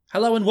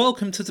Hello and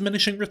welcome to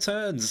Diminishing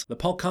Returns, the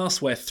podcast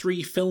where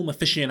three film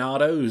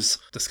aficionados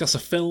discuss a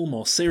film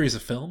or series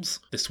of films,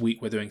 this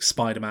week we're doing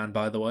Spider-Man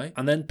by the way,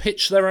 and then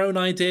pitch their own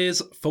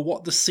ideas for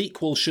what the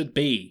sequel should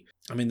be.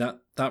 I mean,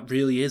 that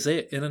really is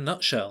it in a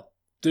nutshell.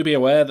 Do be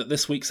aware that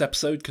this week's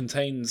episode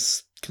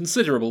contains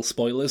considerable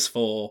spoilers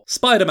for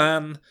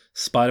Spider-Man,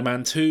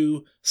 Spider-Man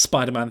 2,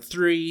 Spider-Man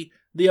 3,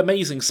 The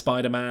Amazing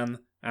Spider-Man,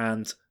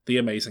 and The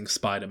Amazing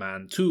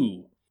Spider-Man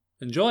 2.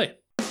 Enjoy!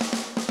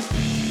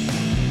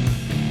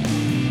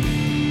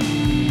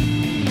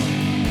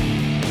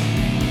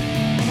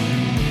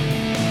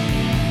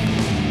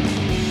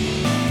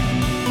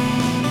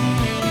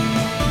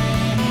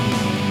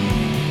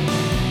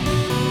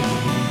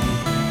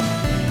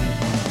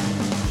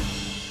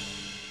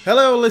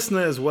 Hello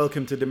listeners,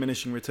 welcome to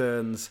Diminishing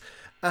Returns.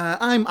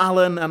 I'm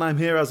Alan and I'm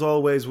here as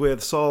always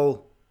with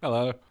Saul.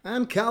 Hello.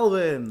 And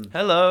Calvin.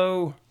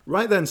 Hello.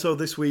 Right then, so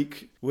this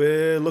week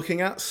we're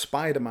looking at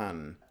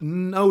Spider-Man.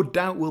 No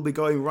doubt we'll be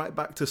going right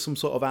back to some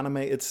sort of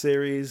animated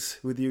series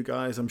with you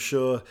guys, I'm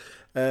sure.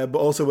 But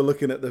also we're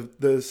looking at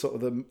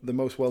the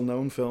most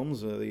well-known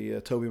films,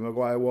 the Tobey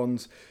Maguire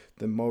ones,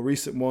 the more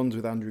recent ones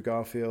with Andrew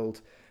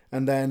Garfield.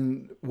 And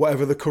then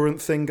whatever the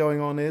current thing going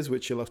on is,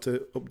 which you'll have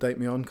to update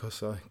me on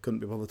because I couldn't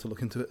be bothered to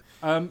look into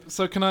it.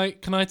 So can I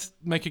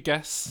make a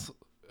guess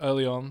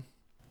early on?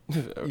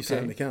 Okay. You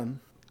certainly can.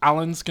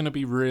 Alan's going to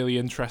be really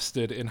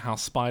interested in how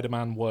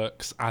Spider-Man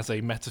works as a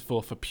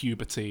metaphor for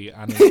puberty,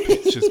 and his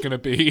pitch is going to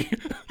be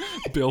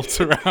built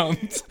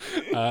around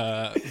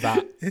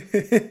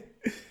that.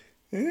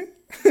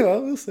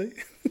 Well, we'll see.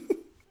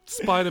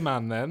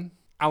 Spider-Man then.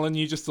 Alan,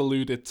 you just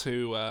alluded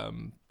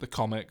to the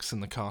comics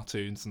and the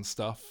cartoons and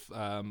stuff.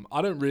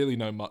 I don't really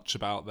know much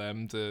about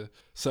them.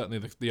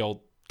 Certainly the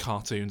old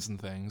cartoons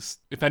and things.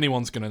 If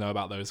anyone's going to know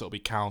about those, it'll be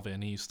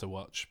Calvin. He used to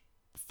watch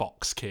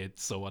Fox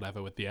Kids or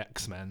whatever with the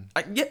X-Men.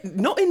 Yeah,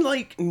 not in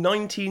like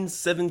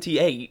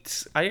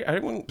 1978. I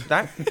don't want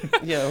that.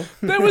 You know,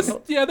 There were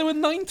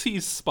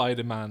 90s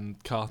Spider-Man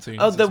cartoons.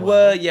 Oh, there as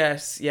well. were.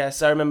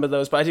 Yes, I remember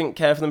those, but I didn't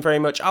care for them very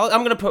much. I'm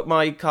going to put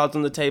my cards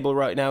on the table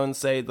right now and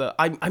say that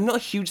I'm not a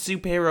huge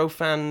superhero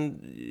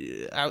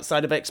fan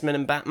outside of X-Men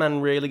and Batman,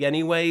 really.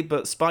 Anyway,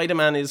 but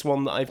Spider-Man is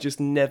one that I've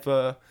just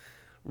never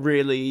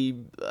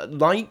really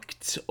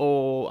liked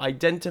or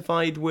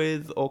identified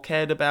with or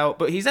cared about,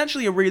 but he's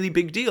actually a really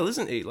big deal,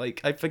 isn't he?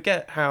 Like, I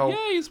forget how.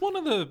 Yeah, he's one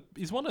of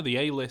the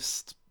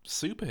A-list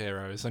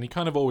superheroes, and he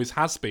kind of always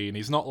has been.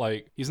 He's not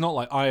like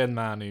Iron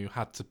Man, who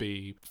had to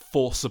be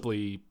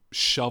forcibly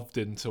shoved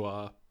into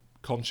our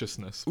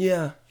consciousness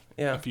Yeah.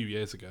 a few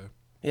years ago.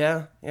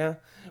 Yeah.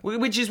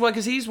 Which is why,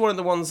 because he's one of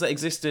the ones that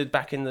existed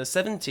back in the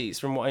 70s,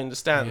 from what I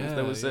understand. Yeah,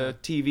 there was a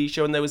TV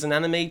show and there was an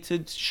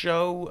animated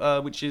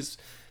show, which is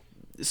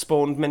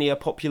spawned many a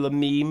popular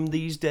meme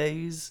these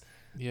days.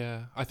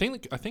 Yeah, I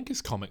think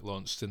his comic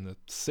launched in the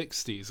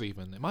 60s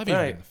even. It might be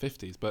even in the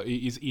 50s, but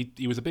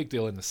he was a big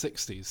deal in the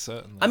 60s,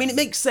 certainly. I mean, it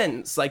makes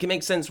sense. Like, it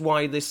makes sense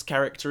why this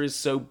character is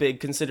so big,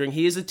 considering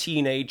he is a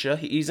teenager,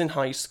 he's in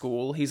high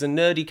school, he's a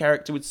nerdy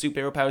character with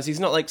superhero powers. He's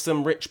not like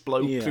some rich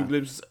bloke who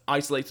lives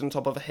isolated on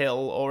top of a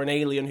hill, or an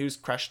alien who's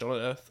crashed on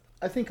Earth.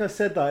 I think I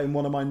said that in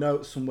one of my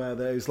notes somewhere.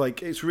 There is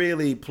like, it's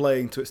really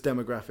playing to its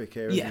demographic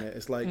here, isn't it?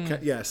 It's like,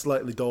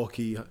 slightly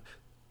dorky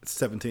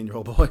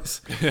 17-year-old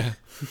boys.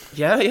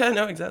 Yeah,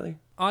 no, exactly.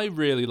 I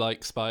really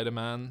like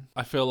Spider-Man.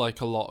 I feel like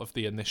a lot of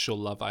the initial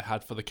love I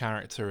had for the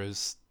character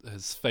has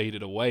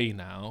faded away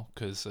now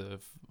because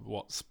of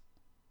what's,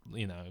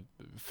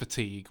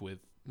 fatigue with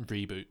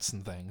reboots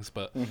and things.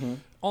 But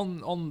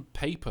on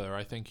paper,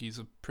 I think he's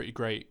a pretty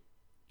great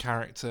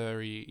character.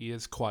 He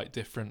is quite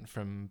different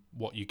from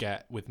what you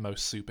get with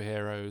most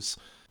superheroes.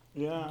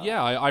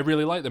 Yeah, I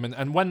really like them,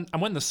 and when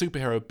the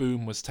superhero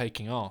boom was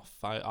taking off,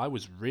 I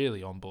was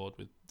really on board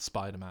with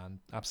Spider-Man.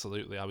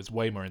 Absolutely, I was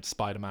way more into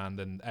Spider-Man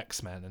than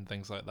X-Men and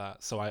things like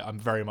that. So I'm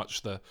very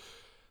much the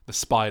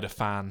Spider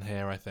fan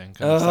here, I think.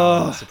 And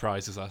some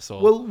surprises I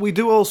saw. Well, we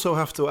do also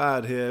have to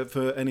add here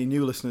for any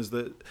new listeners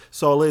that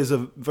Saul is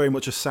very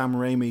much a Sam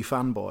Raimi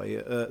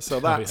fanboy. So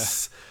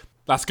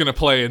that's going to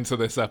play into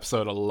this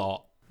episode a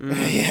lot.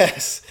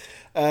 Yes,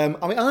 I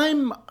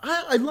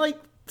like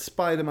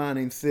Spider-Man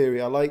in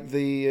theory. I like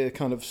the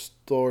kind of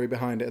story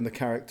behind it and the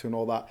character and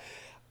all that.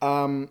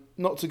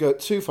 Not to go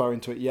too far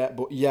into it yet,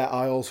 but yeah,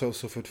 I also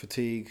suffered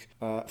fatigue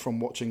from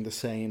watching the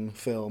same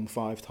film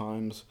 5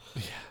 times.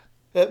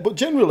 Yeah. But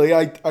generally,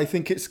 I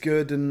think it's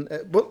good,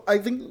 but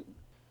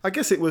I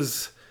guess it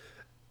was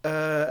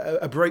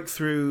a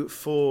breakthrough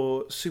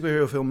for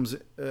superhero films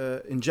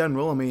in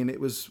general. I mean, it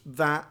was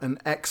that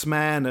and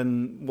X-Men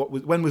and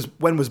when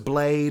was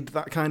Blade,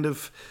 that kind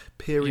of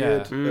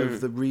period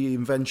of the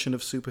reinvention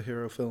of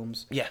superhero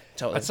films. Yeah,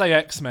 totally. I'd say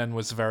X-Men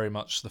was very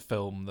much the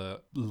film that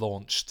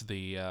launched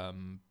the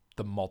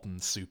modern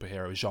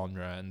superhero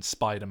genre, and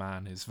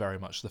Spider-Man is very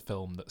much the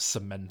film that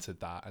cemented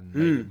that and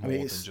made it more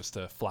than just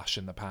a flash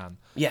in the pan.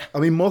 Yeah. I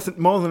mean, more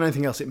than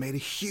anything else, it made a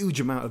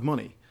huge amount of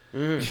money.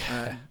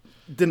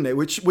 didn't it?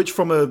 Which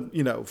from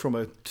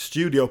a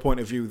studio point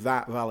of view,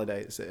 that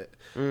validates it,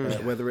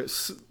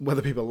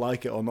 whether people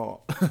like it or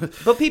not.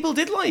 But people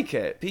did like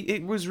it.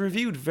 It was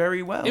reviewed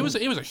very well. It was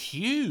a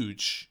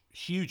huge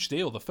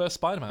deal. The first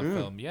Spider-Man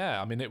film.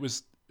 Yeah, I mean, it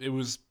was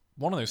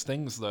one of those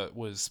things that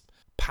was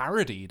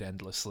parodied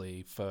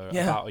endlessly for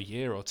about a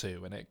year or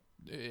two, and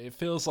it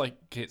feels like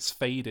it's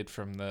faded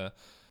from the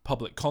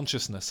public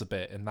consciousness a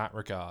bit in that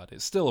regard.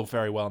 It's still a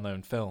very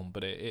well-known film,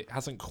 but it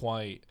hasn't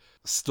quite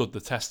stood the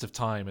test of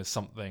time as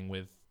something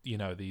with,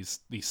 these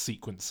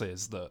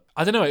sequences that,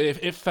 I don't know,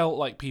 it felt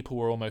like people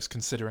were almost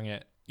considering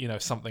it,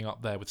 something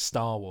up there with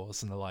Star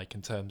Wars and the like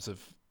in terms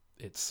of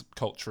its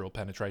cultural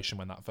penetration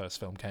when that first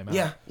film came out.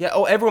 Yeah.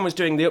 Oh, everyone was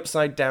doing the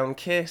upside down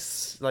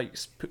kiss, like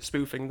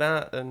spoofing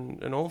that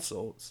and all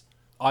sorts.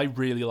 I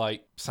really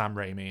like Sam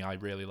Raimi. I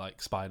really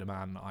like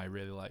Spider-Man. I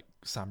really like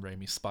Sam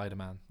Raimi's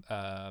Spider-Man.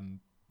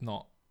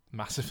 Not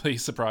massively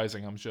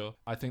surprising, I'm sure.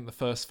 I think the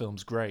first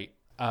film's great.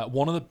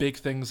 One of the big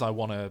things I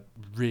want to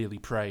really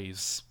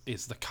praise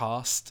is the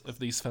cast of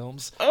these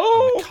films.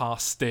 Oh! And the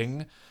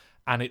casting.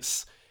 And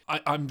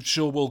I'm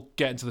sure we'll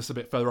get into this a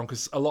bit further on,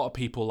 because a lot of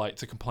people like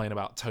to complain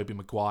about Tobey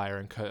Maguire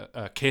and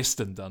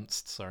Kirsten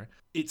Dunst. Sorry,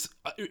 it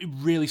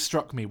really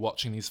struck me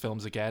watching these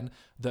films again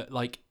that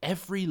like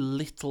every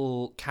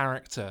little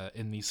character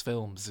in these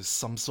films is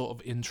some sort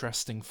of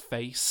interesting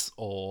face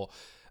or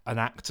an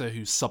actor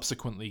who's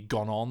subsequently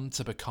gone on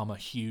to become a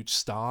huge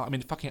star. I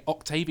mean, fucking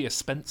Octavia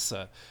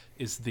Spencer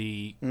is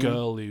the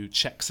girl who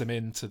checks him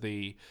into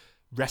the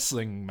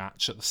wrestling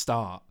match at the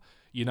start.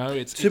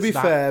 To be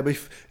fair,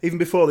 even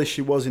before this,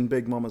 she was in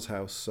Big Mama's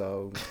House.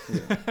 So,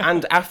 yeah.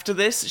 And after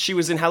this, she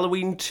was in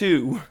Halloween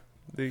 2.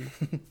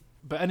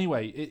 But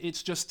anyway,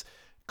 it's just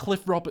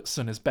Cliff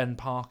Robertson as Ben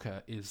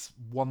Parker is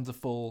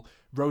wonderful.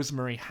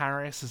 Rosemary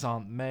Harris as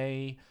Aunt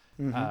May.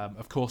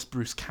 Of course,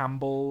 Bruce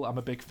Campbell. I'm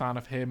a big fan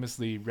of him as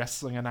the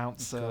wrestling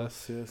announcer. Of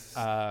course, yes.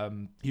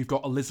 You've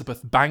got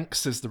Elizabeth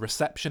Banks as the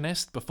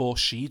receptionist before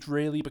she'd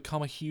really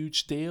become a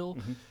huge deal.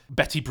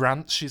 Betty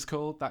Brant, she's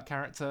called, that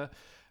character.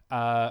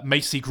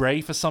 Macy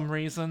Gray for some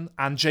reason,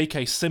 and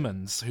J.K.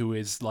 Simmons, who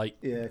is like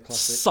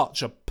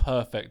such a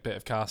perfect bit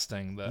of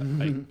casting that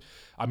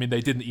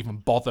they didn't even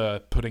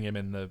bother putting him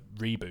in the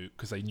reboot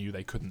because they knew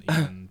they couldn't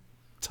even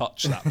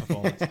touch that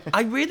performance.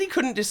 I really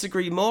couldn't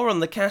disagree more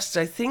on the cast.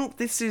 I think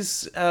this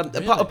is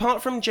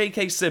apart from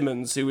J.K.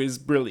 Simmons, who is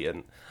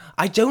brilliant,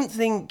 I don't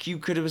think you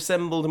could have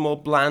assembled a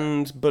more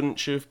bland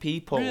bunch of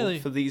people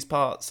for these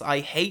parts.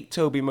 I hate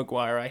Tobey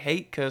Maguire. I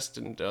hate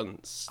Kirsten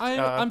Dunst.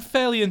 I'm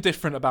fairly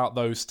indifferent about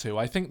those two.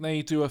 I think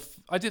they do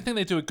I did think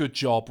they do a good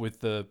job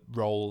with the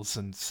roles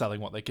and selling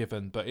what they're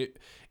given, but it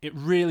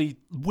really,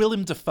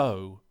 Willem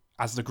Dafoe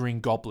as the Green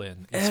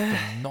Goblin is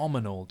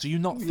phenomenal. Do you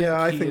not think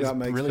I he think is that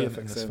makes brilliant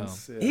perfect in this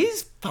sense. film? Yeah.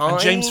 He's fine.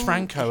 And James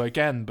Franco,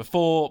 again,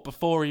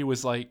 before he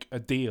was like a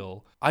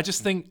deal. I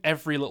just think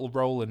every little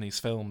role in these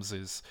films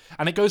is...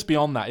 And it goes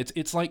beyond that.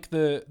 It's like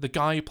the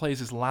guy who plays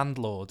his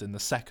landlord in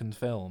the second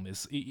film.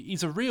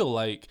 He's a real,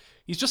 like...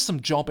 He's just some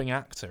jobbing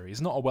actor.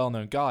 He's not a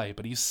well-known guy,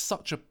 but he's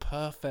such a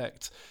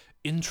perfect,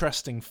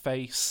 interesting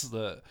face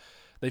that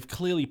they've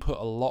clearly put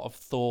a lot of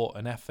thought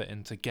and effort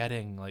into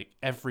getting like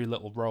every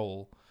little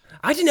role.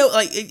 I don't know,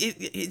 like,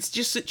 it's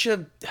just such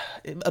a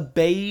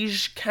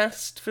beige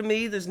cast for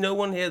me. There's no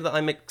one here that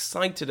I'm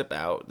excited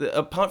about,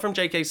 apart from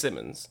J.K.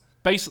 Simmons.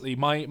 Basically,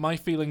 my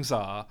feelings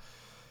are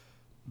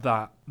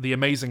that the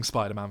Amazing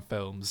Spider-Man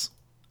films,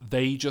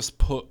 they just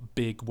put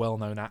big,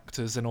 well-known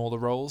actors in all the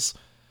roles.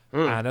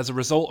 And as a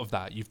result of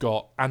that, you've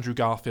got Andrew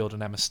Garfield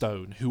and Emma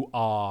Stone, who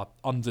are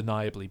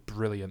undeniably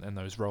brilliant in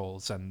those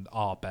roles and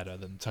are better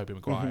than Tobey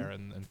Maguire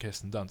and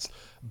Kirsten Dunst.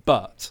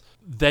 But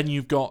then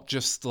you've got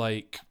just,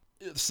 like...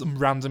 some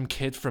random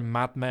kid from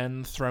Mad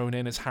Men thrown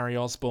in as Harry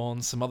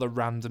Osborn, some other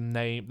random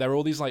name. There are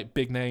all these like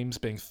big names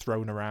being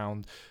thrown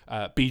around.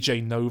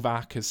 BJ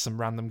Novak is some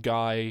random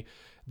guy.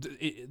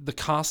 The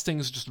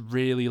casting's just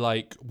really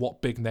like,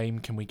 what big name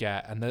can we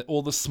get? And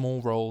all the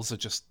small roles are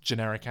just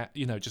generic,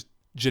 just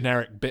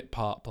generic bit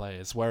part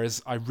players.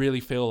 Whereas I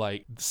really feel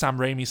like Sam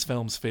Raimi's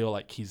films feel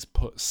like he's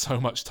put so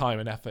much time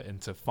and effort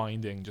into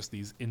finding just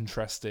these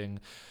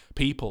interesting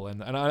people.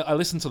 And I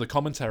listened to the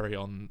commentary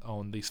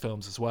on these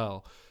films as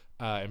well.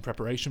 In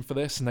preparation for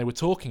this, and they were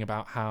talking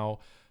about how,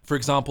 for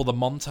example, the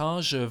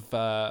montage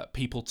of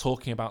people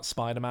talking about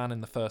Spider-Man in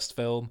the first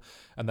film,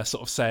 and they're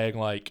sort of saying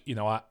like,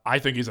 I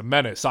think he's a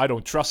menace, I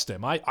don't trust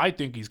him, I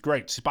think he's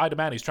great,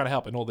 Spider-Man, he's trying to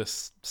help, and all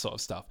this sort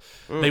of stuff.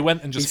 They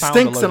went and just found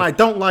he stinks and I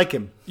don't like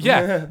him.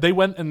 Yeah, they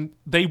went and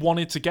they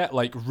wanted to get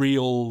like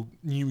real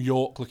New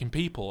York looking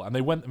people, and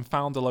they went and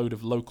found a load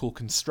of local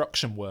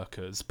construction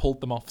workers, pulled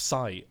them off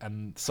site,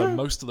 and so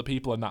most of the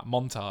people in that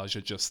montage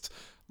are just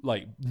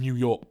like New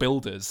York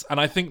builders, and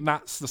I think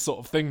that's the sort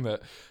of thing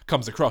that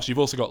comes across. You've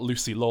also got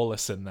Lucy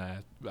Lawless in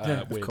there,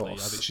 weirdly. I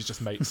think she's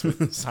just mates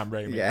with Sam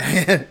Raimi.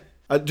 Yeah.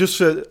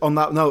 Just on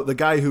that note, the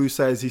guy who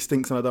says he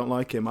stinks and I don't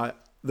like him,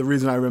 the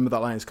reason I remember that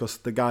line is because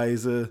the guy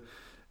is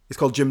It's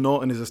called Jim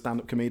Norton. He's a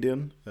stand-up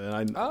comedian.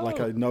 I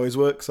know his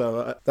work,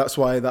 so that's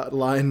why that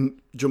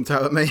line jumped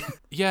out at me.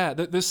 Yeah,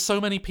 there's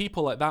so many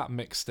people like that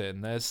mixed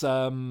in. There's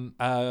Joel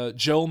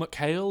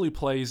McHale, who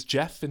plays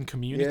Jeff in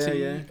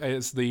Community,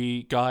 is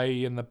the guy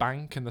in the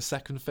bank in the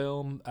second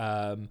film.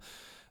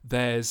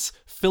 There's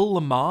Phil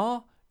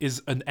Lamar,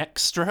 is an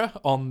extra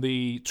on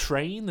the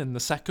train in the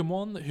second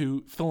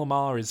one. Phil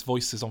Lamar is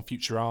voices on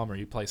Futurama.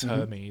 He plays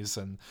Hermes,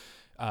 and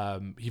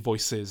he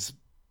voices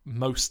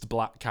most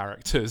black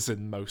characters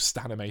in most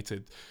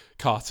animated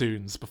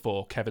cartoons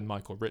before Kevin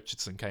Michael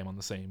Richardson came on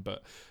the scene.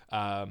 But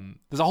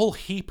there's a whole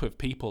heap of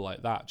people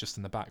like that just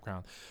in the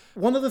background.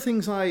 One of the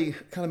things I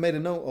kind of made a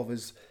note of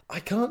is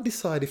I can't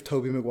decide if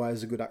Tobey Maguire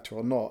is a good actor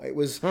or not. It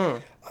was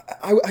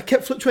I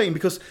kept fluctuating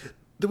because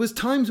there was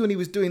times when he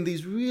was doing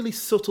these really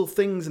subtle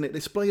things and it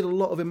displayed a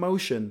lot of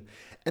emotion,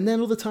 and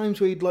then other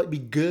times where he'd like be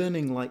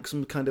gurning like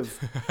some kind of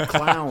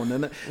clown,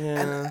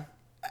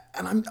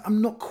 and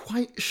I'm not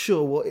quite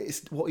sure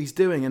what he's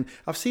doing. And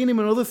I've seen him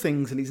in other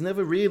things, and he's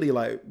never really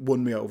like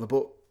won me over,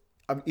 but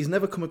he's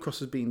never come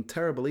across as being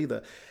terrible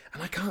either,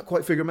 and I can't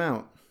quite figure him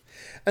out.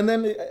 And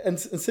then and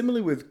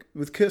similarly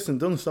with Kirsten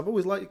Dunst, I've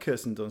always liked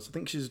Kirsten Dunst. I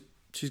think she's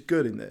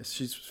good in this.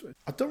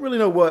 I don't really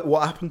know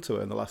what happened to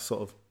her in the last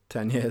sort of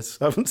 10 years.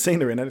 I haven't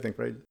seen her in anything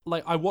for ages.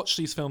 Like, I watched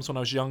these films when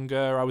I was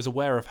younger. I was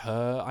aware of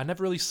her. I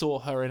never really saw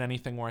her in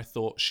anything where I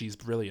thought she's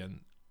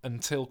brilliant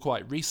until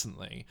quite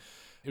recently.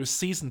 It was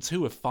season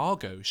 2 of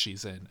Fargo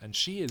she's in, and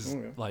she is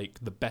like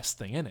the best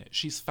thing in it.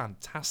 She's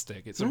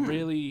fantastic. It's a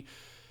really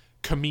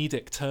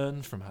comedic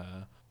turn from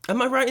her. Am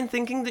I right in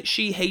thinking that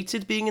she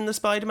hated being in the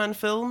Spider-Man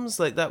films?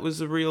 Like, that was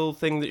a real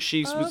thing that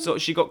she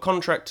got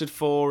contracted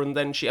for, and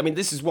then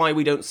this is why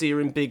we don't see her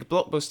in big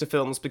blockbuster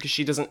films, because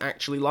she doesn't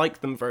actually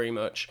like them very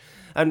much.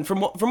 And from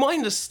what I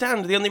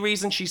understand, the only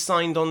reason she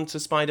signed on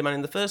to Spider-Man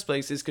in the first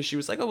place is because she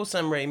was like, oh, well,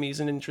 Sam Raimi's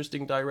an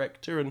interesting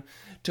director, and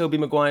Tobey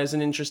Maguire's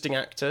an interesting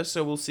actor,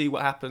 so we'll see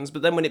what happens.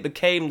 But then when it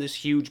became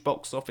this huge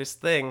box office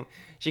thing,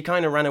 she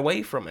kind of ran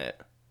away from it.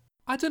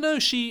 I don't know,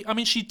 she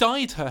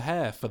dyed her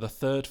hair for the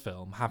third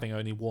film, having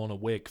only worn a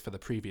wig for the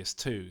previous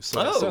 2,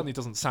 so it certainly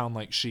doesn't sound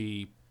like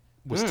she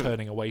was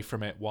turning away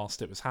from it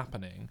whilst it was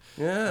happening.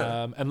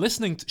 Yeah.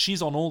 And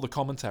she's on all the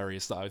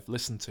commentaries that I've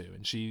listened to,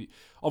 and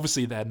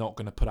obviously they're not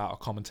going to put out a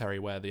commentary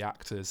where the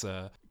actors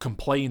are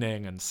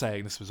complaining and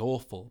saying this was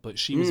awful, but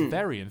she was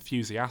very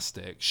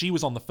enthusiastic. She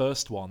was on the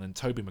first one, and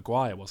Tobey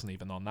Maguire wasn't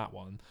even on that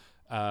one.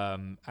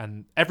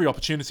 And every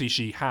opportunity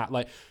she had,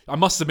 like, I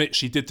must admit,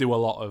 she did do a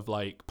lot of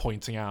like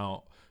pointing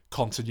out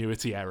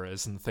continuity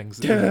errors and things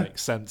that didn't make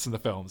sense in the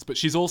films, but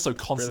she's also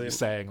constantly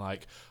saying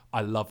like,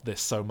 I love this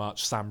so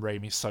much, Sam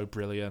Raimi's so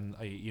brilliant,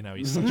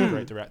 he's such a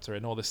great director,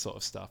 and all this sort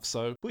of stuff.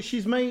 So, but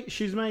she's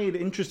made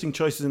interesting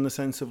choices in the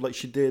sense of, like,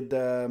 she did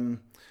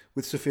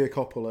with Sofia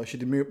Coppola, she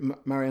did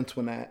Marie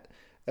Antoinette.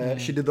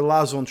 She did the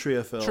Lars von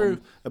Trier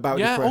film about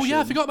depression. Oh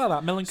yeah, I forgot about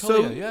that.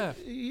 Melancholia. So, yeah.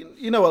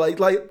 You know,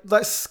 like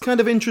that's kind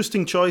of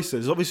interesting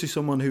choices. Obviously,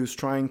 someone who's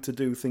trying to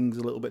do things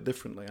a little bit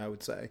differently, I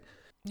would say.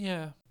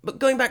 Yeah. But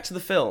going back to the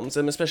films,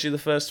 and especially the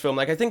first film,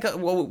 like, I think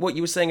what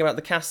you were saying about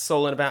the cast,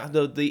 Sol, and about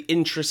the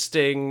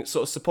interesting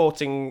sort of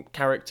supporting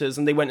characters,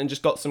 and they went and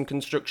just got some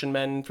construction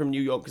men from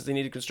New York because they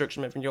needed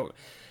construction men from New York.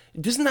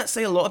 Doesn't that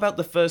say a lot about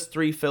the first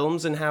 3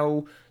 films and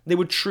how they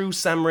were true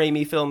Sam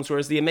Raimi films,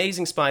 whereas the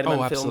Amazing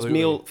Spider-Man films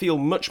feel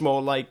much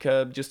more like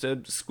just a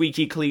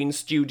squeaky clean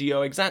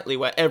studio, exactly,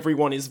 where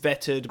everyone is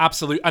vetted.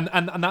 Absolutely.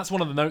 And that's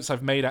one of the notes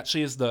I've made,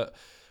 actually, is that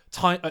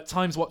at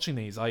times watching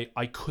these,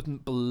 I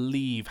couldn't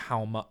believe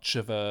how much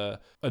of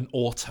an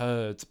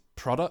auteured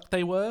product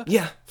they were.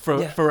 Yeah.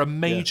 For a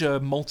major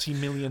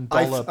multi-million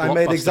dollar blockbuster I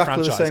made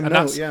exactly franchise.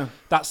 the same note,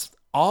 That's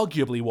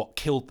arguably what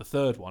killed the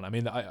third one. I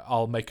mean,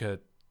 I'll make a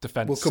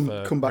defense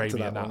we'll come back Raimi to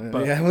that and one.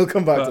 But, we'll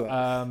come back to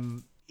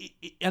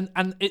that.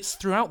 And it's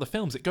throughout the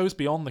films. It goes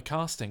beyond the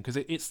casting, because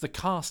it's the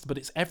cast, but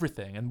it's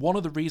everything. And one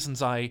of the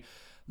reasons I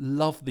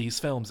love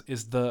these films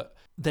is that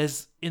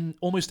there's, in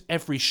almost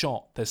every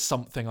shot, there's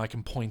something I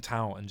can point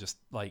out and just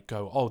like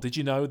go, oh, did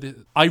you know this?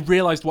 I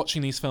realized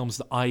watching these films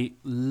that I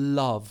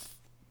love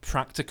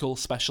practical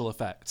special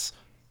effects,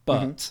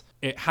 but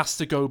it has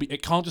to go.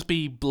 It can't just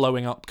be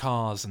blowing up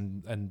cars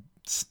and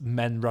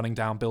men running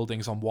down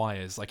buildings on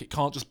wires. Like, it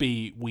can't just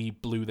be, we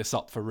blew this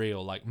up for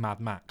real, like Mad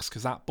Max,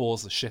 because that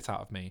bores the shit out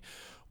of me.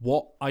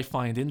 What I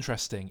find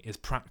interesting is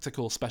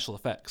practical special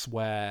effects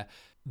where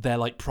they're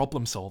like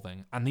problem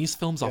solving, and these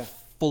films are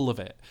full of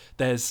it.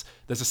 There's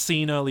a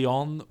scene early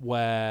on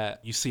where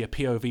you see a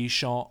POV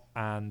shot,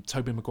 and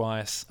Tobey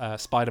Maguire's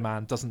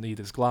Spider-Man doesn't need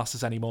his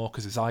glasses anymore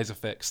because his eyes are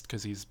fixed,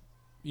 because he's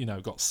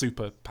got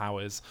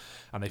superpowers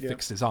and they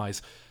fixed his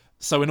eyes.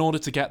 So in order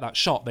to get that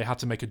shot, they had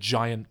to make a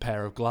giant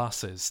pair of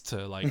glasses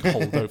to like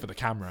hold over the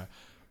camera.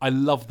 I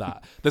love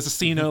that. There's a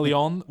scene early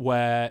on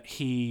where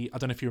I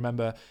don't know if you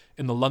remember,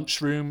 in the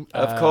lunchroom.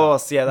 Of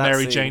course, that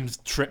Mary scene. Jane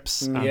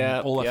trips and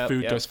all her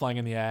food goes flying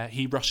in the air.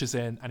 He rushes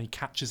in and he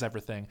catches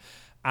everything.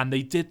 And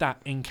they did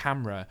that in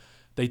camera.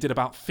 They did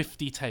about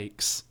 50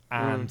 takes,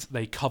 and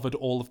they covered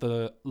all of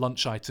the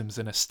lunch items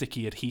in a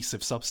sticky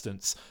adhesive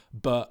substance.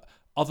 But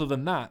other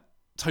than that,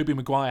 Tobey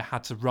Maguire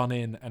had to run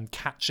in and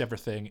catch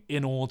everything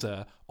in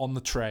order on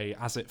the tray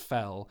as it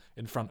fell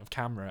in front of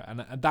camera.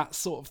 And that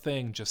sort of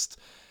thing just...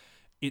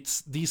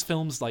 It's these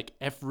films, like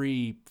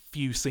every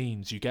few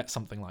scenes you get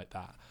something like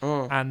that.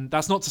 And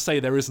that's not to say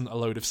there isn't a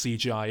load of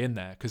CGI in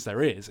there, because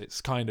there is.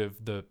 It's kind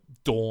of the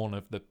dawn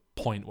of the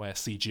point where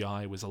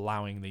CGI was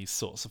allowing these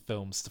sorts of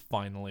films to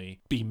finally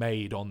be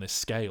made on this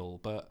scale.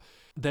 But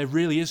there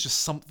really is just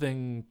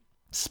something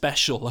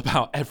special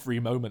about every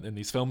moment in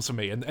these films for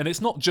me. And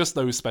it's not just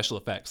those special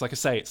effects. Like I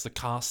say, it's the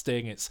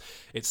casting, it's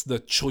the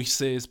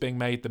choices being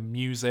made, the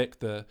music,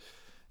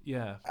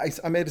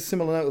 I made a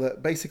similar note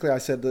that basically I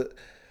said that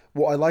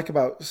what I like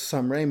about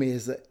Sam Raimi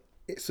is that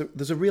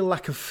there's a real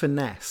lack of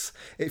finesse.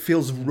 It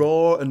feels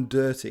raw and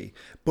dirty,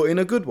 but in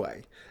a good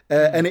way.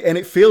 And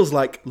it feels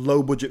like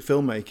low budget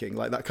filmmaking,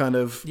 like that kind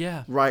of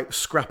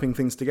scrapping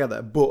things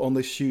together, but on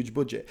this huge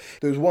budget.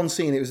 There was one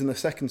scene, it was in the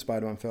second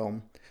Spider-Man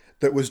film,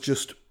 that was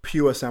just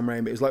pure Sam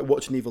Raimi. It was like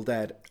watching Evil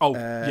Dead.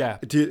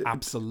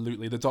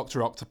 Absolutely. The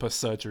Dr. Octopus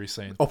surgery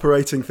scene.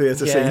 Operating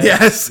theatre scene,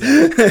 yes.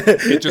 Yeah.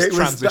 It just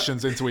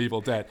transitions into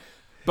Evil Dead.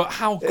 But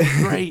how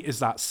great is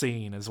that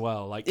scene as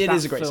well? Like, it that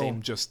is a great film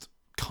scene. Just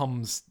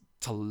comes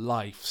to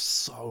life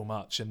so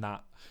much in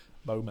that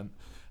moment.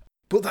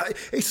 But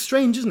it's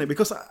strange, isn't it?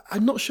 Because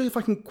I'm not sure if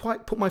I can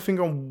quite put my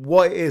finger on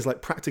what it is,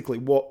 like practically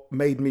what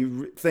made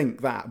me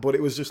think that. But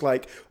it was just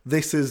like,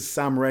 this is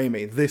Sam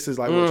Raimi. This is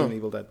like watching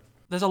Evil Dead.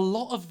 There's a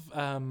lot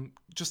of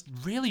just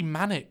really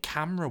manic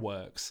camera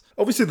works.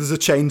 Obviously, there's a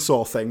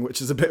chainsaw thing,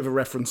 which is a bit of a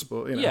reference,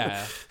 but, you know.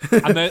 Yeah.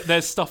 And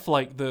there's stuff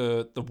like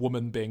the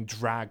woman being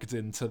dragged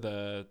into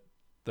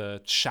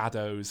the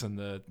shadows and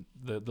the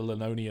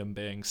linoleum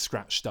being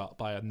scratched up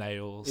by her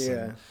nails.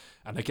 Yeah.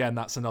 And again,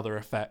 that's another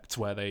effect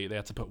where they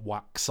had to put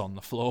wax on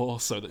the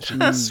floor so that she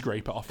could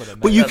scrape it off with her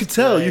nails. But you could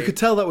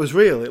tell that was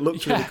real. It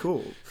looked really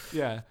cool.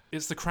 Yeah.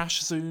 It's the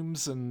crash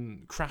zooms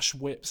and crash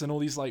whips and all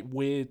these like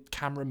weird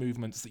camera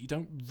movements that you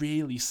don't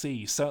really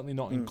see, certainly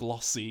not in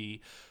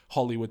glossy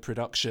Hollywood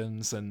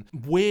productions, and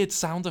weird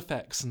sound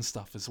effects and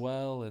stuff as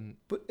well.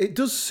 But it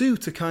does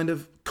suit a kind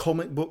of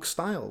comic book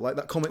style, like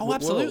that comic book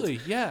world. Absolutely,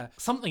 yeah.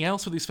 Something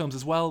else with these films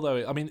as well,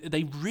 though, I mean,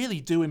 they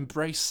really do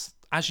embrace,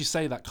 as you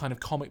say, that kind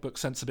of comic book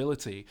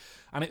sensibility.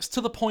 And it's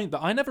to the point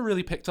that I never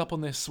really picked up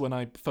on this when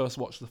I first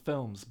watched the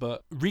films,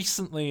 but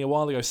recently, a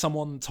while ago,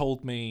 someone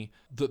told me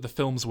that the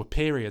films were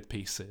period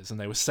pieces and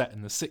they were set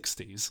in the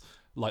 60s,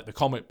 like the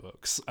comic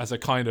books, as a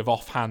kind of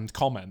offhand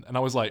comment. And I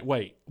was like,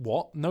 wait,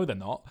 what? No, they're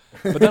not.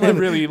 But then I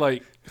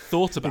really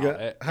thought about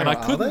it, and I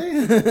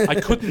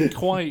couldn't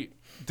quite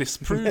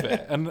disprove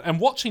it. And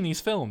watching these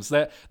films,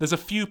 there's a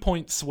few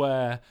points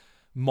where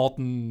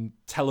modern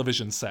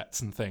television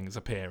sets and things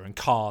appear and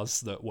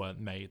cars that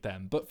weren't made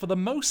then. But for the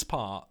most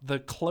part, the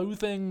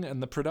clothing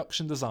and the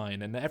production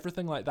design and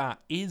everything like that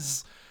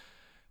is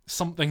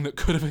something that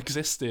could have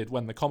existed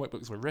when the comic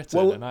books were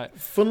written. Well,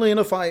 funnily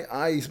enough,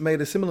 I made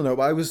a similar note,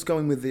 but I was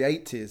going with the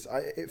 80s.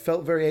 It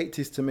felt very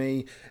 80s to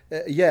me.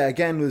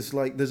 Again, was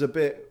like, there's a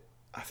bit,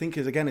 I think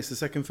it's the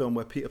second film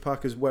where Peter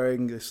Parker's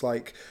wearing this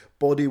like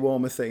body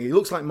warmer thing. He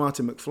looks like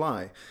Martin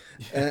McFly.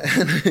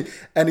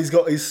 And he's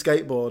got his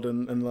skateboard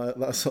and like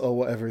that sort of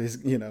whatever, his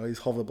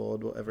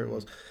hoverboard, whatever it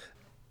was.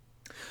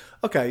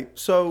 Okay,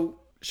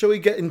 so shall we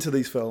get into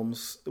these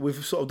films?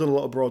 We've sort of done a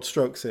lot of broad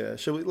strokes here.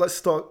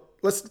 Let's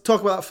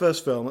talk about that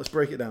first film. Let's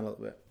break it down a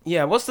little bit.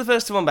 Yeah, what's the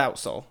first one about,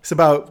 Sol? It's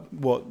about,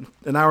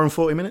 an hour and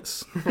 40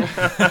 minutes?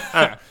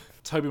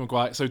 Tobey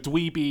Maguire, so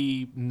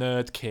dweeby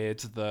nerd kid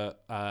that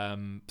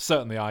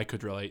certainly I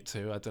could relate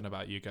to. I don't know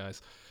about you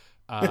guys.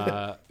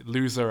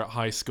 Loser at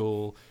high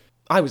school.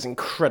 I was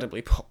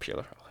incredibly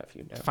popular, I'll have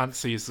you know.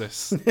 Fancies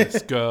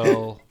this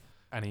girl,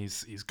 and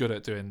he's good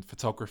at doing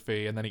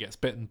photography, and then he gets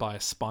bitten by a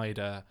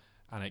spider,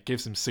 and it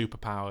gives him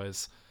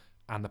superpowers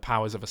and the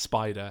powers of a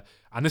spider.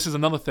 And this is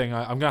another thing,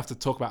 I'm going to have to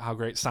talk about how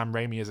great Sam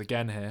Raimi is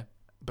again here,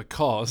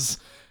 because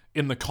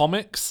in the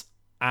comics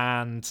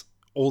and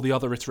all the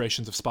other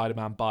iterations of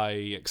Spider-Man by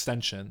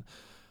extension,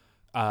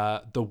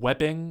 the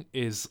webbing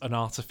is an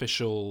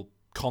artificial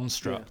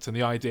construct, and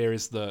the idea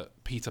is that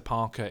Peter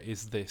Parker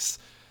is this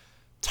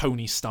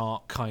Tony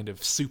Stark kind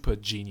of super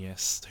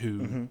genius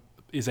who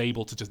is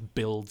able to just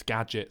build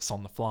gadgets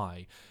on the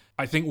fly.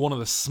 I think one of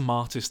the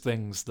smartest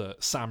things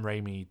that Sam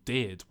Raimi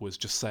did was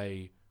just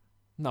say,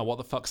 no, what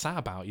the fuck's that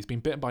about? He's been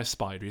bitten by a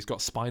spider. He's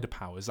got spider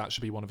powers. That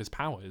should be one of his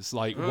powers.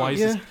 Like, why is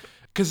this?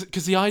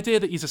 Because the idea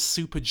that he's a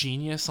super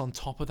genius on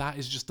top of that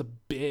is just a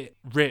bit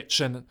rich.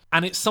 And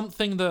it's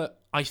something that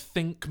I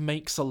think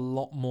makes a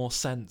lot more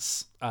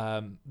sense.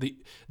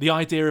 The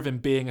idea of him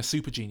being a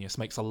super genius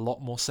makes a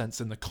lot more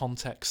sense in the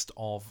context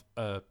of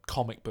a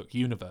comic book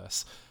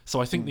universe.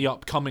 So I think the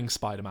upcoming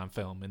Spider-Man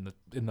film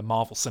in the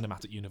Marvel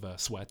Cinematic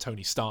Universe, where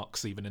Tony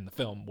Stark's even in the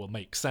film, will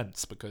make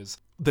sense, because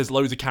there's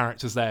loads of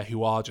characters there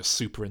who are just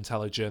super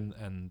intelligent,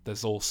 and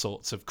there's all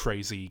sorts of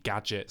crazy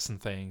gadgets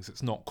and things.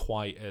 It's not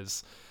quite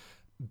as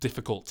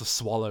difficult to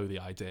swallow, the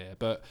idea.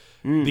 But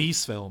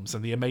these films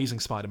and the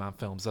Amazing Spider-Man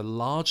films are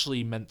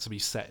largely meant to be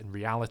set in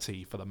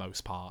reality for the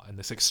most part, and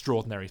this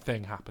extraordinary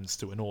thing happens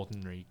to an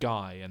ordinary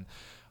guy. And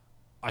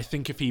I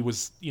think if he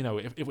was,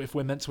 if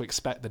we're meant to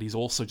expect that he's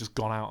also just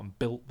gone out and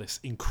built this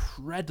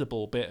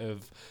incredible bit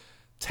of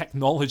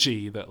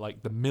technology that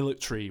like the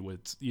military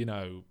would,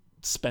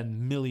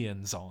 spend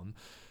millions on,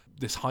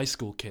 this high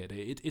school kid,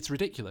 it's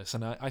ridiculous.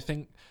 And I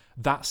think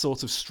that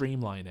sort of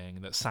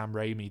streamlining that Sam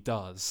Raimi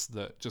does,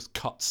 that just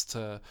cuts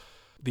to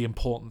the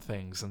important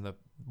things and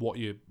what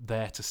you're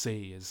there to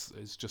see,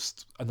 is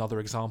just another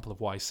example of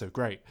why he's so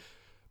great.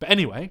 But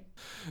anyway,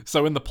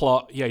 so in the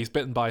plot, he's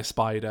bitten by a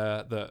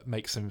spider that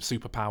makes him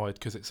superpowered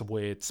because it's a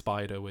weird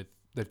spider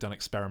they've done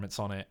experiments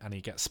on it, and he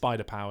gets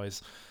spider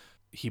powers.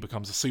 He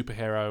becomes a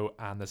superhero,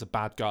 and there's a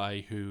bad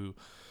guy who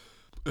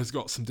has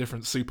got some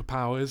different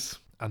superpowers,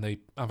 and they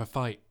have a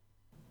fight.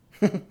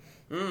 And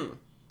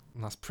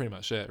that's pretty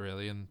much it,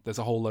 really. And there's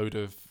a whole load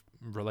of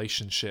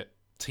relationship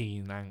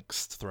teen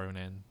angst thrown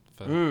in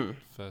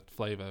for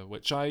flavour,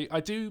 which I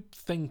do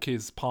think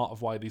is part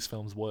of why these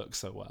films work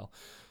so well.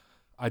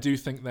 I do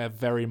think they're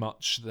very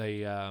much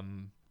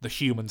the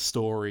human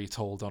story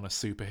told on a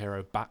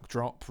superhero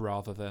backdrop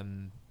rather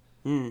than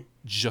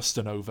just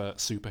an overt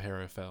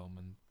superhero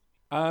film.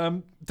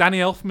 And Danny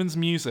Elfman's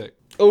music.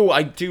 Oh,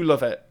 I do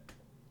love it.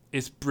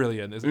 It's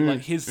brilliant. Isn't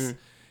it? Like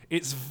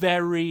it's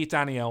very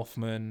Danny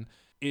Elfman.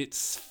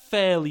 It's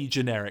fairly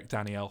generic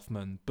Danny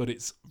Elfman, but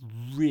it's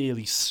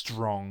really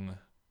strong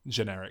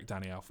generic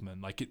Danny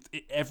Elfman. Like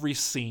every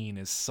scene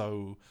is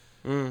so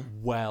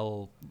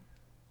well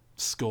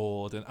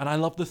scored, and I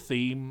love the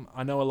theme.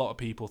 I know a lot of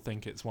people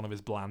think it's one of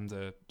his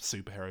blander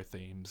superhero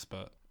themes,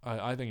 but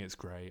I think it's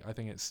great. I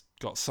think it's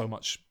got so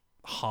much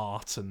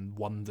heart and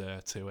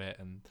wonder to it,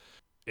 and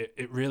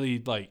it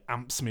really like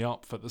amps me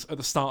up at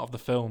the start of the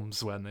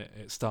films when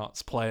it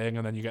starts playing,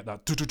 and then you get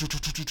that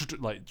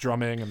like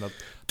drumming and the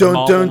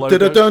Marvel logo.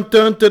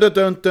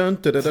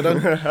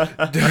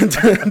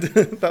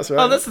 That's right.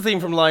 Oh, that's the theme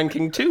from Lion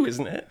King 2,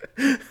 isn't it?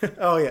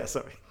 Oh yeah,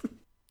 sorry.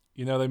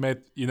 They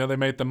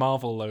made the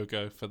Marvel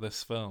logo for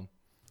this film.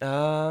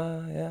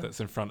 Yeah. That's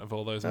in front of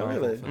all those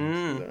Marvel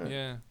films.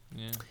 Yeah.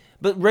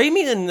 But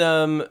Raimi and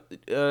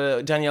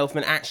Danny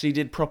Elfman actually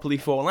did properly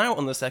fall out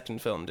on the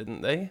second film,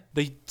 didn't they?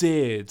 They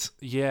did,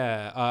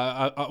 yeah.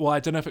 I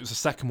don't know if it was the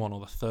second one or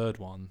the third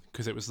one,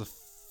 because it was the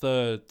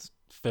third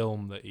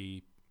film that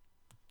he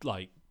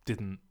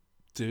didn't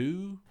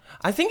do.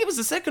 I think it was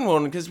the second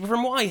one, because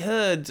from what I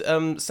heard,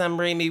 Sam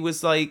Raimi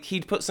was like,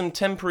 he'd put some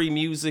temporary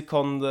music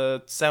on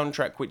the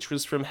soundtrack, which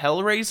was from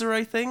Hellraiser,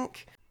 I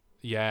think.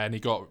 Yeah, and he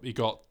got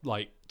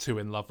like too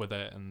in love with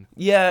it, and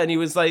and he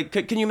was like,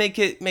 "Can you make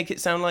it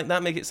sound like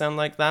that? Make it sound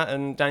like that?"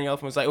 And Danny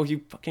Elfman was like, "Oh,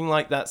 you fucking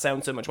like that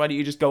sound so much. Why don't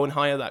you just go and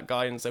hire that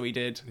guy?" And so he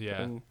did.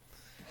 Yeah. And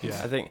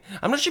Yeah. I think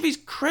I'm not sure if he's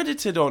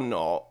credited or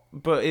not,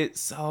 but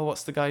it's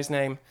what's the guy's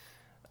name?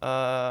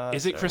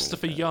 Is it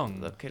Christopher Young?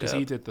 Because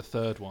he up. did the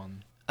third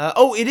one.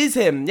 It is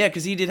him. Yeah,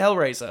 because he did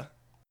Hellraiser.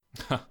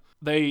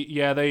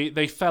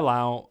 They fell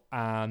out,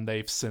 and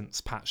they've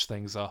since patched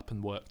things up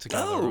and worked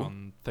together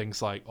on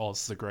things like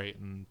Oz the Great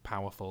and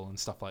Powerful and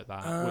stuff like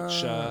that,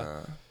 which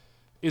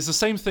is the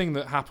same thing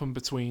that happened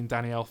between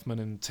Danny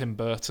Elfman and Tim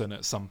Burton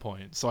at some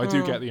point. So I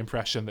do get the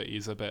impression that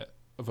he's a bit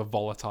of a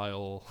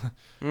volatile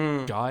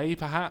guy,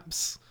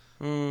 perhaps.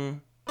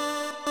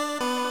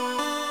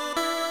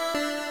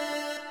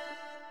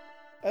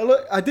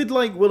 I did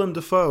like Willem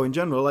Dafoe in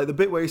general, like the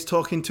bit where he's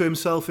talking to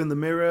himself in the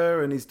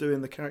mirror and he's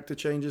doing the character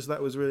changes.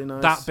 That was really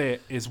nice. That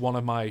bit is one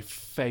of my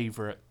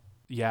favourite.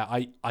 Yeah,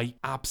 I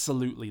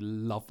absolutely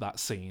love that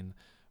scene.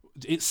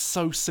 It's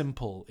so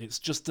simple. It's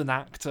just an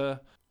actor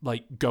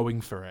like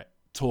going for it,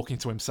 talking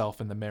to himself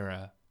in the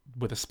mirror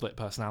with a split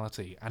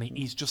personality, and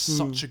he's just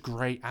such a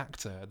great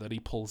actor that he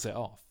pulls it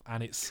off.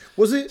 And it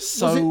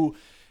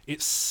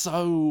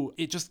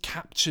just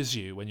captures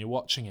you when you're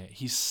watching it.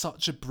 He's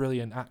such a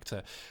brilliant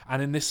actor,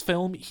 and in this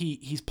film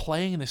he's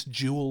playing this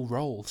dual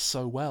role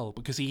so well,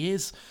 because he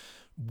is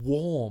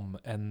warm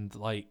and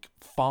like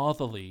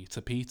fatherly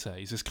to Peter.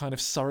 He's this kind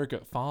of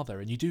surrogate father,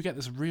 and you do get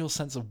this real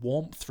sense of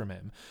warmth from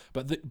him,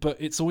 but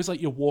it's always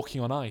like you're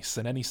walking on ice,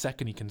 and any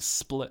second he can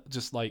split,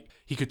 just like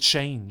he could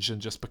change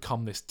and just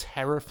become this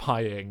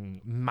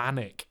terrifying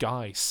manic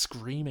guy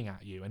screaming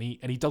at you, and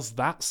he does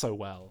that so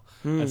well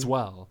as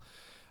well.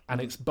 And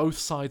it's both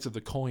sides of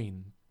the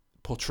coin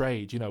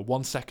portrayed.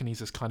 1 second he's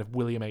this kind of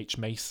William H.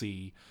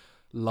 Macy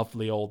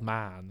lovely old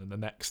man, and the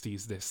next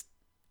he's this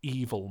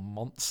evil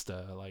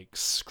monster like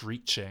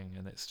screeching,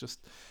 and it's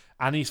just,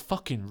 and he's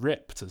fucking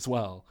ripped as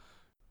well.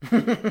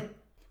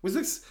 Was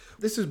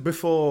this is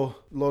before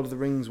Lord of the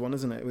Rings one,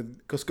 isn't it?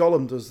 Because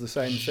Gollum does the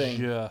same thing.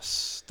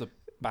 Just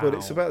about. But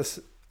it's about.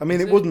 I mean,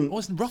 Is it wouldn't. It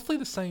was roughly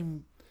the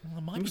same. Well,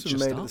 it might be must just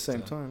have made after. at the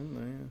same time,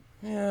 didn't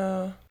they?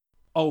 Yeah.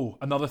 Oh,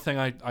 another thing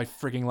I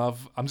frigging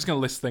love. I'm just going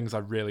to list things I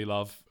really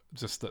love,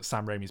 just that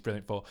Sam Raimi's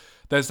brilliant for.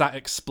 There's that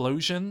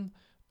explosion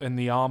in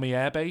the army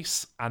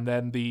airbase, and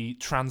then the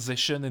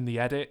transition in the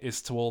edit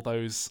is to all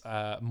those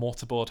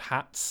mortarboard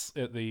hats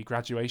at the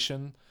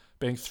graduation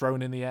being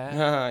thrown in the air.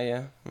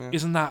 Yeah.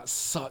 Isn't that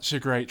such a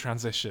great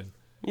transition?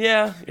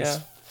 Yeah. It's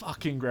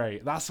fucking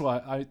great. That's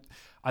why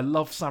I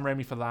love Sam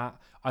Raimi for that.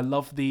 I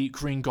love the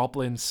Green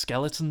Goblin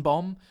skeleton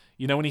bomb.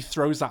 You know when he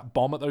throws that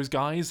bomb at those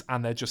guys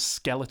and they're just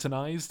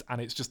skeletonized,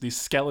 and it's just these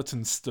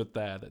skeletons stood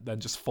there that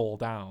then just fall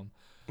down.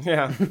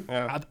 Yeah.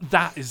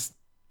 That is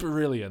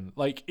brilliant.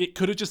 Like, it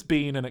could have just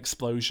been an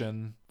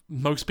explosion.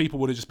 Most people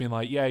would have just been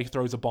like, yeah, he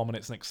throws a bomb and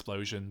it's an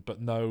explosion. But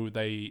no,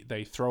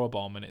 they throw a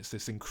bomb and it's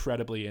this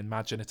incredibly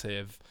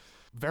imaginative,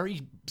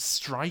 very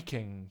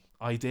striking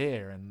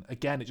idea. And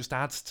again, it just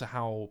adds to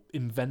how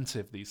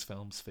inventive these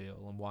films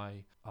feel and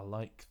why I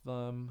like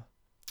them.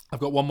 I've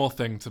got one more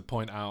thing to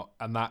point out,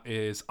 and that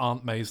is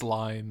Aunt May's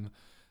line,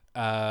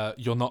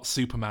 "You're not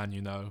Superman,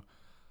 you know."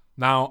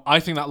 Now,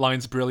 I think that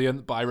line's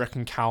brilliant, but I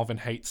reckon Calvin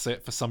hates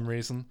it for some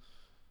reason.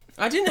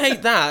 I didn't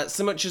hate that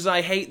so much as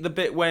I hate the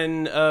bit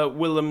when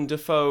Willem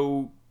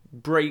Dafoe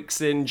breaks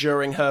in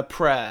during her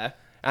prayer,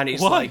 and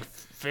he's like,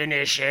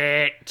 "Finish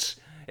it."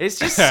 It's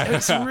just,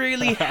 it's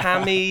really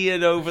hammy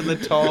and over the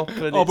top.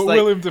 And but like,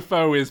 Willem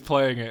Dafoe is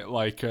playing it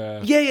like a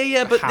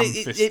yeah, but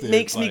ham-fisted, it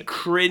makes me like,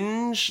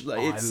 cringe.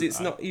 Like, it's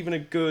not even a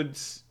good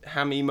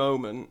hammy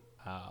moment.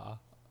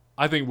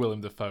 I think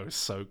Willem Dafoe is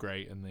so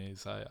great in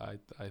these. I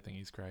think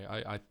he's great.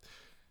 I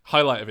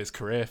highlight of his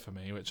career for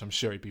me, which I'm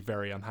sure he'd be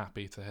very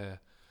unhappy to hear.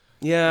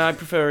 Yeah, I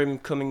prefer him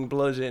Coming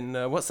Blood in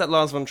what's that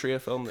Lars von Trier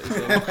film that he's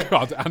in? Oh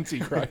God,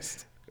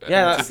 Antichrist.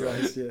 Yeah, that's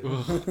Right, yeah.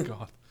 Oh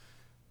God,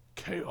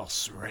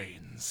 chaos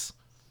reigns.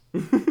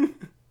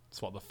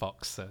 That's what the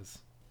fox says.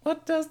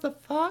 What does the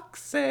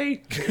fox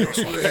say?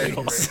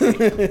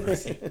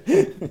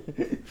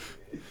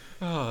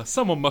 Oh,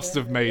 someone must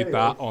have made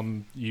that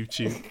on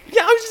YouTube.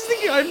 Yeah, I was just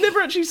thinking, I've never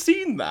actually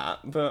seen that,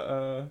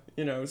 but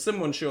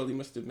someone surely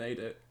must have made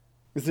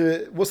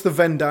it. What's the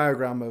Venn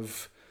diagram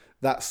of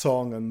that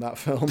song and that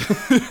film?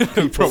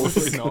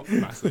 Probably not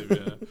massive,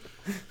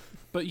 yeah.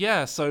 But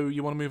yeah, so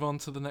you want to move on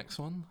to the next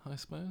one, I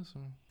suppose?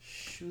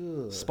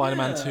 Sure.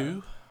 Spider-Man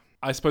 2.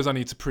 I suppose I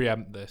need to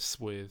preempt this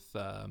with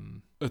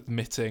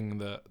admitting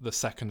that the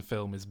second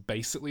film is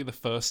basically the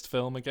first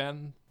film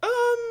again.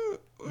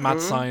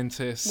 Mad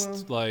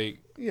scientist,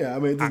 Yeah, I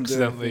mean, it didn't do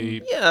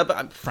accidentally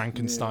but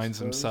Frankenstein's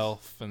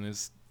himself, and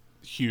his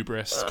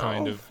hubris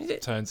kind of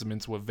turns him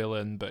into a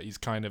villain, but he's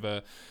kind of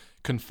a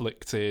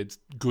conflicted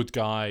good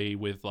guy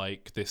with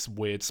like this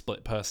weird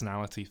split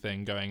personality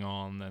thing going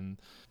on. And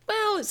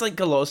well, it's like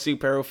a lot of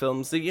superhero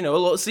films. A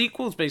lot of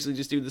sequels basically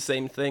just do the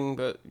same thing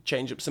but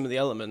change up some of the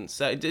elements.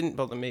 It didn't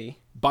bother me.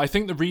 But I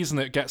think the reason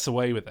it gets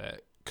away with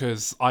it,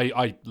 because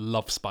I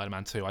love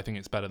Spider-Man 2. I think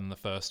it's better than the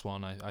first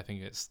one. I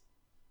think it's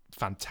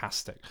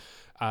fantastic.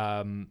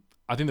 I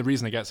think the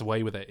reason it gets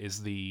away with it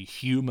is the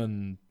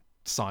human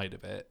side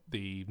of it,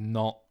 the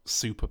not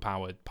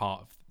superpowered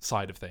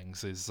side of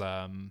things is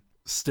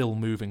still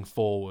moving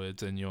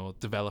forward, and you're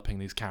developing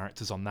these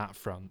characters on that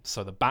front.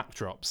 So the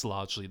backdrop's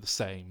largely the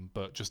same,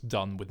 but just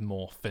done with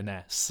more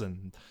finesse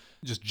and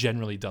just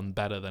generally done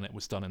better than it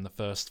was done in the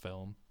first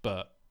film.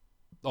 But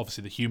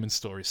obviously the human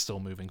story is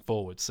still moving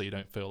forward, so you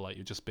don't feel like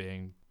you're just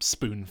being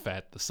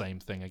spoon-fed the same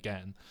thing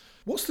again.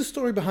 What's the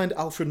story behind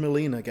Alfred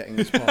Molina getting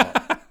this part?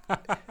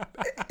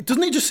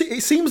 Doesn't it just...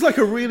 It seems like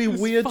a really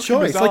weird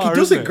choice. Bizarre, like, he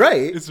does it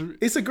great. It's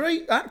It's a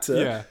great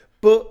actor. Yeah.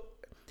 But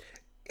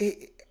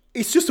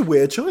it's just a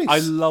weird choice. I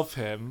love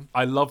him.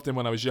 I loved him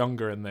when I was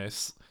younger in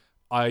this.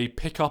 I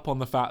pick up on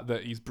the fact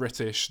that he's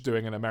British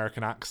doing an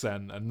American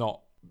accent and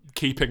not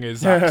keeping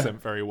his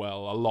accent very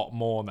well a lot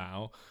more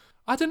now.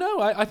 I don't know.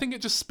 I think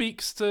it just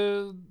speaks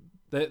to,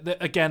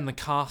 again, the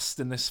cast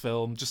in this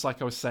film, just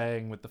like I was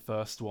saying with the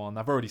first one.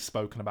 I've already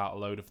spoken about a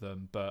load of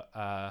them, but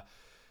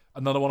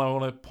another one I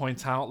want to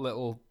point out,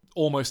 little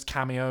almost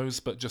cameos,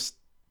 but just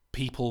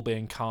people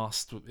being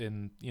cast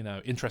in,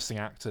 interesting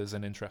actors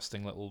and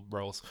interesting little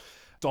roles.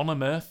 Donna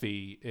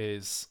Murphy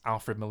is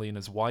Alfred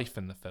Molina's wife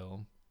in the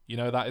film. You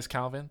know who that is,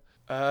 Calvin?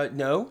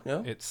 No.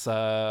 It's,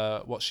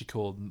 what's she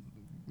called?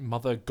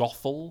 Mother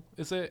Gothel,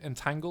 is it?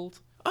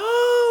 Entangled?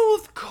 Oh,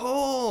 of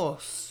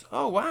course.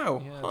 Oh,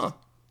 wow. Yeah, just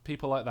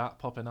people like that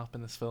popping up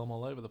in this film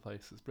all over the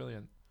place. It's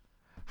brilliant.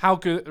 How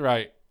good,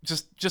 right,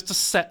 just to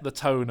set the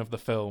tone of the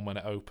film when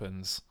it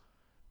opens.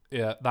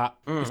 Yeah, that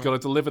he's got to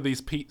deliver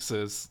these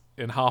pizzas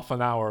in half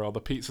an hour or the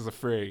pizzas are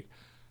free.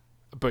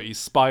 But he's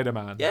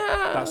Spider-Man.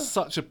 Yeah. That's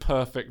such a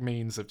perfect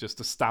means of just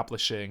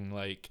establishing,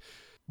 like,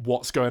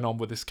 what's going on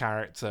with this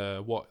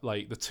character, what,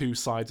 like, the two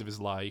sides of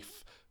his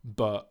life,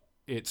 but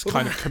it's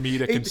kind of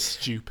comedic and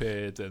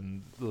stupid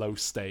and low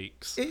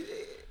stakes.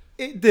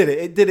 It did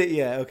it,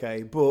 yeah,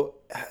 okay. But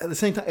at the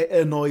same time, it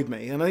annoyed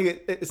me. And I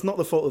think it's not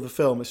the fault of the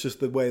film, it's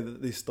just the way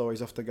that these stories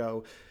have to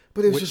go.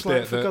 But it was just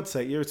like, for God's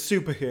sake, you're a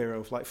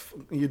superhero. Like,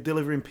 you're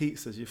delivering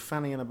pizzas, you're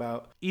fanning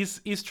about. He's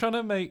trying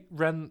to make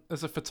rent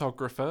as a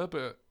photographer,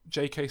 but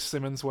J.K.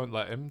 Simmons won't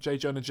let him. J.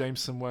 Jonah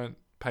Jameson won't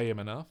pay him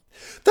enough.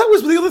 That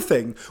was the other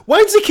thing.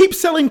 Why does he keep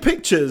selling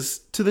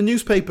pictures to the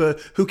newspaper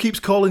who keeps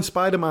calling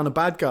Spider-Man a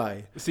bad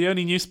guy? It's the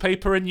only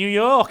newspaper in New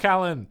York,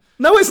 Alan.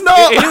 No, it's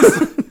not. It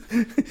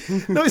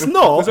is. No, it's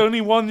not. There's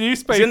only one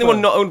newspaper. It's the only one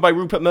not owned by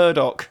Rupert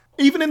Murdoch.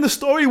 Even in the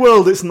story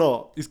world, it's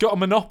not. He's got a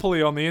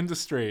monopoly on the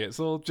industry. It's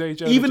all J.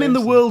 Jonah Even in the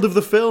Jameson. world of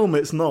the film,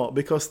 it's not,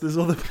 because there's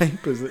other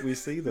papers that we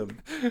see them.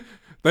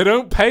 They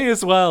don't pay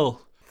as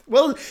well.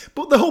 Well,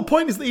 but the whole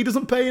point is that he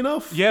doesn't pay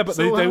enough. Yeah, but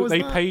So how is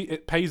they that? pay.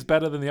 It pays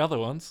better than the other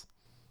ones.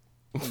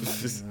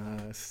 It's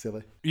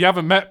silly. You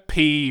haven't met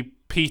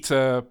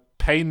Peter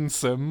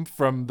Painsome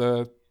from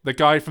the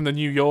guy from the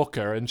New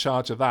Yorker in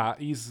charge of that.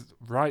 He's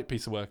right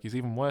piece of work. He's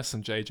even worse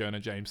than J. Jonah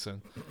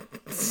Jameson.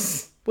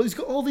 But he's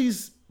got all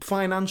these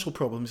financial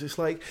problems. It's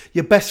like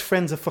your best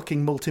friend's a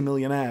fucking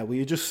multimillionaire. Will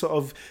you just sort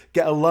of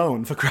get a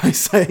loan for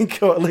Christ's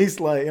sake, or at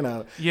least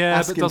Yeah,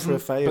 ask but him for a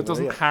favour? But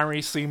doesn't yeah.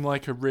 Harry seem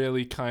like a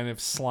really kind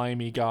of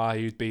slimy guy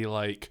who'd be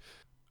like,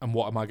 and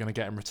what am I going to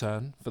get in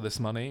return for this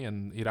money?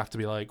 And he'd have to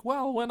be like,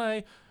 well, when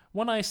I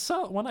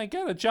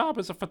get a job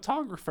as a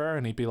photographer,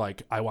 and he'd be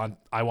like, I want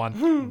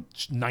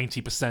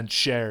 90%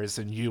 shares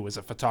in you as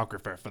a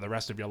photographer for the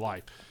rest of your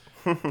life.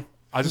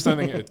 I just don't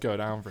think it'd go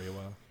down very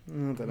well. I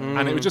don't know.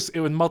 And it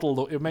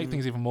would make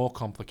things even more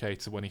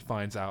complicated when he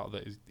finds out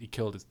that he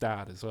killed his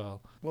dad as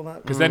well. Well,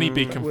 that 'Cause then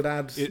that would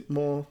add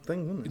more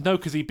things, wouldn't it? No,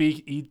 because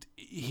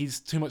he's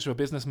too much of a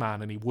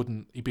businessman, and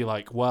he'd be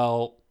like,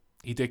 well,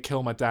 he did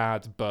kill my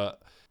dad,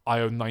 but I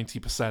own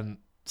 90%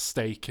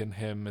 stake in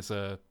him as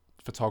a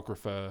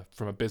photographer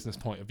from a business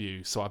point of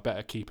view, so I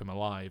better keep him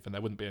alive, and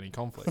there wouldn't be any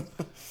conflict.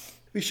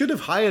 We should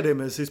have hired him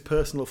as his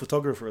personal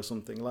photographer or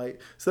something,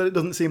 so that it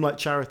doesn't seem like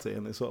charity,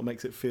 and it sort of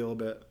makes it feel a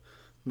bit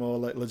more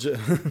like legit.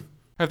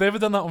 Have they ever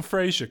done that on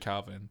Frasier,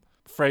 Calvin?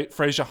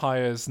 Frasier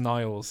hires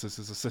Niles as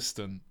his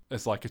assistant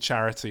as like a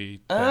charity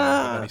thing,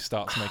 but then he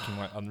starts making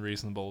like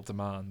unreasonable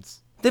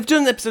demands. They've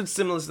done episodes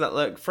similar to that.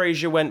 Like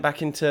Frasier went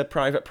back into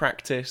private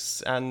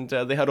practice, and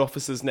they had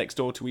offices next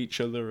door to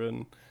each other,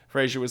 and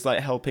Frasier was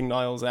like helping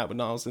Niles out, but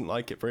Niles didn't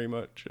like it very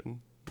much,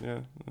 and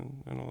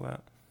all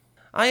that.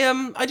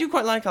 I do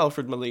quite like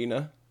Alfred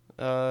Molina.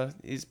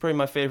 He's probably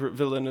my favourite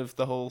villain of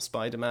the whole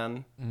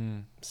Spider-Man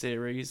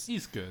series.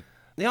 He's good.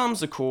 The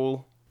arms are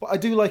cool. But I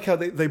do like how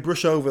they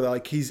brush over,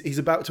 like he's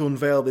about to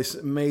unveil this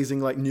amazing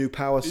new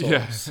power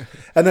source,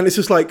 and then it's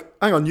just like,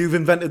 hang on, you've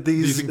invented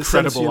these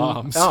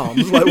incredible sentient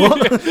arms. Like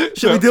what?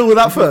 Should we deal with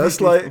that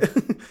first? Like,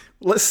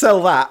 let's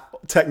sell that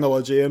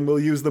technology, and we'll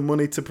use the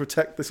money to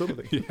protect this other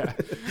thing.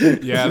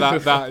 Yeah,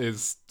 that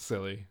is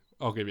silly.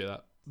 I'll give you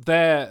that.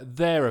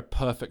 They're a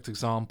perfect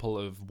example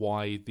of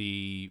why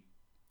the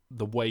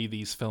way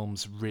these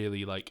films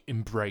really like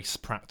embrace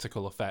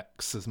practical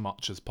effects as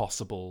much as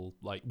possible,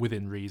 like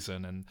within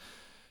reason, and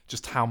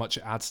just how much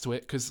it adds to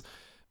it. Because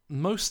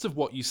most of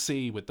what you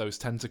see with those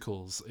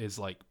tentacles is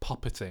like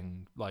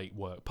puppeting, like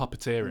work,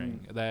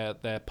 puppeteering.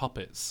 They're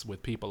puppets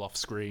with people off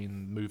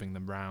screen moving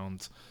them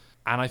round.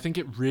 And I think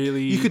it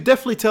really... You could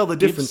definitely tell the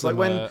difference. Like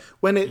them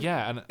when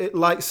it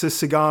lights a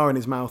cigar in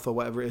his mouth or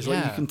whatever it is.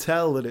 Like you can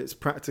tell that it's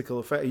practical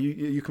effect.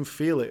 You can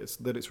feel it,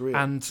 that it's real.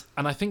 And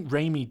I think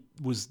Raimi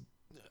was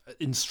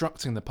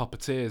instructing the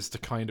puppeteers to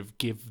kind of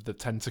give the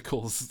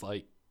tentacles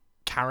like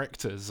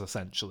characters,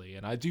 essentially.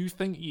 And I do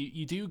think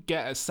you do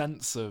get a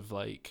sense of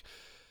like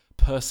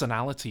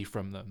personality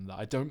from them that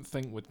I don't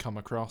think would come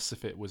across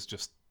if it was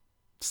just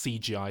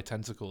CGI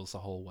tentacles the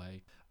whole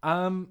way.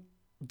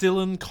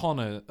 Dylan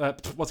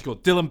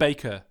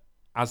Baker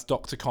as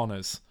Dr.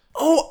 Connors.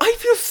 Oh, I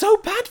feel so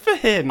bad for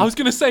him. I was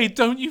going to say,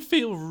 don't you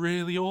feel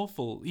really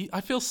awful?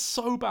 I feel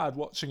so bad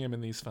watching him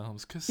in these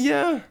films, because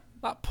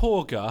that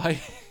poor guy.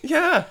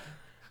 Yeah.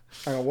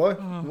 Hang on, what?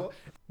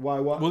 Why?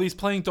 What? Well, he's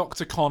playing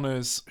Dr.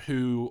 Connors,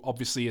 who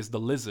obviously is the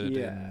Lizard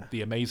in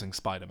The Amazing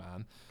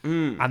Spider-Man.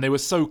 And they were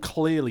so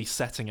clearly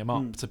setting him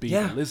up to be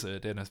the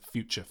Lizard in a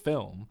future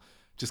film,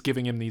 just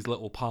giving him these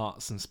little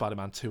parts in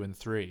Spider-Man 2 and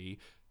 3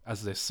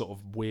 as this sort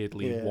of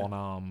weirdly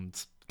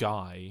one-armed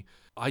guy.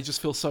 I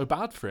just feel so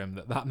bad for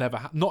him that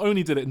never not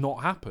only did it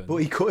not happen, But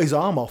he cut his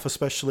arm off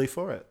especially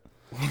for it.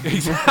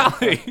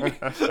 Exactly.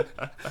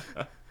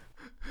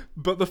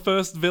 But the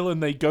first villain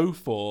they go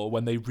for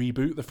when they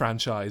reboot the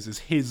franchise is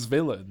his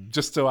villain,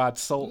 just to add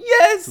salt.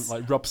 Yes! To,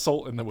 like, rub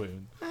salt in the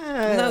wound.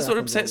 And that's what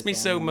upsets me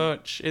so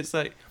much. It's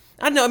like,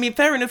 I don't know, I mean,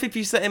 fair enough if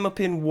you set him up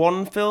in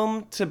one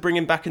film to bring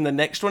him back in the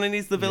next one and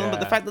he's the villain, but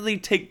the fact that they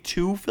take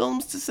 2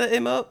 films to set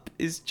him up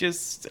is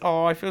just,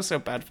 I feel so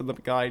bad for the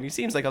guy, and he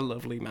seems like a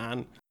lovely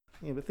man.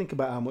 Yeah, but think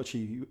about how much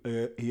he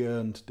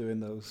earned doing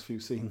those few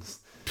scenes.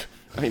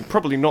 I mean,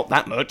 probably not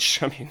that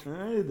much. I mean,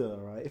 I did all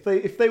right.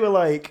 If they were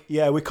like,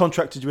 we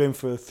contracted you in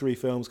for 3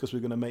 films because we're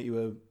going to make you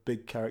a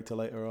big character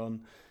later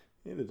on,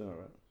 you did all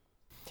right.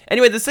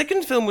 Anyway, the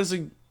second film was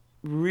a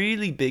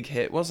really big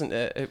hit, wasn't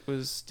it?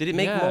 Did it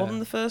make more than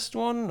the first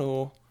one,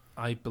 or?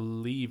 I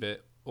believe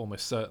it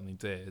almost certainly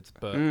did,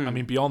 but I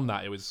mean, beyond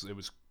that, it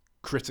was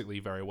critically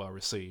very well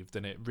received,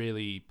 and it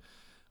really,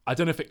 I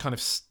don't know if it kind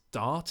of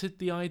started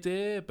the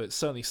idea, but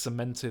certainly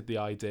cemented the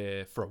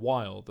idea for a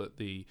while that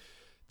the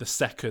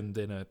second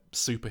in a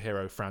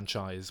superhero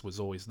franchise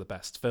was always the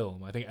best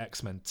film. I think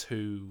X-Men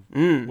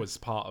 2 was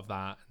part of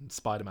that, and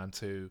Spider-Man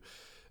 2,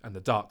 and The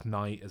Dark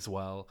Knight as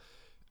well.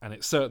 And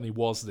it certainly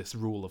was this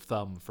rule of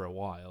thumb for a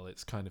while.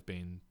 It's kind of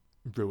been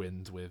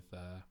ruined with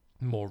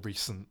more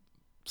recent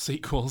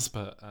sequels,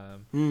 but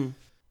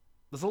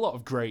there's a lot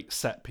of great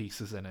set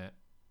pieces in it.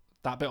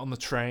 That bit on the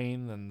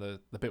train and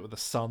the bit with the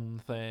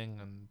sun thing,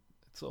 and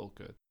it's all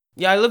good.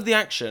 Yeah, I love the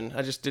action.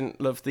 I just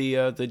didn't love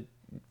the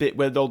bit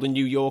where all the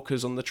New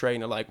Yorkers on the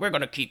train are like, "We're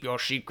gonna keep your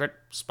secret,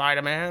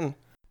 Spider-Man."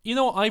 You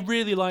know, I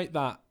really like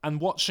that. And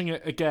watching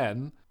it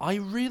again, I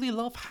really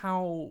love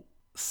how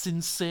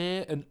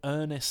sincere and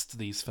earnest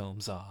these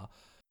films are.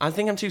 I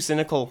think I'm too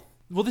cynical.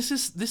 Well, this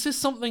is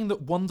something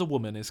that Wonder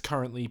Woman is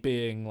currently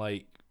being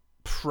like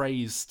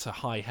praised to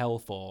high hell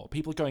for.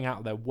 People are going out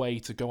of their way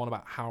to go on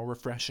about how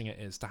refreshing it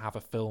is to have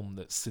a film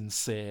that's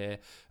sincere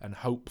and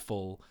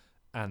hopeful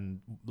and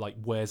like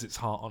wears its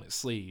heart on its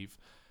sleeve.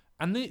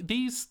 And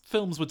these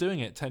films were doing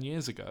it 10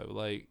 years ago.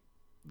 Like,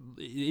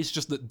 it's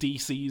just that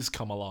DC's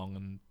come along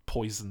and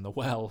poisoned the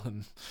well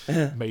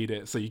and made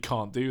it so you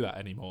can't do that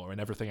anymore,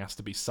 and everything has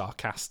to be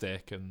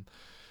sarcastic. And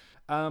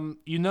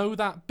you know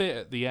that bit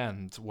at the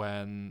end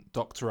when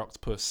Dr.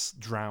 Octopus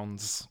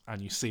drowns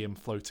and you see him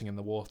floating in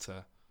the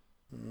water?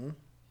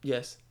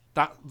 Yes.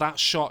 That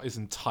shot is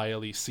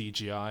entirely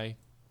CGI.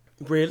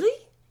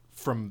 Really?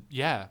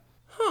 Yeah.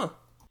 Huh.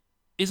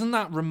 Isn't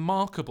that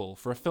remarkable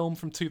for a film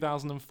from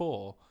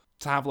 2004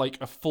 to have like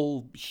a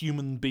full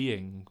human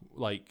being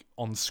like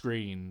on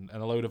screen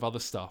and a load of other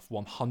stuff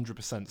 100%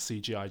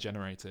 CGI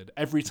generated?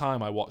 Every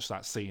time I watch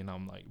that scene,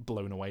 I'm like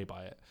blown away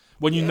by it.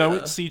 When you know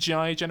it's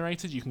CGI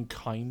generated, you can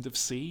kind of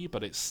see,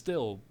 but it's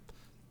still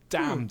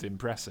damned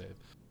impressive.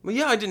 Well,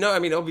 yeah, I didn't know. I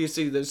mean,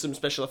 obviously there's some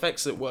special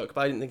effects at work,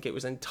 but I didn't think it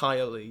was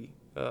entirely...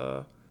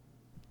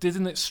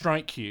 Didn't it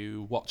strike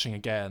you, watching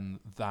again,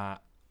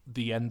 that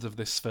the end of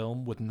this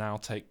film would now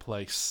take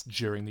place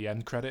during the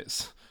end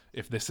credits,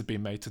 if this had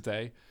been made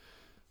today?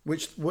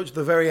 Which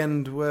the very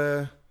end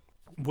where...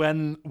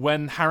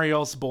 When Harry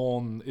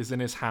Osborn is in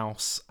his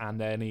house and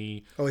then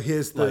he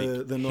here's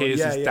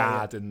hears his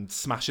dad and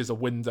smashes a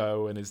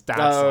window and his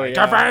dad's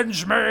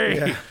avenge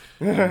me!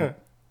 Yeah.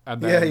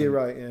 And then, you're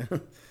right, yeah.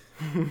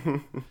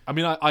 I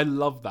mean, I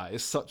love that.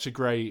 It's such a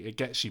great... It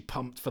gets you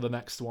pumped for the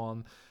next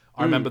one.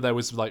 I remember there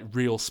was like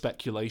real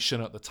speculation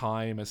at the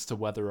time as to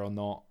whether or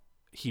not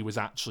he was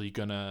actually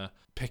going to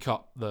pick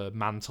up the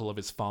mantle of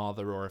his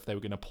father, or if they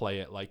were going to play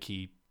it like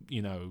he,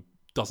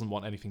 doesn't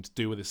want anything to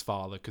do with his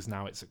father, because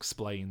now it's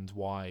explained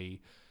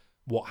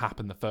what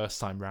happened the first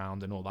time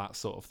round and all that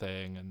sort of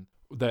thing. And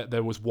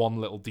there was one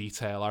little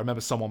detail. I remember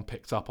someone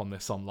picked up on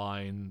this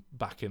online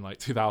back in like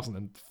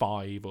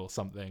 2005 or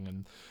something,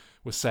 and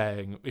was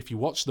saying, if you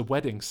watch the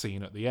wedding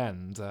scene at the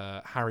end,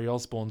 Harry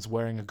Osborn's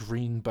wearing a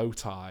green bow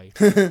tie.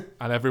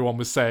 And everyone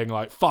was saying,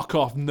 like, fuck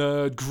off,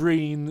 nerd,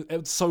 green,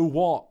 so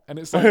what? And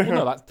it's like,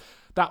 well, no,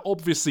 that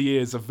obviously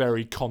is a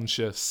very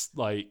conscious,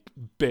 like,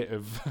 bit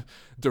of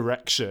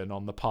direction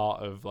on the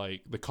part of,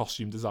 like, the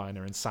costume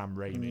designer and Sam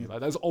Raimi.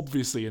 Like, that's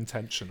obviously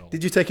intentional.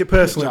 Did you take it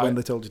personally when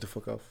they told you to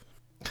fuck off?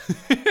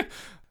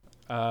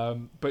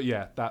 But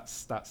yeah,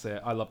 that's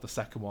it. I love the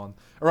second one.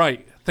 All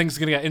right, things are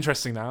going to get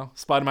interesting now.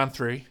 Spider-Man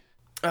 3.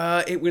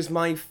 It was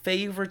my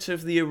favourite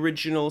of the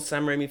original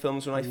Sam Raimi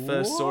films when I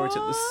first saw it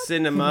at the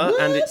cinema,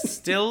 and it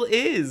still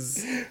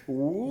is.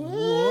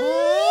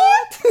 What?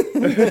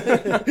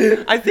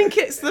 I think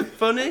it's the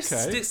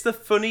funnest. Okay. It's the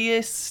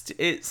funniest.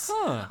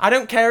 I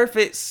don't care if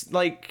it's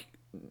like...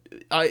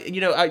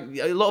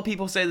 a lot of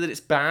people say that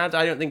it's bad.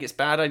 I don't think it's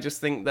bad. I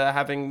just think they're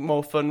having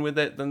more fun with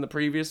it than the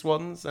previous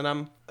ones,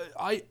 and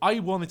I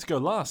wanted to go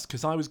last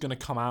because I was going to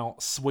come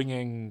out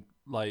swinging,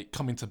 like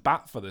coming to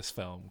bat for this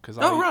film, because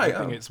I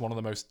think it's one of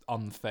the most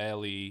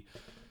unfairly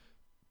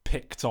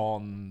picked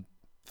on,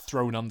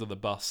 thrown under the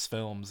bus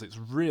films. It's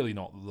really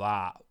not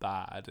that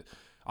bad.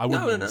 I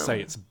wouldn't even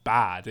say it's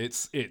bad.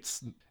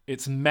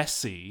 It's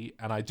messy,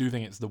 and I do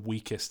think it's the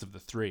weakest of the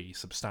three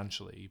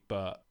substantially,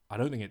 but I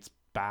don't think it's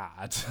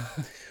bad.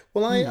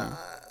 Well,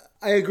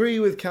 I agree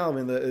with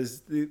Calvin that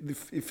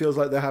it feels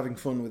like they're having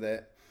fun with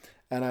it,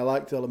 and I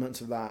liked elements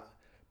of that.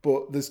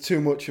 But there's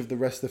too much of the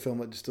rest of the film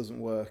that just doesn't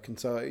work. And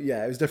so,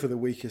 yeah, it was definitely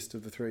the weakest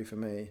of the three for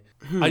me.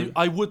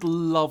 I would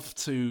love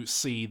to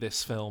see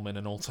this film in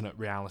an alternate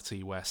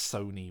reality where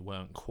Sony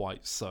weren't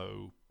quite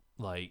so,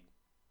 like,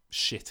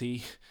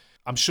 shitty.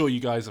 I'm sure you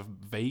guys are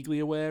vaguely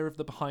aware of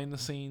the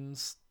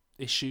behind-the-scenes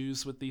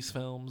issues with these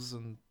films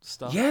and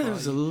stuff. Yeah, there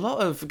was a lot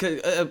of...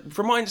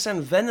 from what I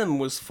understand, Venom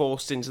was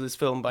forced into this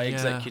film by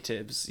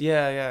executives.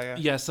 Yeah.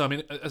 Yeah, so, I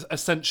mean,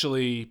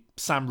 essentially,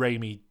 Sam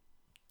Raimi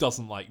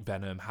doesn't like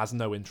Venom, has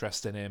no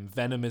interest in him.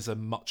 Venom is a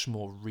much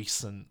more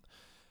recent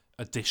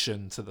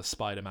addition to the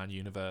Spider-Man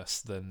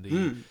universe than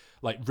the...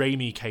 Like,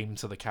 Raimi came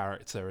to the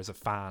character as a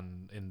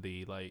fan in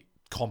the, like,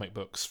 comic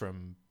books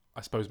from,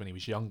 I suppose, when he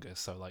was younger,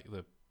 so, like,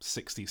 the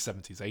 60s,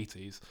 70s,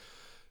 80s.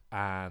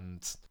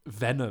 And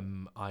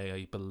Venom,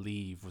 I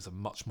believe, was a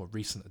much more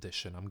recent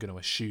addition. I'm going to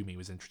assume he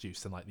was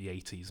introduced in, like, the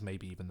 80s,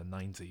 maybe even the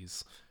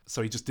 90s.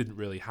 So he just didn't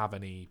really have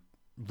any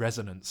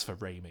resonance for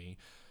Raimi.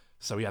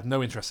 So he had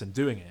no interest in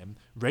doing him.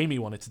 Raimi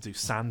wanted to do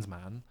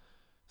Sandman,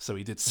 so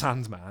he did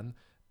Sandman.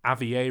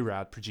 Avi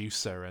Arad,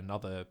 producer, and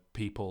other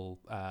people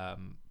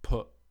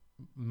put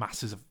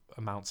massive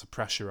amounts of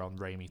pressure on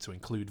Raimi to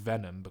include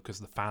Venom because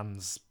the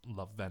fans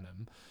love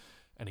Venom,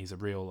 and he's a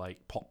real,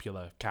 like,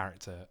 popular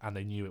character, and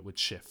they knew it would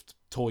shift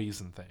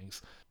toys and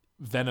things.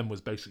 Venom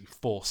was basically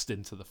forced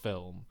into the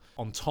film.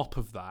 On top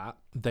of that,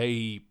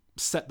 they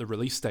set the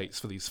release dates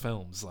for these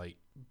films like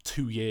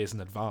 2 years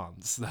in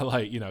advance. They're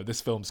like, this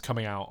film's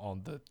coming out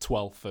on the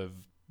 12th of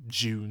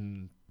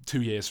June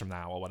 2 years from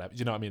now or whatever.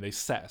 You know what I mean? They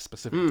set a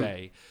specific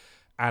day.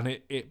 And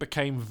it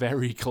became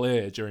very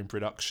clear during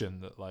production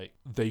that like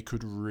they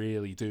could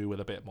really do with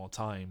a bit more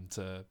time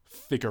to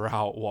figure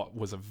out what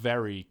was a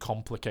very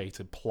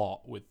complicated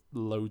plot with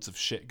loads of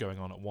shit going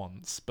on at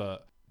once.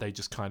 But they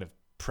just kind of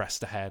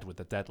pressed ahead with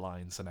the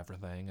deadlines and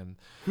everything.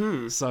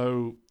 And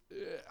so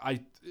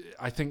I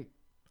think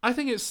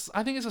it's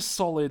a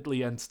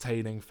solidly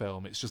entertaining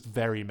film. It's just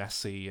very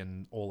messy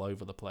and all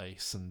over the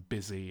place and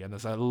busy, and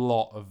there's a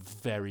lot of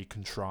very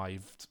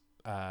contrived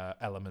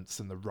elements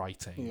in the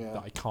writing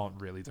that I can't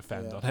really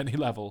defend on any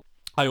level.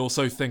 I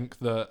also think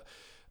that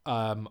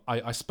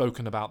I've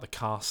spoken about the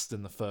cast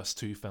in the first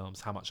two films,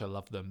 how much I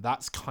love them.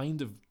 That's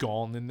kind of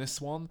gone in this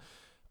one.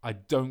 I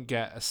don't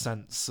get a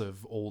sense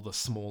of all the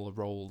smaller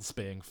roles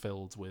being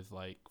filled with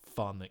like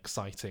fun,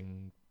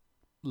 exciting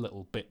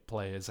little bit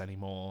players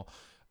anymore.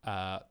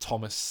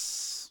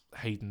 Thomas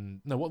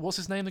Hayden, no, what's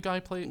his name? The guy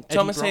played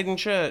Thomas Hayden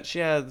Church,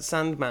 the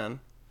Sandman.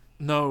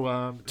 No,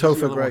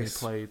 Topher Grace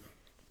played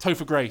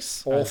Topher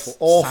Grace.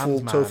 Awful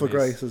Sandman Topher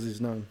Grace, as he's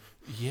known.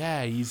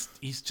 Yeah, he's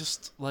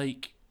just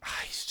like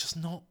he's just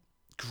not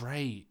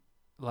great.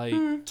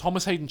 Like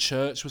Thomas Hayden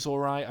Church was all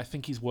right. I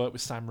think he's worked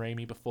with Sam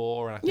Raimi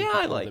before, and I think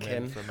I like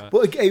him.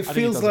 But it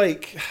feels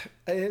like,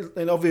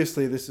 and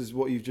obviously this is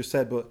what you've just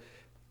said, but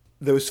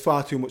there was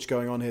far too much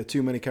going on here,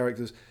 too many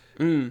characters.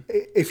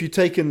 If you'd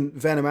taken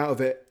Venom out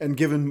of it and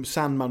given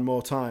Sandman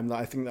more time,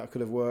 I think that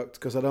could have worked,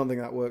 because I don't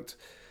think that worked.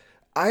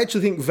 I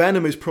actually think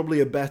Venom is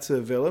probably a better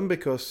villain,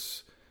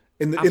 because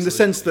in the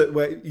sense that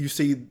where you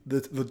see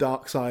the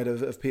dark side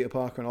of Peter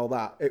Parker and all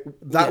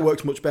that,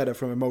 works much better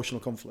from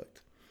emotional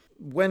conflict.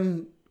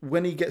 When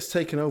he gets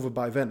taken over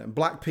by Venom,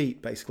 Black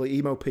Pete, basically,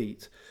 Emo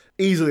Pete,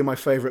 easily my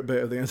favourite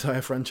bit of the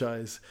entire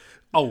franchise.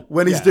 Oh,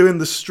 when he's doing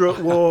the strut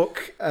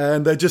walk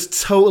and they're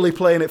just totally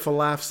playing it for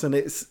laughs, and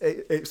it's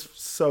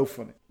so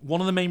funny.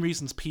 One of the main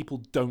reasons people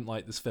don't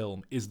like this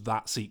film is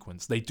that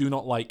sequence. They do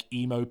not like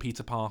emo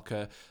Peter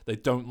Parker. They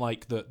don't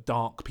like that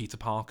dark Peter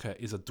Parker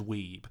is a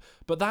dweeb.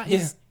 But that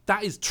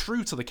is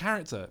true to the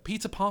character.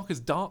 Peter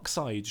Parker's dark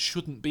side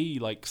shouldn't be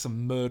like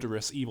some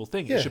murderous evil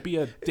thing. It should be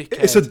a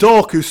dickhead. It's a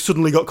dork who's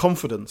suddenly got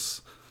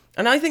confidence.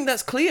 And I think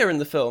that's clear in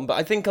the film, but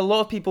I think a lot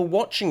of people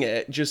watching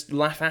it just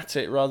laugh at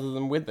it rather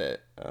than with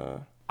it.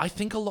 I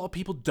think a lot of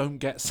people don't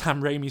get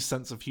Sam Raimi's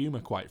sense of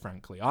humour, quite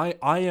frankly. I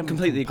am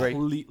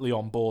completely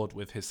on board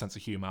with his sense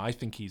of humour. I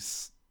think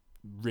he's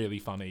really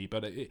funny,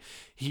 but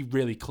he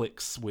really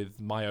clicks with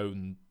my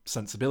own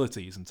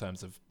sensibilities in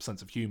terms of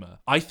sense of humour.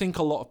 I think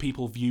a lot of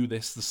people view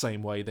this the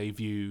same way they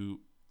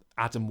view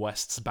Adam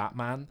West's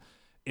Batman,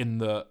 in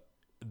that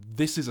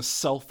this is a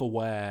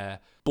self-aware,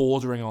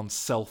 bordering on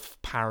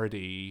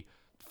self-parody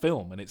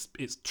film, and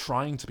it's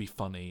trying to be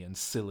funny and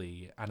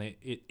silly, and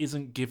it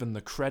isn't given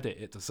the credit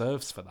it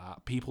deserves for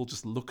that. People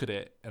just look at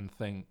it and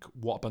think,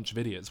 what a bunch of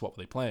idiots, what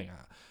were they playing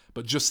at?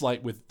 But just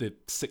like with the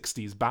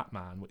 60s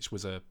Batman, which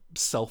was a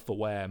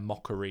self-aware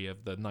mockery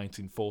of the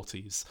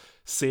 1940s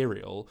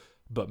serial,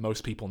 but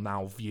most people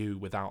now view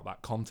without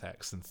that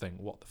context and think,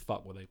 what the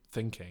fuck were they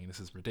thinking? This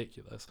is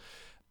ridiculous.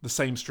 The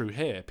same's true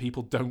here.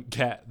 People don't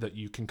get that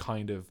you can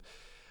kind of...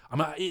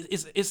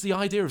 it's the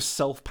idea of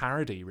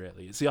self-parody,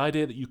 really. It's the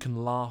idea that you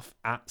can laugh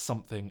at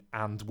something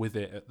and with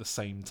it at the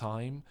same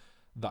time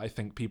that I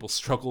think people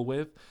struggle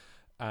with.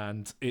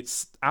 And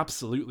it's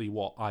absolutely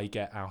what I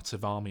get out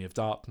of Army of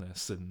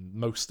Darkness and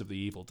most of the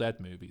Evil Dead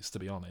movies, to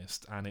be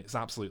honest. And it's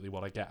absolutely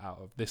what I get out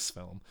of this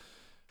film.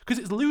 Because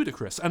it's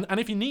ludicrous. And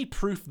if you need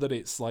proof that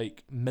it's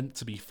like meant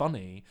to be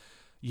funny,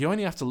 you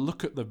only have to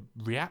look at the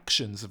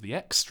reactions of the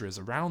extras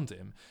around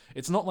him.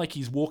 It's not like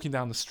he's walking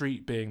down the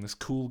street being this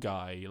cool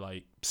guy,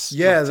 like,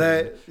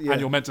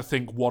 and you're meant to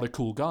think, what a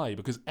cool guy,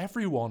 because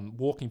everyone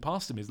walking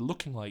past him is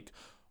looking like,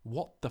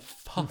 what the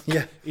fuck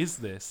is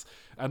this?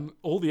 And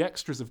all the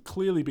extras have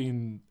clearly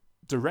been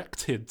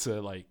directed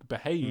to like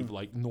behave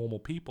like normal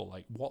people.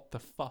 Like, what the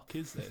fuck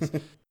is this?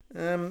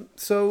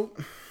 So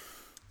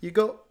you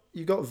got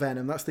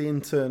Venom. That's the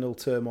internal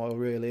turmoil,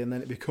 really, and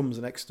then it becomes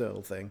an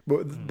external thing.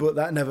 But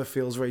that never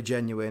feels very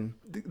genuine.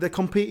 They're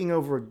competing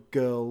over a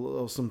girl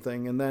or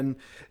something, and then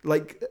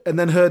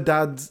her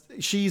dad's,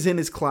 she's in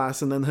his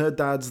class, and then her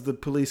dad's the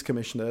police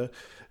commissioner.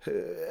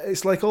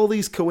 It's like all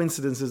these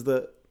coincidences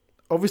that,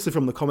 obviously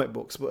from the comic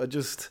books, but it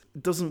just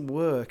doesn't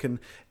work.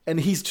 And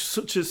he's just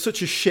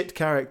such a shit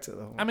character,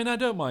 though. I mean, I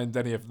don't mind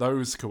any of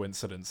those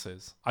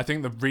coincidences. I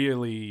think the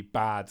really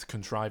bad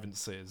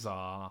contrivances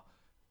are...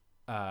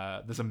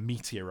 there's a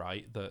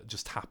meteorite that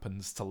just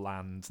happens to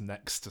land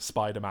next to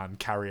Spider-Man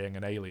carrying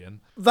an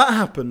alien. That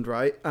happened,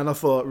 right? And I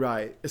thought,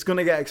 right, it's going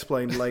to get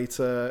explained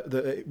later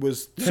that it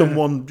was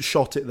someone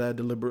shot it there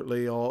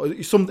deliberately, or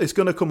it's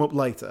going to come up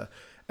later.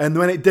 And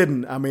when it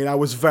didn't, I mean, I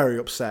was very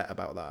upset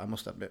about that, I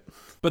must admit.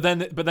 But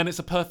then it's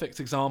a perfect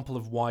example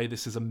of why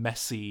this is a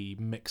messy,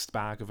 mixed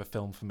bag of a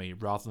film for me,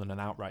 rather than an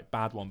outright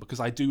bad one. Because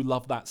I do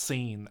love that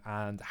scene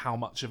and how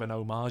much of an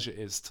homage it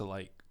is to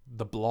like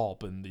The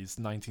Blob and these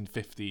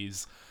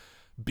 1950s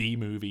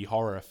B-movie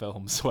horror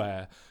films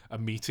where a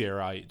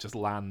meteorite just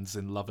lands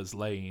in Lover's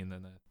Lane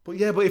and. But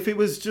if it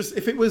was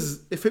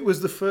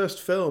the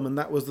first film and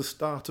that was the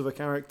start of a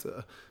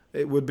character,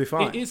 it would be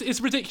fine. It's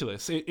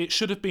ridiculous. It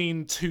should have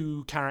been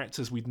two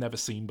characters we'd never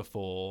seen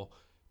before.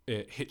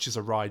 It hitches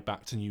a ride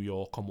back to New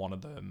York on one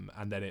of them,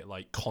 and then it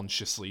like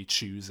consciously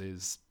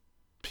chooses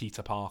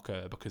Peter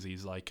Parker because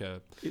he's like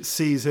it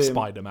sees him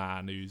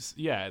Spider-Man who's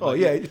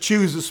it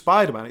chooses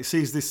Spider-Man. It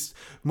sees this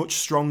much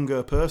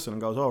stronger person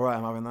and goes, all right,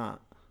 I'm having that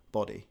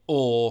body.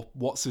 Or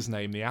what's his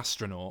name, the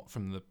astronaut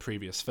from the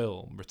previous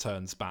film,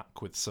 returns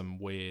back with some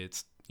weird,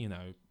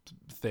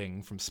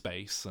 thing from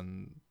space,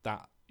 and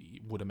that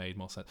would have made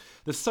more sense.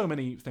 There's so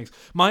many things.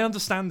 My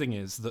understanding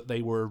is that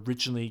they were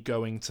originally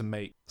going to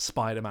make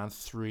Spider-Man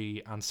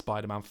 3 and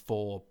Spider-Man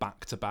 4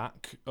 back to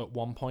back at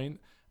one point,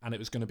 and it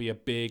was going to be a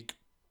big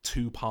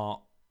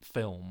 2-part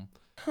film.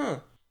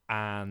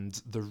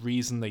 And the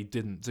reason they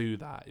didn't do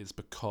that is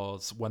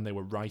because when they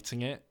were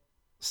writing it,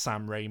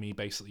 Sam Raimi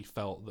basically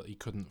felt that he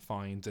couldn't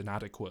find an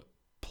adequate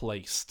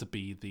place to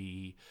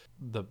be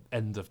the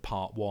end of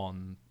part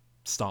 1,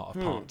 start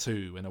of part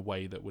 2 in a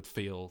way that would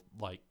feel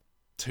like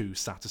 2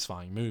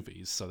 satisfying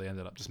movies. So they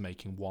ended up just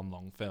making one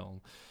long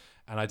film.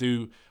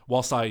 And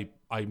whilst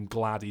I'm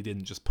glad he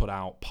didn't just put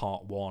out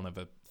part 1 of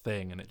a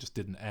thing and it just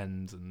didn't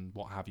end and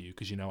what have you,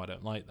 because I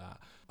don't like that.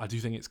 I do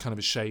think it's kind of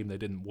a shame they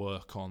didn't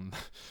work on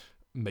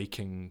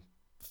making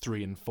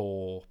 3 and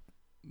 4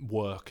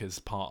 work as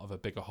part of a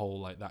bigger whole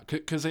like that,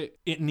 because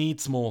it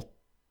needs more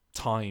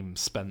time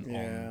spent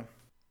on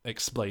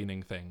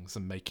explaining things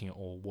and making it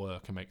all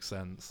work and make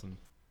sense. And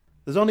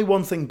there's only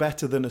one thing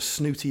better than a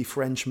snooty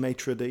French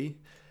maitre d',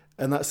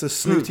 and that's a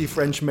snooty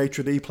French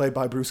maitre d' played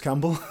by Bruce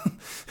Campbell.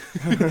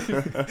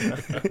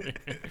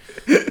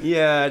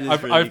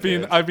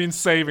 I've been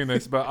saving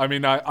this, but I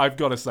mean I've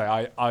got to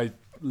say I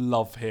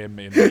love him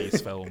in these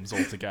films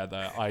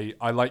altogether. I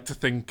like to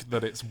think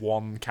that it's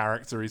one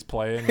character he's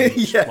playing,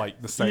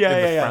 like the same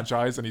in the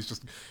franchise, and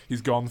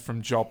he's gone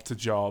from job to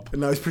job.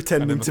 And now he's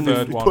pretending to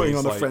be putting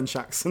on a French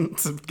accent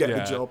to get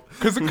a job.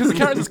 Because the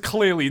character's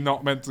clearly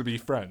not meant to be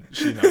French.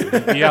 He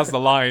has the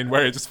line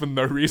where it just for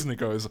no reason it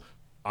goes,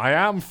 "I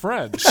am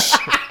French,"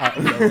 out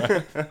of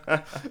nowhere.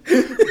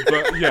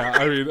 But yeah,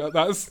 I mean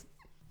that's.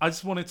 I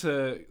just wanted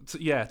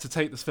to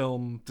take this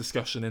film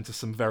discussion into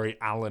some very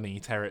Alan-y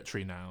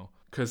territory now.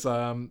 Because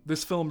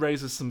this film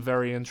raises some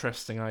very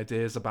interesting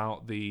ideas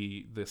about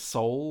the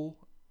soul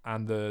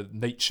and the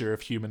nature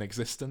of human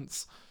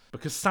existence.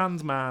 Because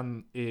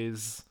Sandman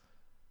is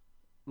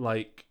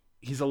like,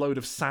 he's a load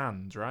of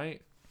sand,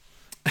 right?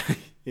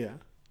 Yeah.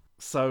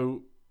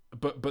 So,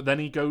 but then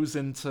he goes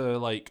into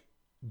like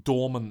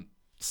dormant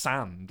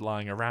sand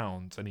lying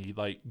around and he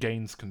like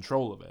gains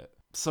control of it.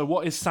 So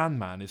what is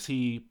Sandman? Is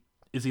he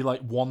like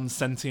one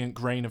sentient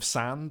grain of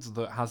sand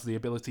that has the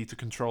ability to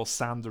control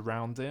sand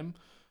around him?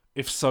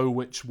 If so,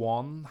 which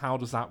one? How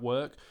does that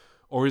work?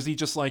 Or is he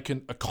just like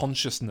a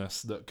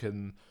consciousness that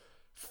can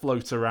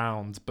float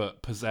around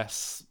but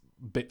possess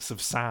bits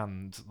of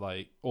sand?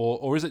 Like,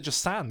 or is it just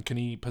sand? Can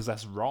he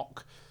possess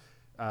rock?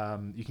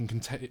 You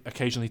can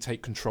occasionally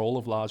take control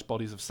of large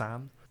bodies of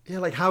sand. Yeah,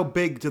 like how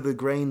big do the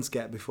grains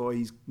get before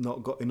he's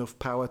not got enough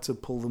power to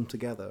pull them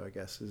together, I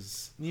guess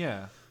is...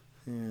 Yeah.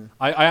 Yeah.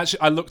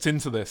 I looked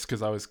into this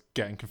because I was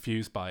getting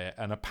confused by it,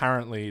 and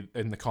apparently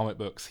in the comic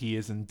books he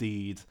is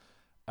indeed...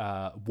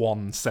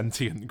 one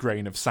sentient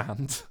grain of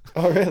sand.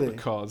 Oh, really?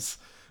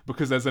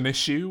 because there's an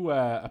issue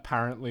where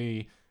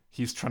apparently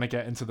he's trying to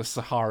get into the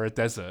Sahara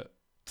Desert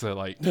to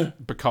like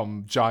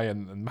become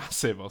giant and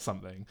massive or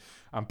something,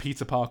 and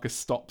Peter Parker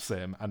stops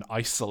him and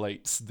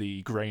isolates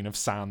the grain of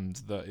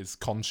sand that is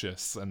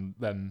conscious and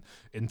then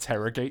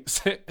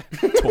interrogates it,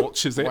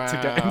 tortures it to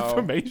get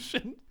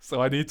information.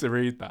 So I need to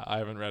read that. I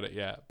haven't read it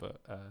yet, but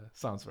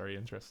sounds very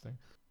interesting.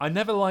 I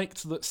never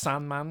liked that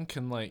Sandman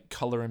can like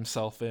colour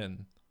himself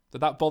in.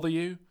 Did that bother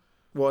you?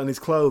 What, in his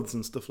clothes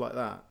and stuff like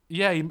that?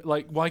 Yeah,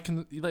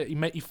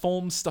 he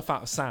forms stuff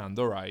out of sand,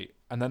 all right,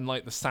 and then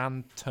like the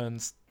sand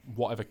turns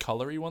whatever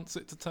color he wants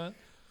it to turn.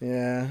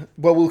 Yeah.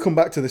 Well, we'll come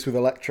back to this with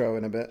Electro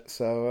in a bit.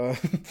 So,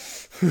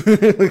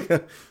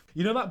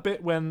 you know that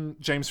bit when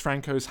James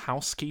Franco's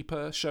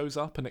housekeeper shows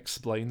up and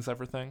explains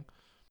everything?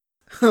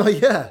 Oh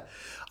yeah,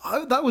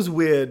 that was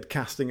weird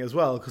casting as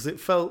well, because it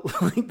felt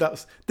like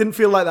didn't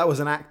feel like that was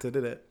an actor,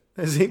 did it?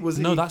 That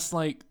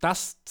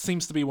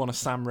seems to be one of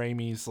Sam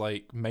Raimi's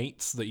like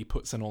mates that he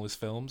puts in all his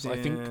films. Yeah.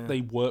 I think they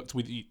worked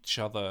with each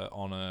other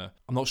on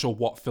I'm not sure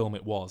what film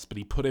it was, but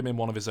he put him in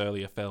one of his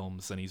earlier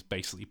films, and he's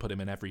basically put him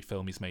in every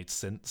film he's made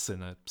since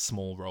in a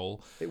small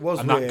role. It was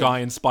and weird. That guy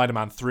in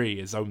Spider-Man 3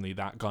 is only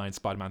that guy in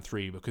Spider-Man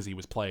 3 because he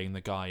was playing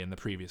the guy in the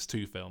previous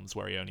 2 films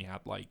where he only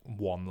had like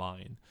one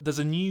line. There's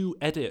a new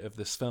edit of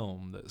this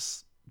film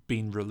that's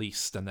been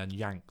released and then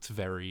yanked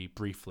very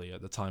briefly at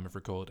the time of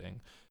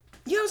recording.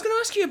 Yeah, I was going to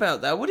ask you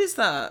about that. What is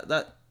that?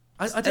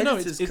 I don't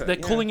know. They're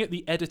cut, calling it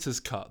the editor's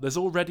cut. There's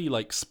already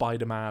like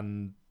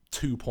Spider-Man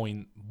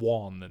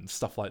 2.1 and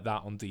stuff like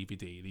that on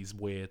DVD. These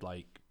weird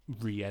like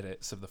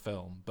re-edits of the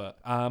film. But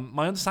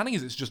my understanding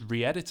is it's just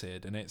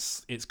re-edited, and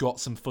it's got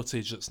some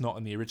footage that's not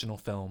in the original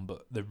film,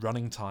 but the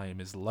running time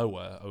is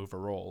lower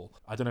overall.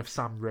 I don't know if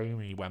Sam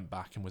Raimi went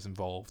back and was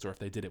involved, or if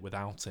they did it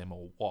without him,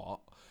 or what.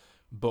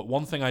 But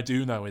one thing I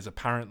do know is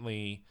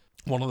apparently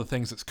one of the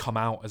things that's come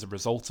out as a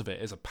result of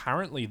it is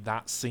apparently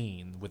that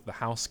scene with the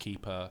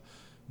housekeeper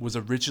was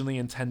originally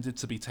intended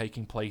to be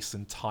taking place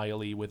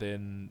entirely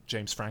within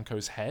James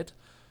Franco's head,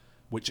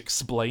 which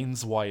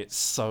explains why it's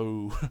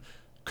so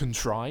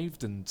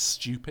contrived and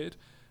stupid.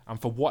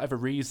 And for whatever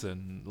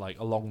reason, like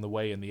along the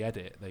way in the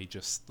edit, they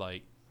just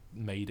like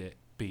made it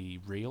be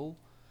real,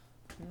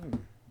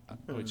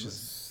 which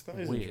is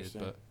weird,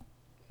 but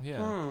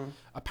yeah.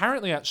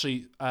 Apparently,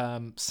 actually,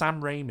 Sam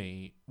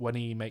Raimi, when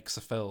he makes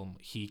a film,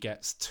 he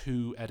gets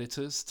 2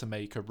 editors to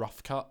make a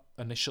rough cut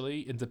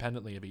initially,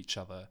 independently of each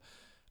other,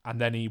 and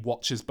then he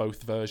watches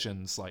both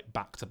versions like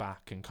back to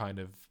back and kind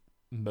of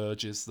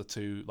merges the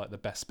two, like the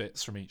best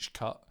bits from each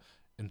cut,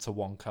 into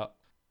one cut.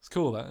 It's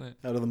cool, that, isn't it?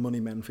 How do the money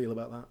men feel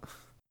about that?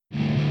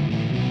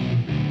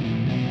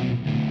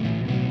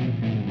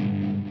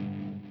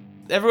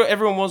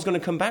 Everyone was going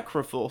to come back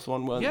for a 4th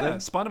one, weren't they? Yeah,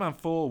 Spider-Man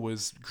 4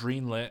 was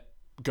greenlit,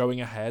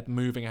 going ahead,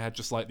 moving ahead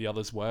just like the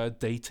others were,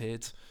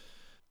 dated,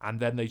 and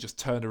then they just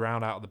turned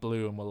around out of the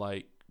blue and were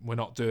like, we're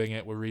not doing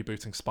it, we're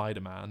rebooting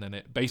Spider-Man. And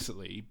it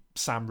basically,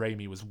 Sam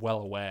Raimi was well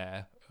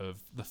aware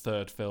of the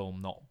 3rd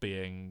film not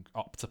being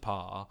up to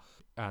par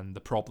and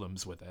the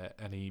problems with it,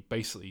 and he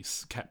basically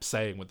kept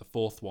saying with the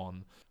 4th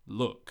one,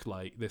 look,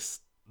 like this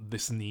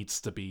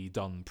needs to be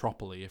done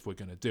properly if we're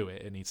going to do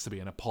it. It needs to be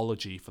an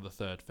apology for the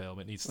 3rd film.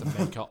 It needs to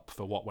make up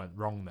for what went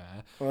wrong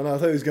there. Well, no, I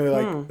thought he was going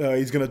to like,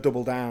 he's going to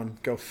double down,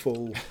 go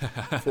full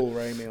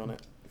Raimi on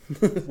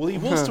it. Well, he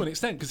was to an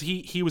extent, because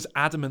he was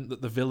adamant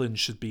that the villain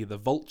should be the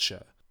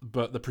Vulture,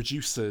 but the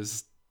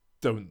producers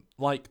don't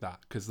like that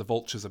because the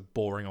Vulture's a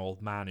boring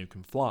old man who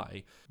can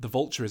fly. The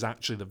Vulture is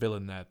actually the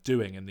villain they're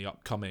doing in the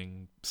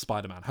upcoming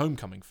Spider-Man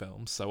Homecoming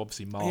film, so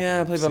obviously Marvel...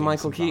 Yeah, played by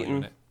Michael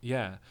Keaton.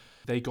 Yeah.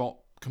 They got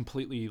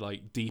completely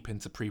like deep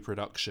into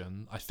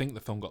pre-production. I think the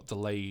film got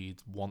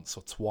delayed once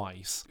or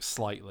twice,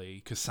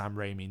 slightly, because Sam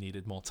Raimi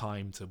needed more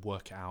time to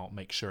work it out,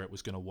 make sure it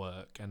was going to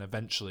work, and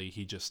eventually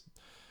he just...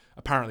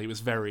 Apparently it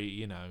was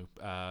very,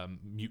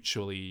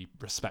 mutually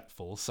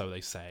respectful, so they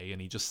say, and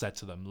he just said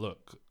to them,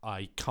 look,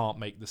 I can't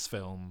make this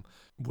film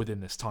within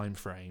this time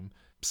frame,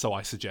 so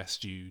I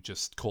suggest you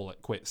just call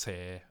it quits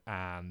here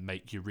and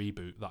make your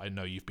reboot that I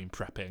know you've been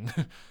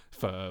prepping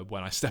for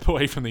when I step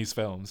away from these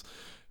films.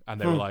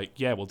 And they were like,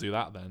 yeah, we'll do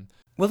that then.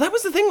 Well, that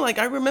was the thing, like,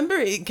 I remember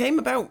it came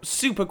about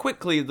super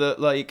quickly that,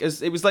 like,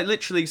 as it was, like,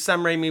 literally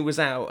Sam Raimi was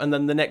out, and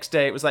then the next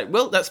day it was like,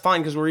 well, that's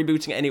fine, because we're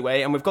rebooting it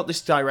anyway, and we've got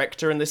this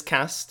director and this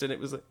cast, and it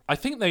was like... I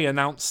think they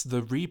announced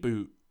the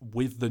reboot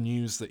with the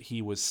news that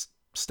he was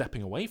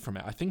stepping away from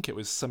it. I think it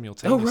was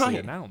simultaneously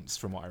announced,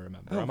 from what I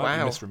remember. I might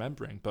be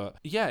misremembering, but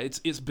yeah, it's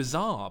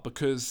bizarre,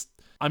 because,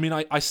 I mean,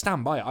 I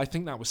stand by it. I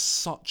think that was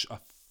such a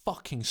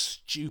fucking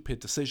stupid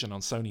decision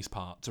on Sony's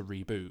part to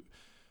reboot.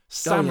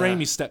 Sam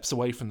Raimi steps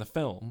away from the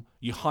film.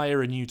 You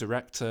hire a new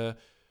director.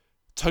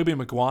 Tobey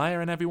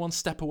Maguire and everyone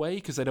step away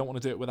because they don't want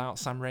to do it without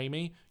Sam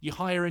Raimi. You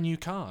hire a new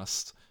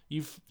cast.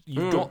 You've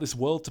got this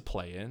world to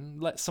play in.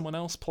 Let someone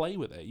else play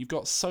with it. You've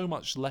got so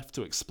much left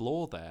to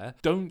explore there.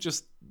 Don't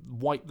just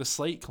wipe the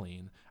slate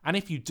clean. And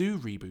if you do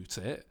reboot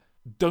it,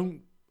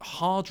 don't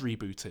hard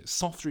reboot it,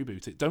 soft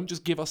reboot it. Don't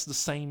just give us the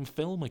same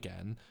film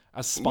again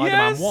as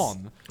Spider-Man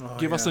 1.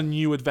 Give us a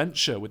new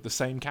adventure with the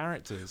same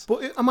characters.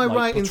 But am I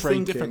right in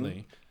thinking...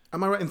 differently.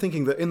 Am I right in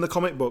thinking that in the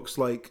comic books,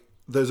 like,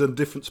 there's a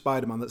different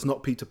Spider-Man that's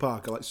not Peter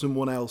Parker, like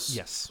someone else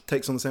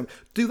takes on the same...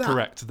 Do that.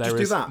 Correct. There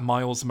is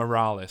Miles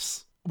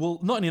Morales. Well,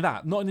 not only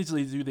that, not only do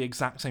they do the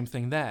exact same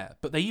thing there,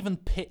 but they even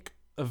pick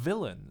a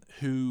villain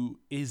who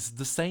is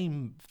the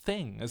same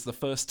thing as the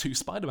first 2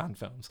 Spider-Man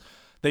films.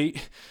 They,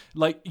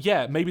 like,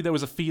 yeah, maybe there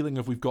was a feeling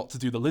of we've got to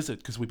do the Lizard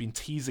because we've been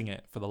teasing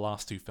it for the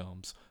last 2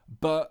 films,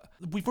 but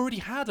we've already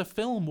had a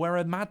film where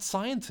a mad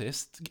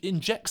scientist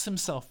injects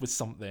himself with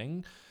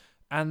something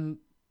and...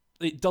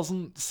 it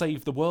doesn't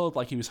save the world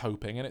like he was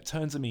hoping, and it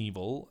turns him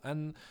evil,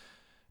 and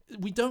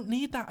we don't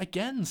need that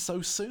again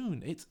so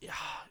soon. It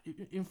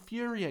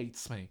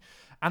infuriates me.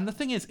 And the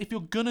thing is, if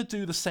you're gonna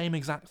do the same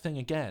exact thing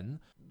again,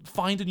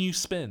 find a new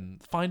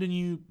spin, find a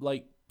new,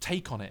 like,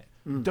 take on it.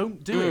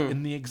 Don't do it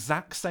in the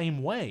exact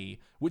same way,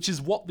 which is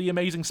what The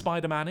Amazing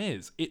Spider-Man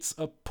is. It's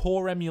a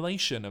poor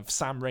emulation of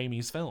Sam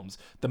Raimi's films.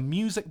 The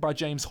music by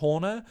James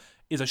Horner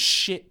is a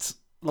shit,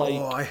 like,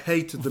 I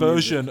hated the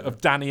version music.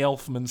 of Danny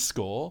Elfman's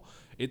score.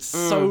 It's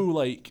so,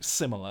 like,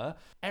 similar.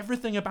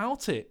 Everything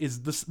about it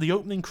is... The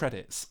opening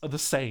credits are the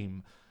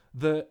same.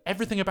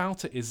 Everything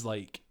about it is,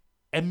 like,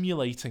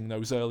 emulating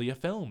those earlier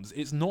films.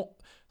 It's not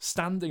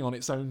standing on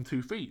its own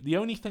 2 feet. The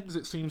only things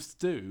it seems to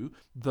do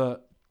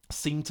that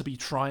seem to be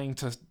trying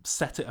to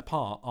set it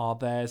apart are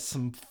there's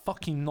some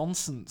fucking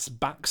nonsense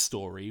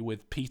backstory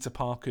with Peter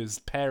Parker's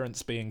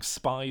parents being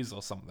spies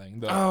or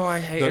something. I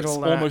hated all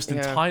that. That's almost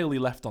entirely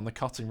left on the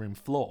cutting room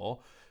floor,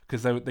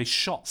 because they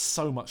shot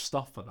so much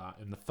stuff for that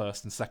in the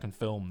first and second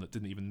film that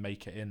didn't even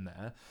make it in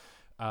there.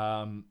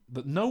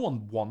 That no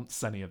one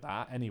wants any of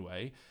that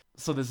anyway.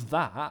 So there's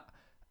that.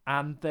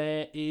 And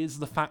there is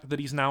the fact that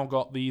he's now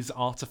got these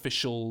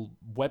artificial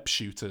web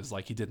shooters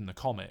like he did in the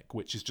comic,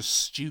 which is just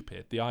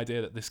stupid. The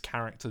idea that this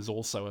character's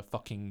also a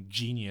fucking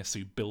genius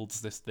who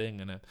builds this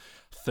thing in a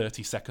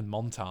 30-second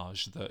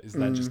montage that is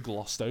then just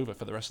glossed over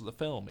for the rest of the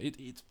film.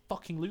 It's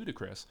fucking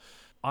ludicrous.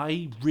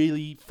 I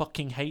really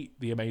fucking hate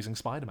The Amazing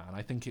Spider-Man.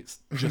 I think it's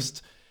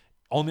just...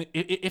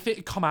 if it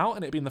had come out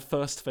and it'd been the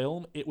first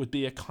film, it would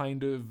be a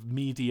kind of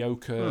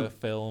mediocre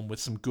film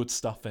with some good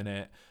stuff in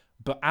it.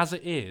 But as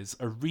it is,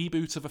 a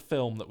reboot of a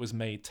film that was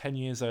made 10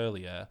 years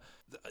earlier,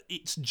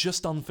 it's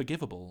just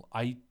unforgivable.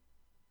 I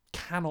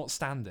cannot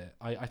stand it.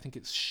 I think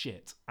it's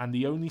shit. And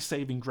the only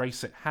saving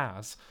grace it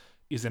has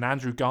is in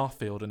Andrew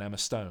Garfield and Emma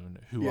Stone,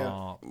 who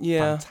are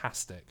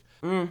fantastic.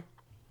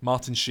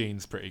 Martin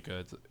Sheen's pretty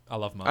good. I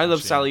love Martin I love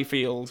Sheen. Sally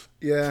Field.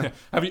 Yeah.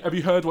 Have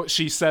you heard what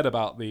she said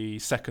about the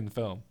second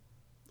film?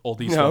 Or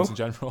these films in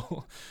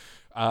general?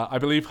 I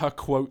believe her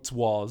quote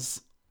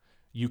was...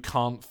 "You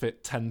can't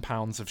fit 10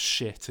 pounds of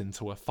shit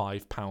into a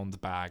 5-pound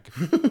bag."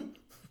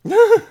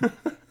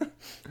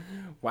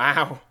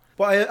 Wow.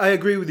 But I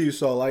agree with you,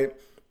 Sol. Like,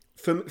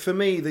 for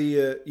me,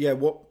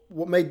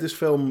 what made this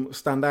film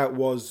stand out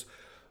was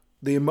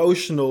the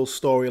emotional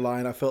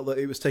storyline. I felt that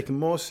it was taken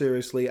more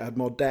seriously, it had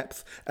more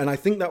depth, and I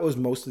think that was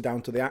mostly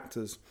down to the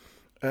actors.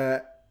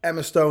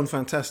 Emma Stone,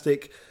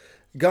 fantastic.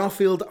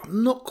 Garfield,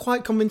 I'm not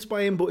quite convinced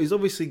by him, but he's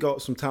obviously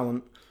got some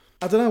talent.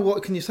 I don't know,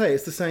 what can you say?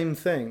 It's the same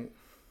thing.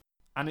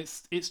 And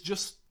it's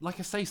just, like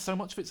I say, so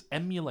much of it's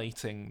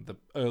emulating the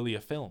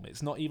earlier film.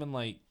 It's not even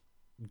like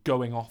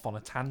going off on a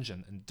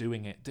tangent and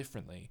doing it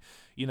differently.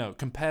 You know,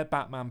 compare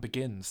Batman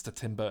Begins to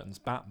Tim Burton's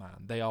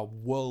Batman. They are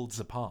worlds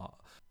apart.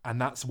 And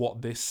that's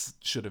what this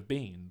should have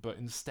been. But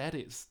instead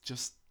it's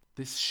just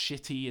this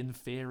shitty,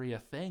 inferior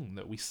thing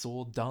that we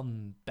saw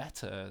done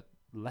better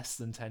less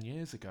than 10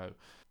 years ago.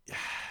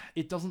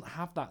 It doesn't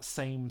have that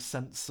same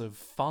sense of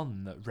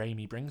fun that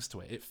Raimi brings to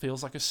it. It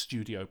feels like a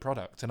studio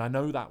product. And I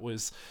know that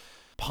was...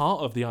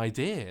 part of the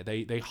idea.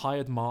 They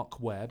hired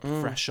Mark Webb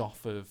fresh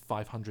off of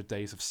 500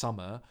 Days of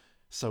Summer,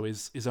 so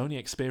his only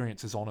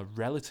experience is on a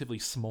relatively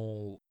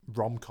small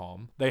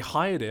rom-com. They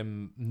hired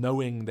him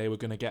knowing they were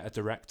going to get a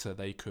director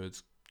they could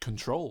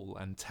control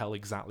and tell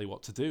exactly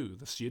what to do,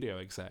 the studio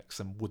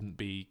execs, and wouldn't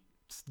be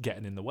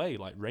getting in the way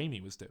like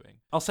Raimi was doing.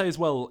 I'll say as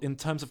well, in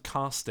terms of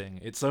casting,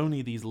 it's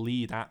only these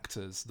lead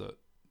actors that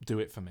do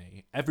it for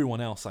me.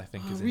 Everyone else, I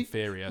think, is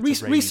inferior to Raimi's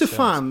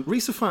films.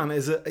 Rhys Ifan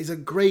is a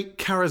great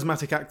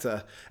charismatic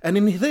actor, and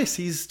in this,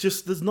 he's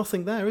just there's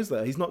nothing there, is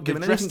there? He's not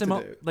given anything to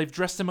do. They've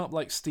dressed him up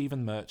like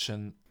Stephen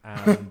Merchant,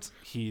 and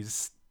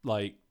he's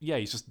like,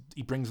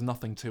 he brings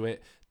nothing to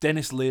it.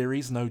 Dennis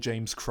Leary's no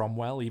James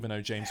Cromwell, even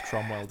though James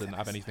Cromwell didn't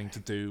have anything to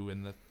do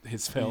in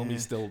his film. He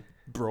still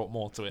brought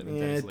more to it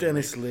than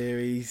Dennis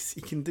Leary.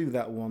 He can do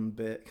that one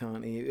bit,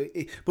 can't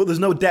he? But there's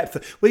no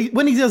depth.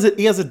 When he has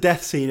a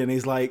death scene and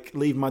he's like,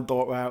 "Leave my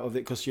daughter out of it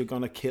because you're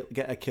gonna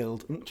get her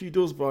killed." She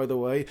does, by the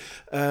way.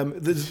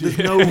 There's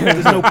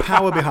no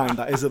power behind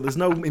that, is there? There's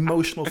no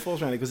emotional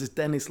force around it because it's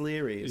Dennis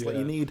Leary. It's like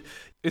you need.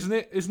 Isn't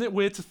it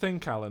weird to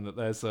think, Alan, that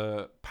there's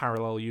a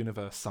parallel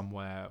universe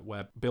somewhere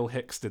where Bill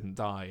Hicks didn't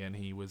die and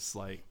he was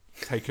like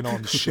taking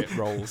on shit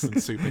roles in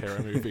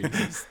superhero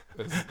movies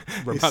as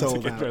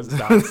romantic interest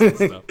dance and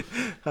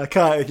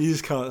stuff. You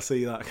just can't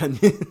see that, can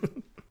you?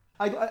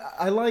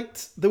 I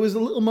liked. There was a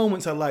little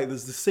moments I liked.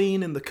 There's the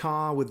scene in the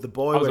car with the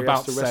boy where he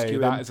has to rescue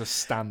him. That is a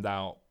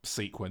standout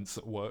sequence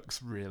that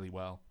works really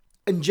well.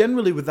 And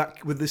generally, with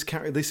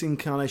this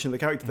incarnation of the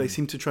character, they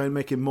seem to try and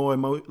make him more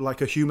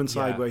like a human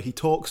side, where he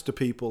talks to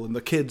people and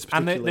the kids,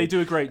 particularly. And they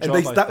do a great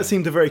job. That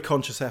seemed a very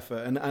conscious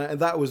effort, and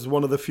that was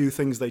one of the few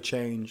things they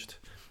changed.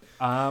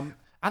 And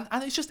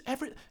it's just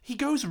he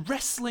goes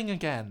wrestling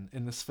again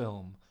in this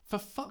film. For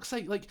fuck's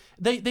sake, like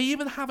they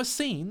even have a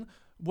scene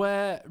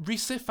where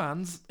Rhys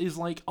Ifans is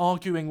like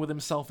arguing with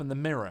himself in the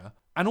mirror,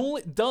 and all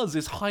it does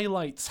is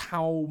highlights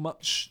how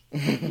much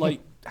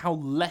like how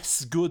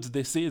less good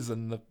this is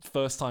than the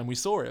first time we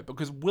saw it,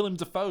 because Willem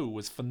Dafoe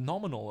was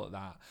phenomenal at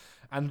that.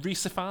 And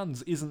Rhys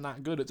Ifans isn't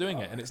that good at doing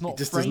it, and it's not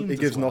framed. He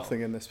gives well.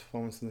 nothing in this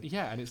performance.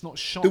 Yeah, and it's not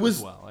shot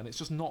as well, and it's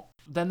just not.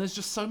 Then there's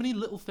just so many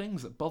little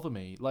things that bother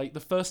me. Like the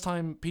first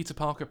time Peter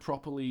Parker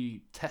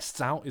properly tests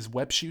out his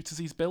web shooters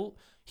he's built,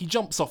 he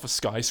jumps off a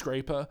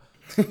skyscraper,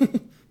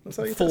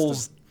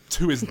 falls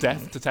to his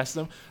death to test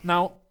them.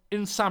 Now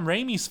in Sam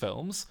Raimi's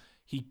films,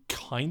 he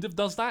kind of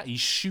does that. He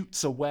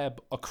shoots a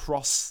web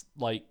across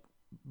like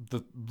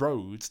the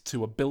road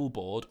to a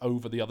billboard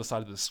over the other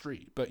side of the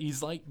street, but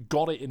he's like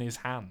got it in his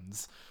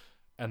hands,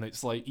 and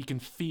it's like you can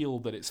feel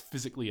that it's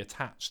physically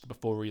attached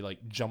before he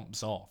like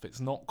jumps off. It's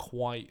not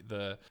quite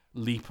the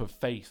leap of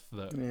faith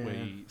that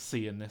we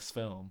see in this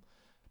film.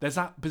 There's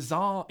that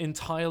bizarre,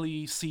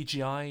 entirely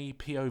CGI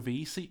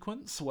POV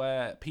sequence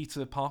where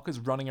Peter Parker's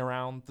running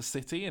around the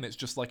city and it's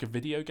just like a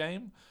video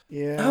game.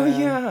 Yeah. Oh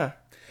yeah.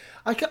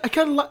 I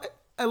kind of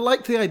I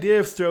like the idea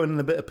of throwing in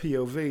a bit of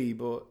POV,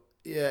 but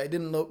yeah, it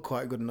didn't look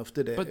quite good enough,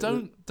 did it? But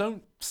don't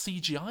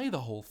CGI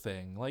the whole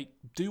thing. Like,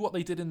 do what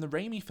they did in the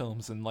Raimi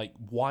films and like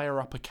wire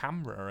up a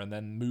camera and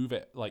then move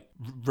it like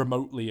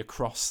remotely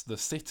across the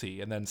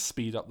city and then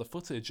speed up the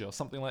footage or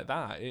something like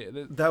that.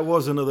 That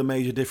was another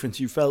major difference.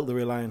 You felt the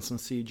reliance on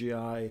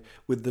CGI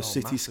with the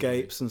cityscapes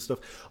massively. and stuff.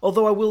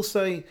 Although I will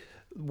say,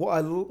 what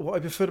I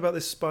preferred about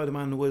this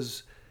Spider-Man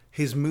was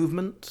his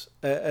movement,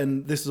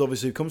 and this is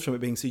obviously comes from it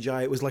being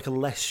CGI. It was like a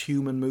less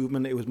human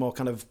movement. It was more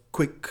kind of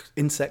quick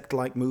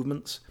insect-like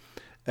movements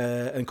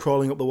and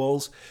crawling up the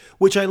walls,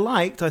 which I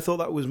liked. I thought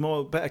that was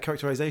better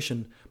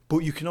characterization. But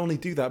you can only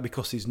do that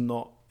because it's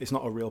not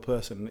a real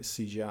person. It's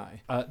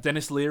CGI.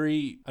 Dennis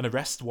Leary, an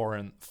arrest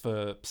warrant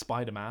for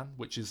Spider-Man,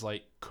 which is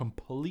like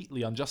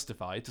completely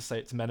unjustified, to say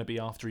it's meant to be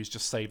after he's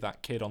just saved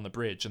that kid on the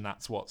bridge, and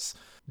that's what's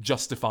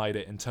justified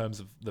it in terms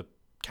of the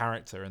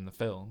character in the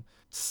film.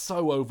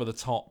 So over the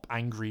top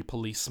angry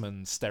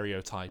policeman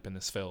stereotype in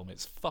this film.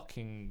 It's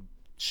fucking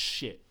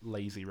shit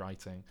lazy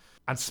writing.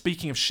 And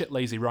speaking of shit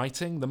lazy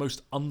writing, the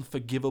most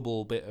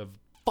unforgivable bit of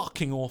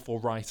fucking awful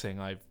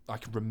writing I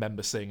can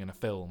remember seeing in a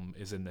film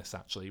is in this,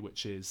 actually,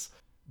 which is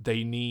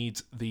they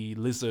need the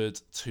Lizard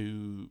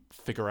to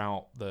figure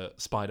out that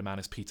Spider-Man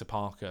is Peter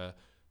Parker.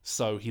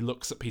 So he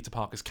looks at Peter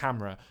Parker's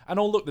camera, and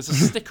oh look, there's a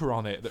sticker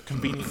on it that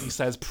conveniently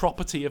says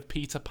 "Property of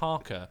Peter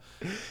Parker,"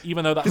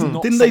 even though that's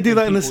not. Didn't they do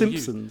that in The people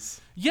use.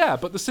 Simpsons? Yeah,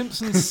 but The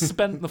Simpsons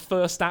spent the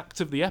first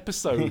act of the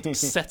episode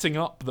setting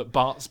up that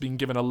Bart's been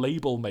given a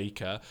label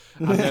maker,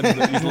 and then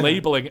that he's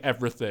labeling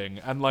everything,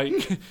 and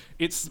like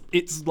it's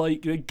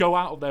like they go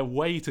out of their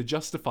way to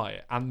justify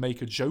it and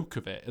make a joke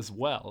of it as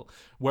well.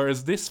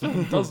 Whereas this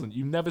film doesn't.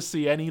 You never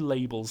see any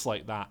labels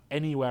like that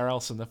anywhere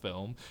else in the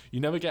film. You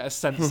never get a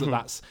sense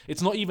that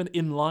it's not even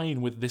in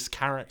line with this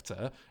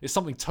character. It's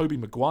something Tobey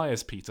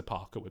Maguire's Peter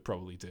Parker would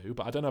probably do,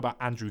 but I don't know about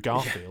Andrew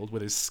Garfield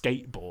with his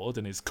skateboard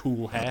and his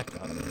cool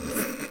haircut.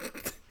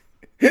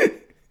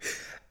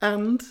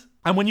 And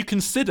when you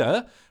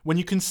consider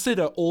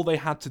all they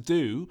had to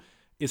do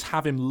is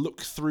have him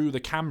look through the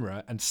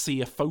camera and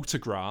see a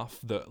photograph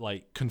that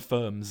like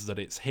confirms that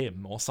it's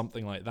him or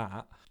something like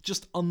that,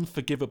 just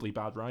unforgivably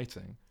bad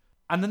writing.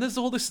 And then there's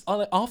all this,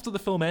 after the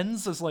film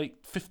ends, there's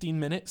like 15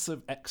 minutes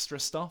of extra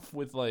stuff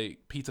with like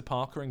Peter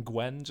Parker and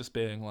Gwen just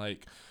being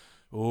like,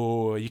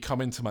 oh, you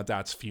coming to my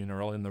dad's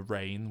funeral in the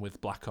rain with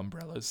black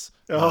umbrellas.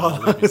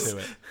 I'll leave you to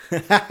it.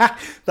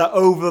 That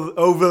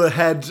over the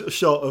head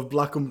shot of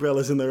black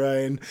umbrellas in the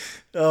rain.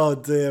 Oh,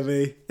 dear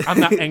me.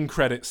 And that end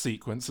credit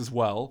sequence as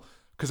well.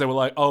 Because they were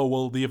like, oh,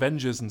 well, the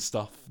Avengers and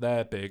stuff,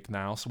 they're big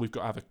now, so we've got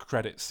to have a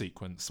credit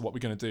sequence. What are we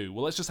going to do?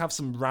 Well, let's just have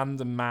some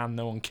random man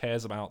no one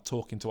cares about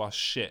talking to our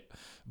shit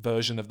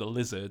version of the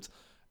Lizard.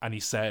 And he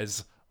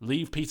says,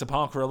 leave Peter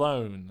Parker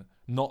alone,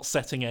 not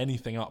setting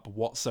anything up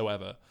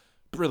whatsoever.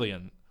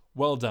 Brilliant.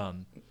 Well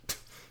done.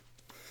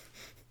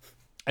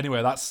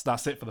 Anyway,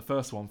 that's it for the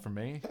first one from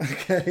me.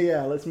 Okay,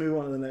 yeah, let's move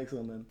on to the next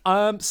one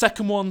then.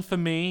 Second one for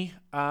me,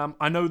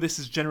 I know this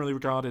is generally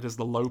regarded as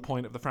the low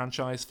point of the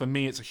franchise. For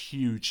me, it's a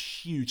huge,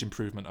 huge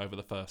improvement over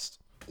the first.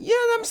 Yeah,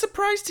 I'm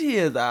surprised to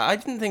hear that. I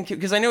didn't think it,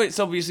 because I know it's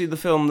obviously the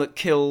film that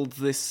killed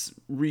this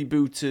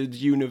rebooted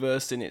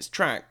universe in its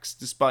tracks,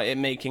 despite it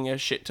making a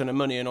shit ton of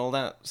money and all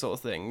that sort of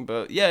thing.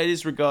 But yeah, it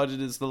is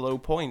regarded as the low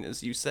point,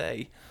 as you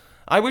say.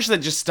 I wish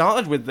they'd just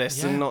started with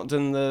this and not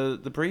done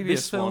the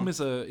previous This film one. is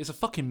a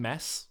fucking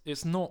mess.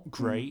 It's not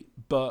great,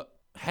 but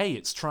hey,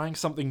 it's trying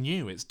something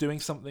new. It's doing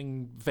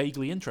something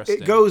vaguely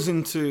interesting. It goes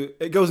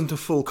into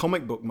full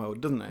comic book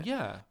mode, doesn't it?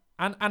 Yeah.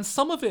 And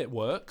some of it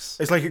works.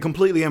 It's like it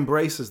completely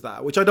embraces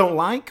that, which I don't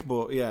like,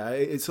 but yeah,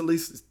 it's at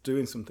least it's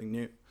doing something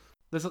new.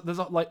 There's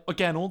like,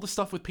 again, all the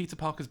stuff with Peter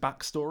Parker's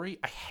backstory,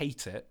 I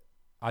hate it.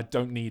 I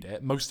don't need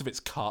it. Most of it's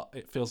cut.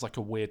 It feels like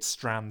a weird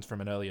strand from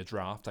an earlier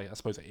draft. I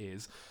suppose it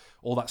is.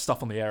 All that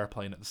stuff on the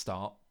airplane at the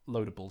start,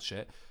 load of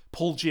bullshit.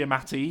 Paul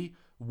Giamatti,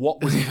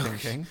 what was he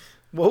thinking?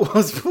 What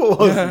was he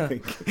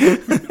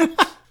thinking?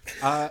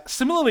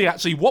 Similarly,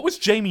 actually, what was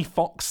Jamie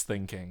Foxx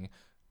thinking?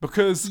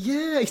 Because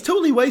yeah, he's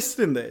totally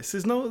wasted in this.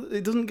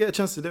 It doesn't get a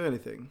chance to do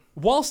anything.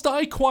 whilst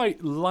I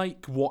quite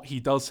like what he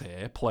does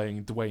here,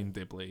 playing Dwayne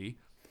Dibley,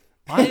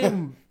 I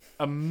am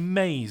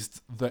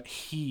amazed that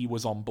he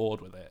was on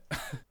board with it.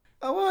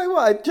 Oh,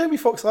 why? Jamie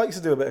Foxx likes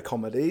to do a bit of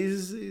comedy.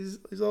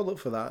 He's all up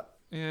for that.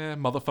 Yeah,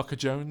 Motherfucker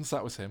Jones,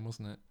 that was him,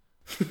 wasn't it?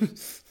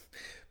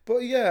 But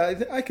yeah,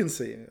 I can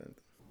see it.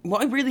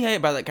 What I really hate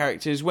about that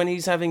character is when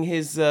he's having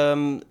his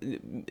mind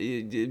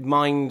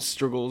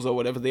struggles or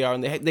whatever they are,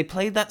 and they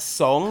play that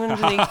song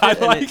underneath I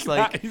it, like and it's that.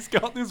 like, He's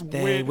got this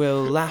they weird...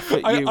 will laugh at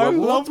you. I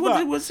love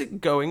that. What's it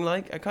going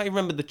like? I can't even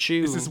remember the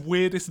tune. It's this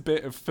weirdest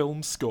bit of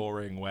film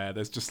scoring where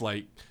there's just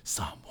like,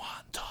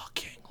 someone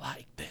talking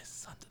like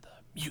this under the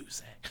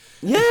music.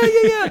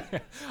 Yeah.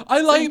 I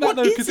like that what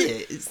though, is because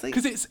it? It's like-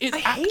 it's I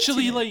hate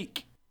actually it.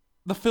 like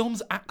the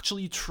film's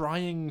actually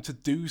trying to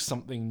do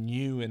something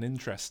new and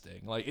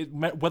interesting. Like,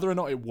 whether or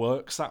not it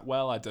works that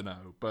well, I don't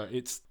know. But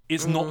it's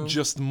not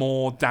just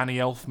more Danny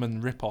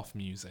Elfman rip-off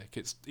music.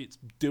 It's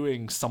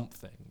doing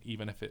something,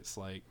 even if it's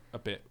like a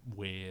bit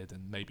weird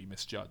and maybe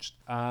misjudged.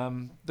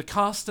 The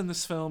cast in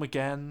this film,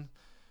 again,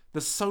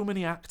 there's so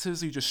many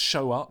actors who just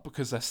show up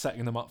because they're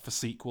setting them up for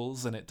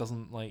sequels, and it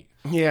doesn't like...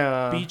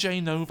 Yeah.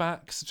 BJ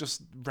Novak's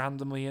just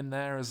randomly in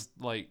there as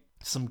like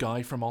some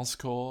guy from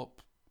Oscorp,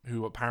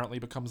 who apparently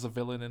becomes a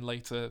villain in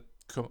later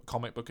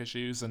comic book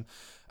issues. And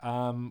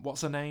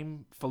what's her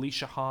name?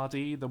 Felicia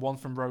Hardy, the one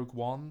from Rogue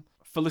One.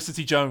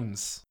 Felicity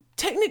Jones.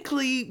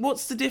 Technically,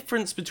 what's the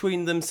difference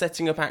between them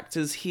setting up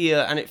actors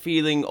here and it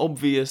feeling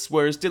obvious,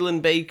 whereas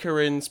Dylan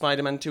Baker in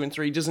Spider-Man 2 and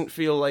 3 doesn't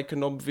feel like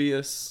an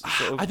obvious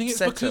sort of I think it's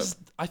setup? because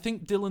I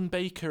think Dylan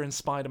Baker in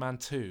Spider-Man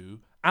 2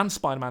 and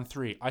Spider-Man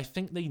 3, I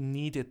think they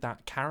needed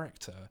that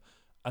character.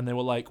 And they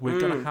were like, we're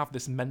going to have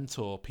this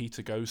mentor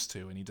Peter goes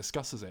to, and he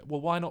discusses it.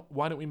 Well, why not?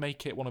 Why don't we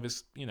make it one of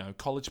his,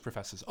 college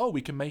professors? Oh,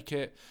 we can make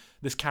it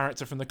this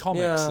character from the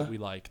comics that we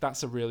like.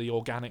 That's a really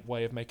organic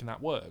way of making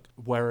that work.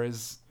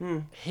 Whereas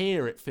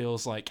here it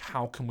feels like,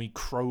 how can we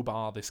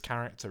crowbar this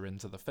character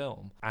into the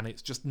film? And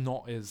it's just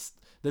not as...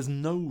 There's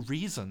no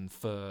reason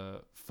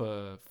for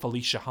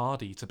Felicia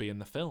Hardy to be in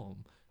the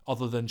film,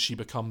 other than she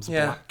becomes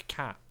Black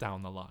Cat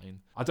down the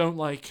line. I don't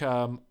like...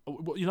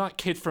 that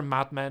kid from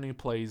Mad Men who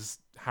plays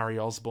Harry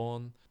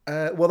Osborn?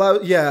 I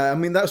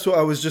mean, that's what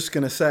I was just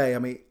going to say. I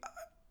mean,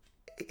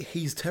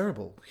 he's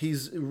terrible.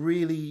 He's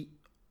really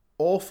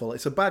awful.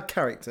 It's a bad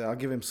character. I'll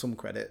give him some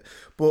credit.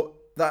 But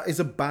that is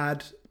a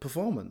bad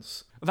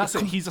performance. That's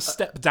it. He's a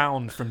step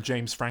down from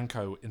James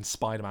Franco in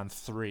Spider-Man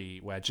 3,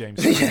 where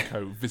James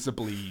Franco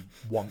visibly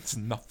wants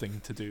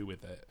nothing to do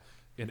with it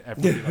in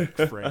every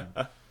frame.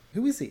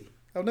 Who is he?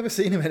 I've never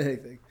seen him in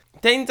anything.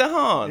 Dane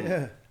DeHaan.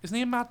 Yeah. Isn't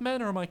he in Mad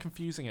Men, or am I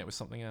confusing it with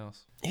something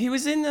else? He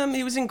was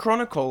in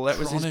Chronicle. That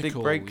was his big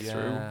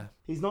breakthrough. Yeah.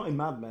 He's not in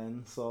Mad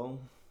Men, so...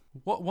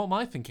 What am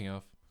I thinking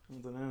of?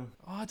 I don't know.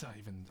 Oh, I don't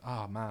even...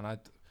 Oh, man.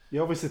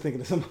 You're obviously thinking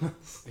of someone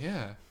else.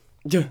 Yeah.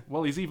 Yeah.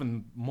 Well, he's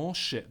even more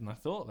shit than I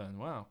thought then.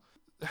 Wow.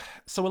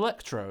 So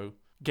Electro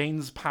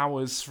gains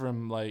powers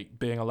from, like,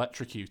 being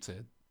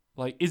electrocuted.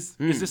 Like, is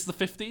this the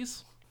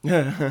 50s?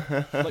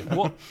 Like,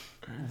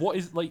 what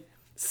is, like...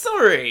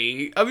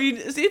 Sorry. I mean,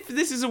 if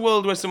this is a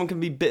world where someone can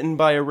be bitten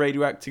by a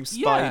radioactive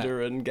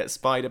spider and get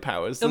spider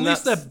powers, then at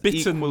least they're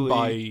bitten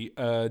equally...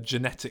 by a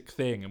genetic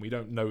thing, and we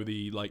don't know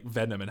the like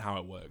venom and how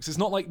it works. It's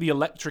not like the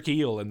electric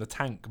eel in the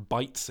tank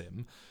bites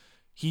him.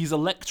 He's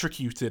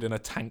electrocuted in a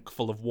tank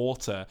full of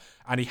water,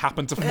 and he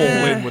happened to fall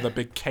in with a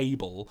big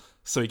cable,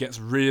 so he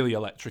gets really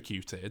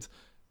electrocuted,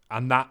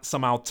 and that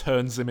somehow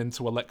turns him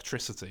into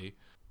electricity.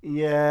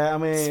 Yeah, I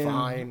mean, It's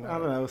fine. I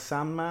don't know,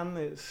 Sandman.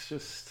 It's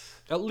just...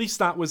 At least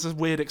that was a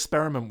weird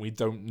experiment we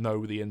don't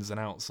know the ins and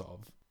outs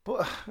of.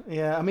 But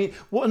yeah, I mean,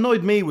 what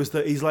annoyed me was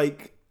that he's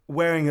like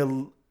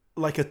wearing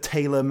a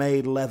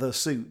tailor-made leather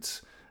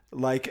suit,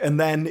 like, and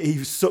then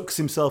he sucks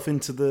himself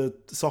into the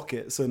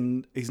sockets,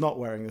 and he's not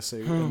wearing a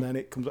suit, and then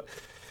it comes.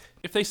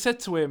 If they said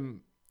to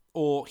him,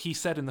 or he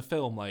said in the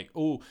film, like,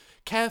 "Oh,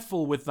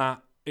 careful with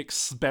that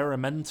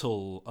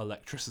experimental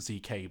electricity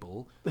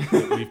cable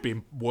that we've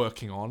been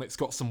working on. It's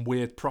got some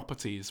weird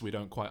properties we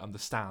don't quite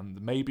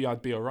understand. Maybe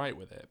I'd be all right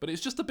with it." But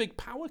it's just a big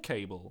power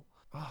cable.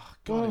 Oh,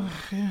 God.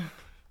 Yeah.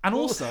 And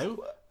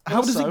also...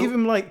 How does it give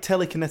him, like,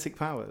 telekinetic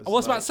powers? I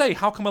was about to say,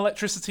 how come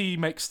electricity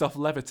makes stuff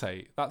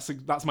levitate?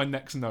 That's my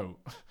next note.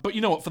 But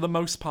you know what? For the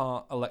most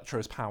part,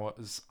 Electro's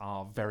powers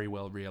are very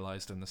well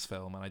realised in this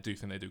film, and I do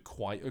think they do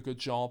quite a good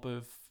job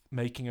of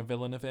making a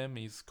villain of him.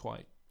 He's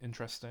quite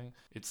interesting.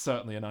 It's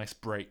certainly a nice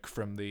break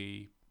from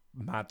the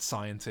mad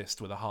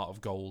scientist with a heart of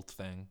gold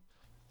thing.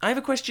 I have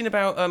a question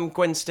about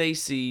Gwen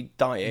Stacy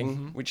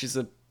dying, which is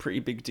a pretty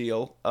big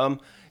deal.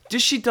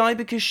 Does she die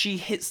because she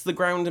hits the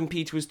ground and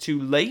Peter was too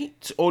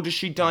late? Or does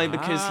she die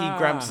because he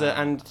grabs her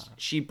and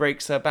she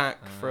breaks her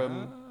back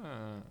from...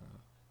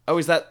 Oh,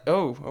 is that...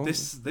 Oh.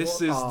 This is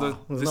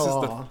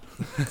the...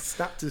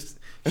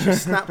 She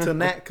snapped her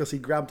neck because he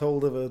grabbed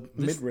hold of a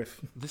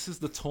midriff. This is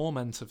the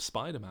torment of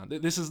Spider-Man.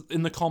 This is,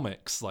 in the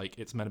comics, like,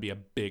 it's meant to be a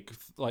big...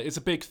 Like, it's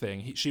a big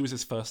thing. She was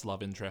his first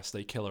love interest.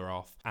 They kill her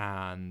off.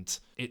 And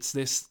it's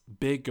this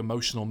big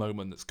emotional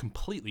moment that's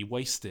completely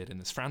wasted in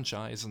this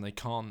franchise, and they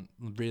can't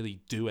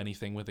really do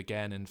anything with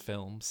again in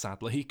film,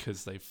 sadly,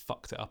 because they've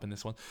fucked it up in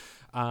this one.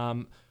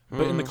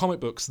 But in the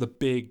comic books, the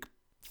big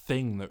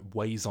thing that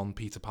weighs on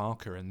Peter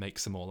Parker and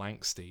makes him all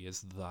angsty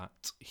is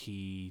that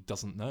he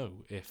doesn't know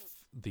if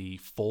the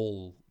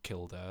fall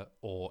killed her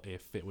or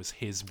if it was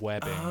his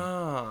webbing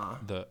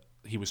that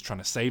he was trying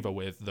to save her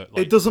with. That,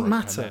 like, it doesn't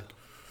matter.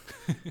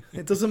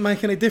 It doesn't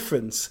make any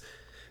difference.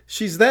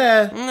 She's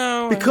there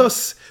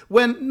because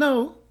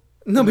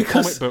No, In the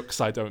because comic books,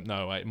 I don't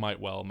know. It might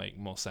well make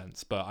more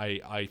sense, but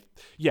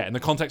yeah, in the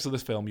context of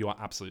this film, you are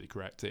absolutely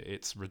correct.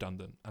 It's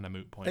redundant and a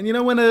moot point.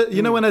 and when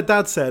her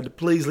dad said,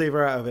 "Please leave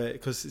her out of it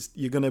because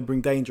you're going to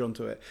bring danger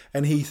onto it,"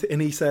 and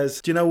he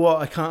says, "Do you know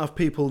what? I can't have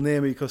people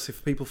near me because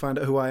if people find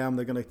out who I am,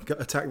 they're going to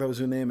attack those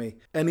who are near me."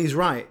 And he's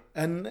right,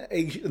 and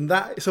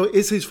so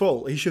it's his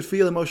fault. He should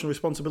feel emotional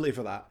responsibility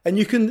for that, and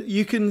you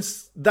can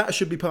that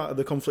should be part of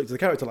the conflict of the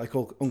character, like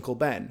Uncle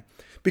Ben,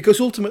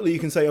 because ultimately you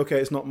can say, "Okay,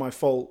 it's not my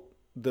fault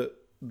that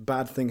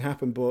bad thing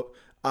happened, but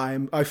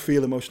I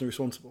feel emotionally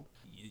responsible."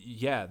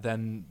 Yeah,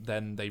 then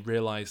they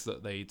realised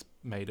that they'd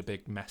made a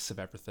big mess of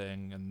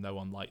everything and no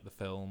one liked the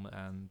film,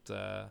 and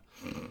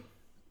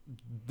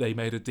they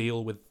made a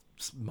deal with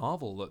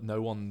Marvel that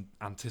no one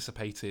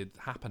anticipated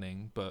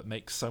happening, but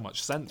makes so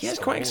much sense. Yeah, it's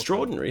quite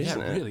extraordinary,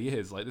 isn't it? It really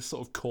is. Like, this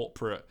sort of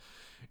corporate...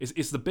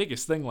 It's the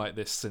biggest thing like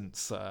this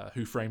since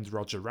Who Framed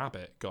Roger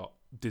Rabbit got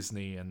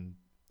Disney and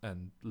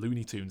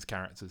Looney Tunes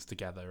characters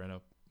together in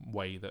a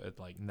way that had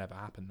like never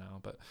happened now.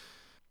 But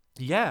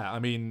yeah, I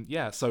mean,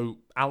 yeah. So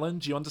Alan,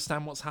 do you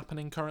understand what's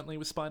happening currently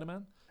with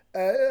Spider-Man?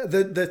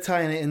 They're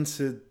tying it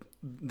into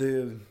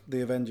the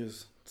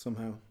Avengers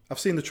somehow. I've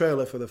seen the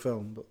trailer for the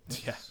film, but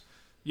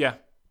yeah.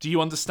 Do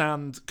you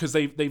understand? Because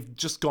they've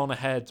just gone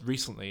ahead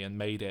recently and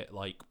made it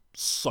like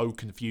so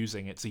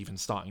confusing. It's even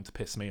starting to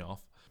piss me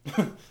off.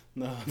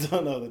 No, I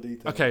don't know the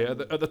details. Okay,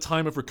 at the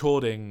time of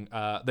recording,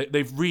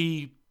 they've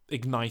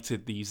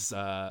reignited these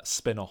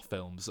spin-off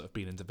films that have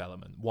been in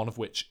development, one of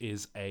which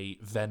is a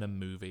Venom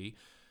movie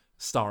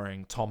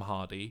starring Tom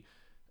Hardy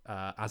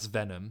as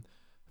Venom.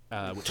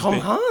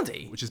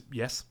 Hardy? Which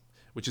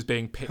is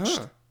being pitched.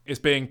 Huh. It's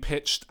being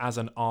pitched as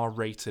an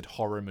R-rated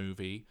horror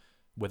movie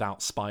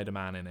without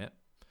Spider-Man in it.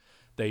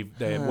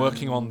 They're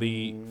working on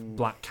the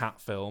Black Cat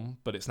film,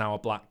 but it's now a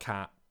Black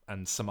Cat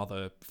and some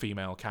other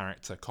female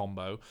character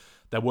combo.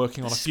 They're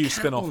working on a few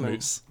spin-off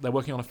movies. They're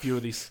working on a few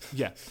of these.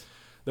 Yeah.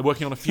 They're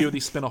working on a few of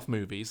these spin-off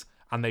movies,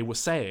 and they were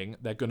saying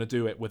they're going to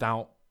do it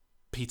without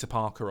Peter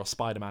Parker or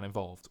Spider-Man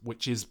involved,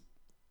 which is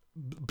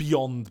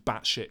beyond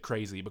batshit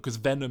crazy, because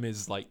Venom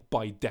is, like,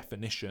 by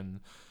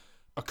definition,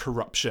 a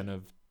corruption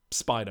of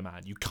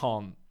Spider-Man. You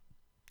can't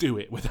do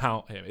it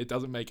without him. It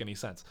doesn't make any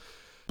sense.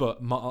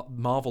 But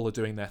Marvel are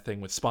doing their thing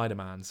with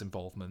Spider-Man's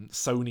involvement.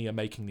 Sony are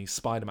making these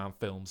Spider-Man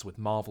films with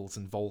Marvel's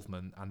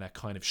involvement, and they're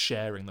kind of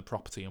sharing the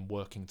property and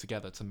working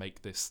together to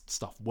make this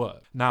stuff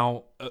work.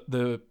 Now, at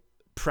the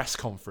press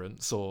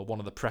conference, or one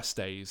of the press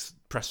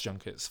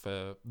junkets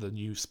for the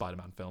new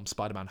Spider-Man film,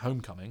 Spider-Man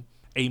Homecoming,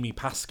 Amy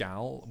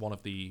Pascal, one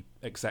of the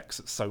execs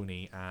at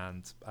Sony,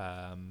 and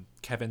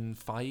Kevin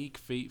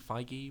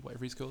Feige,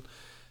 whatever he's called,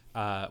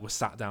 were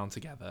sat down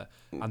together,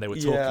 and they were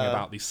talking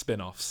about these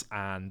spin-offs,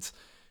 and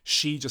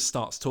she just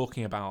starts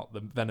talking about the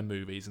Venom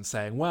movies and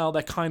saying, well,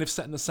 they're kind of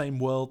set in the same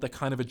world, they're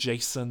kind of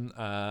adjacent,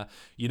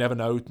 you never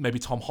know, maybe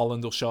Tom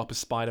Holland will show up as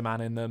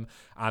Spider-Man in them.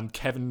 And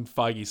Kevin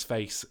Feige's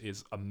face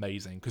is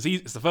amazing, because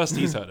it's the first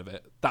he's heard of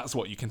it, that's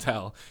what you can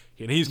tell,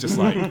 and he's just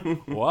like,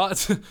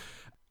 what?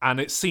 And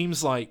it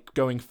seems like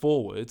going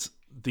forward,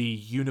 the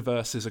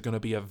universes are going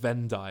to be a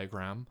Venn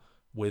diagram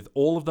with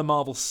all of the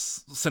Marvel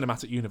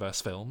Cinematic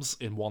Universe films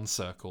in one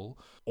circle,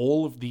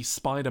 all of the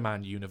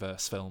Spider-Man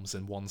universe films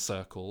in one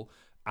circle,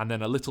 and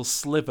then a little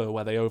sliver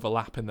where they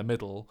overlap in the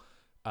middle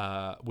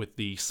with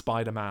the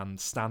Spider-Man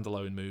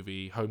standalone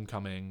movie,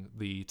 Homecoming,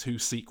 the 2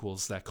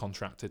 sequels they're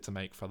contracted to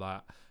make for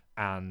that,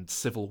 and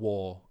Civil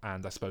War,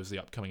 and I suppose the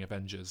upcoming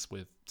Avengers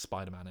with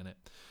Spider-Man in it.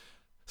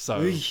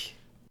 So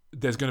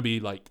there's going to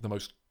be like the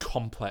most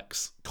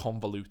complex,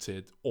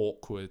 convoluted,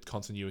 awkward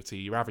continuity.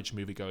 Your average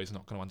moviegoer is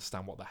not going to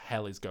understand what the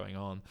hell is going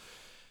on.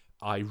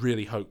 I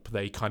really hope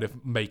they kind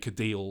of make a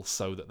deal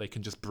so that they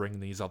can just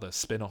bring these other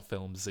spin-off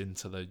films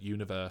into the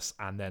universe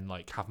and then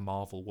like have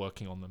Marvel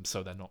working on them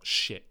so they're not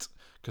shit,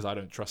 because I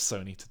don't trust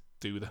Sony to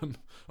do them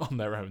on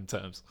their own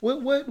terms.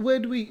 Where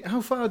do we?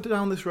 How far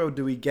down this road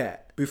do we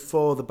get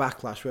before the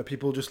backlash, where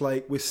people just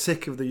like, we're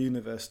sick of the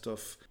universe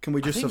stuff? Can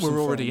we just? I think have we're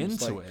some already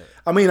films? into like, it.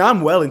 I mean,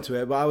 I'm well into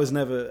it, but I was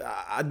never.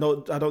 I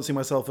don't see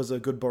myself as a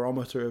good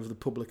barometer of the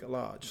public at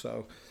large.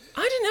 So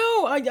I don't know.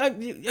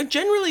 I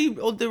generally,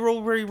 they're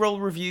all very well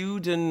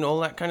reviewed and all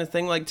that kind of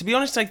thing. Like, to be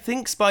honest, I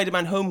think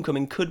Spider-Man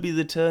Homecoming could be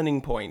the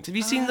turning point. Have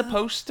you seen the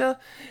poster?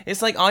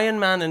 It's like Iron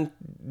Man and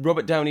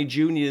Robert Downey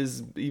Jr.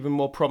 is even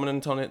more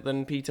prominent on it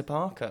than Peter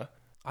Parker.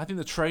 I think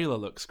the trailer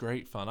looks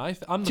great fun.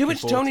 I'm too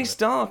much Tony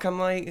Stark. I'm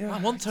like, I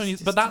want Tony,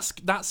 but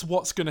that's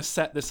what's going to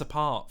set this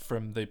apart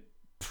from the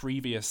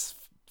previous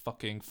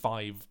fucking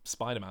 5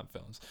 Spider-Man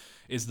films,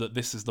 is that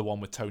this is the one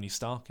with Tony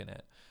Stark in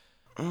it.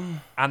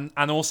 And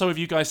also, have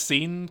you guys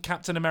seen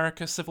Captain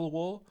America: Civil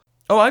War?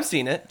 Oh, I've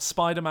seen it.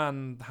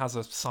 Spider-Man has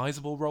a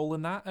sizable role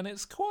in that, and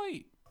it's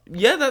quite...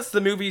 Yeah, that's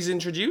the movie he's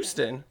introduced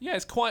in. Yeah,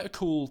 it's quite a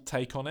cool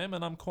take on him,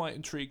 and I'm quite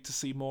intrigued to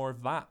see more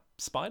of that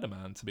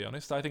Spider-Man, to be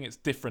honest. I think it's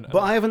different.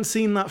 But I haven't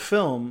seen that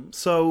film,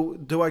 so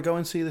do I go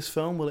and see this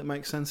film? Will it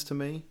make sense to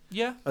me?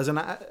 Yeah. As an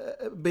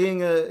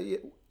being a...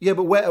 Yeah,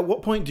 but at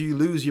what point do you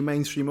lose your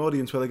mainstream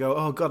audience where they go,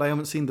 oh God, I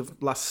haven't seen the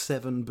last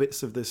 7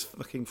 bits of this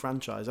fucking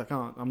franchise. I'm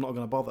not going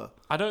to bother.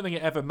 I don't think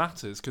it ever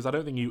matters, because I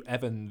don't think you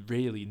ever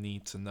really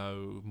need to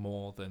know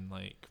more than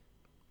like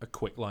a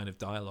quick line of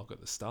dialogue at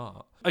the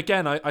start.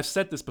 Again, I've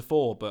said this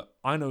before, but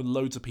I know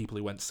loads of people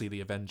who went to see The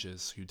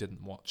Avengers who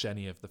didn't watch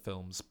any of the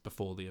films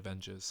before The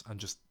Avengers and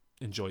just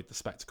enjoyed the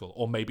spectacle.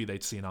 Or maybe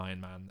they'd seen Iron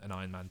Man and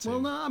Iron Man 2.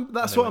 Well, no,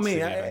 that's what I mean.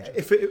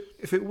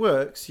 If it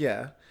works,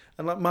 yeah.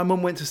 And like my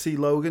mum went to see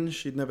Logan.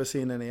 She'd never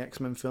seen any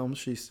X-Men films.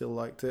 She still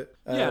liked it.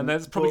 Yeah, and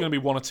there's probably going to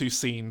be 1 or 2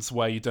 scenes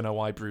where you don't know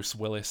why Bruce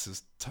Willis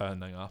is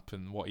turning up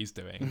and what he's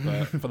doing.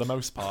 But for the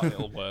most part,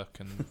 it'll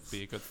work and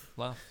be a good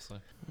laugh. So.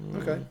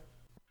 Okay.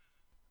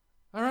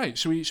 All right,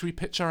 should we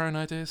pitch our own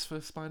ideas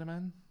for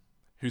Spider-Man?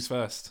 Who's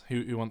first?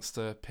 Who wants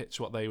to pitch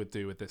what they would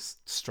do with this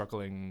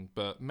struggling,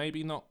 but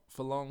maybe not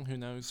for long, who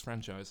knows,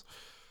 franchise?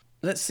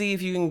 Let's see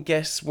if you can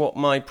guess what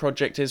my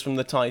project is from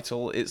the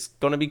title. It's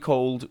going to be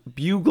called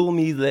Bugle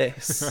Me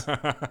This.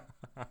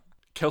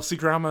 Kelsey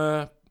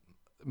Grammer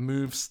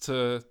moves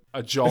to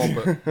a job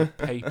at the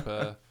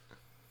paper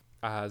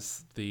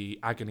as the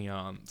agony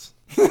aunt.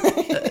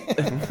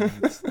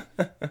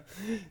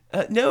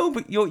 No,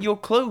 but you're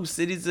close.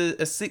 It is a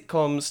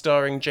sitcom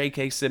starring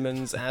J.K.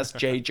 Simmons as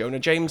J. Jonah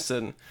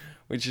Jameson,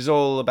 which is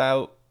all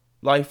about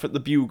life at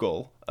the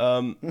Bugle.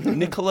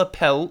 Nicola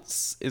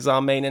Peltz is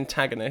our main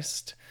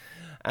antagonist,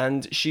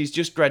 and she's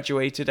just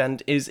graduated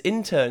and is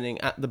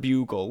interning at the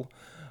Bugle.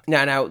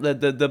 Now,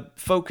 the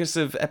focus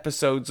of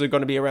episodes are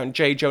going to be around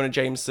J. Jonah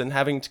Jameson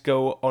having to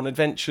go on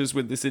adventures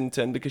with this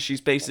intern because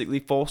she's basically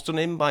forced on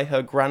him by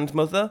her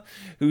grandmother,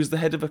 who's the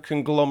head of a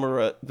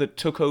conglomerate that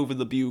took over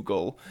the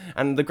Bugle.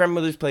 And the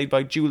grandmother's played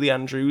by Julie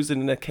Andrews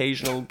in an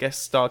occasional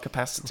guest star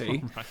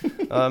capacity.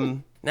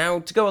 Now,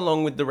 to go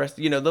along with the rest,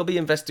 they'll be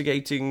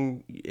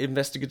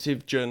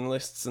investigative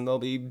journalists, and they'll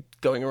be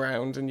going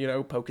around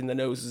and, poking their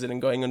noses in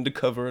and going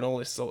undercover and all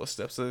this sort of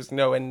stuff. So there's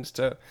no end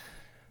to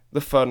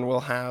the fun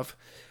we'll have.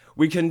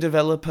 We can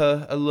develop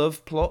a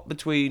love plot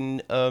between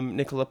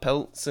Nicola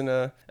Peltz and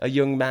a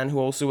young man who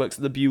also works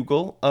at the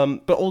Bugle,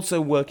 but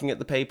also working at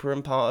the paper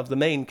and part of the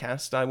main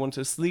cast. I want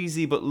a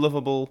sleazy but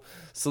lovable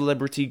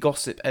celebrity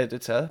gossip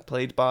editor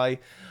played by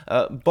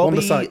Bobby...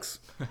 Wanda Sykes.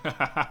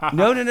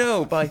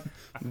 No, by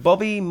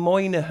Bobby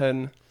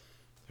Moynihan.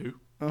 Who?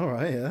 All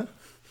right, yeah.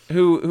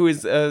 Who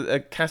is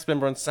a cast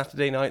member on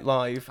Saturday Night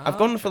Live. I've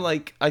gone for,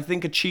 I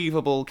think,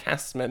 achievable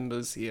cast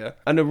members here.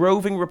 And a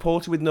roving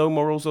reporter with no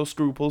morals or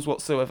scruples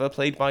whatsoever,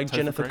 played by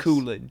Jennifer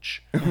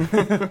Coolidge.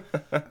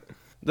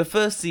 The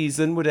first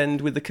season would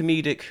end with the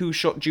comedic Who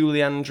Shot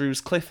Julie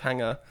Andrews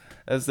cliffhanger,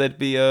 as there'd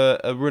be a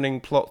running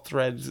plot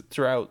thread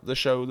throughout the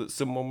show that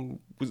someone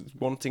was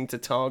wanting to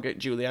target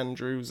Julie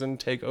Andrews and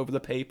take over the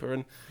paper,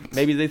 and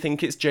maybe they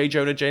think it's J.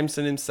 Jonah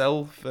Jameson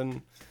himself,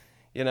 and,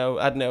 I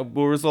don't know,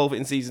 we'll resolve it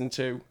in season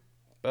 2.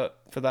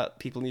 But for that,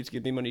 people need to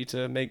give me money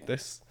to make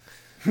this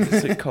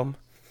sitcom.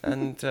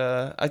 And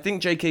I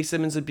think J.K.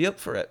 Simmons would be up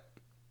for it.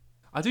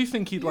 I do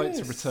think he'd like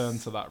to return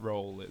to that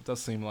role. It does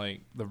seem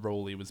like the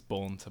role he was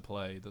born to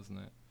play, doesn't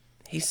it?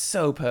 He's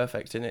so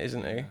perfect in it,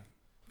 isn't he?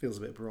 Feels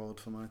a bit broad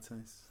for my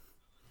taste.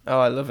 Oh,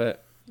 I love it.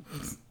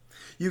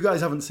 You guys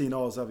haven't seen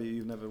Oz, have you?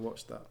 You've never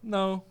watched that?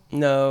 No.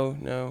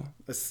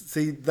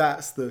 See,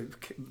 that's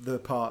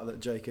the part that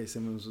J.K.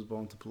 Simmons was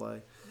born to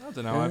play. I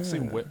don't know. I've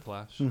seen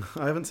Whiplash.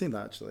 I haven't seen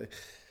that, actually.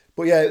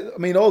 But yeah, I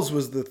mean, Oz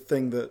was the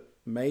thing that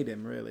made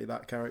him, really,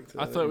 that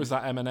character. I thought it was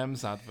that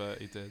M&M's advert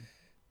he did.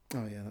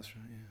 Oh, yeah, that's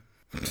right, yeah.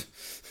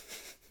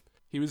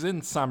 He was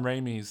in Sam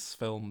Raimi's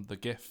film The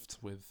Gift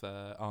with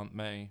Aunt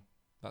May.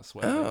 That's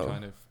where they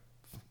kind of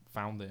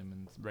found him,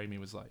 and Raimi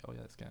was like, oh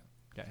yeah, let's get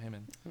him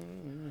in.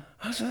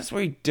 So that's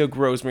where he dug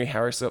Rosemary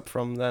Harris up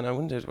from then. I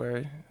wondered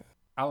where...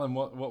 Alan,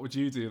 what would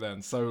you do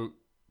then? So,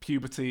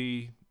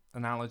 puberty,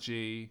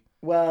 analogy...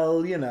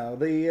 Well,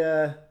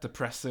 the...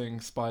 Depressing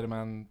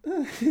Spider-Man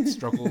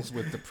struggles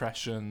with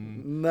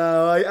depression.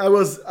 No,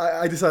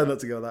 I decided not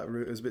to go that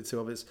route. It was a bit too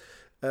obvious.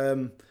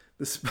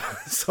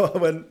 So I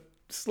went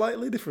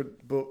slightly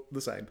different, but the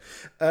same.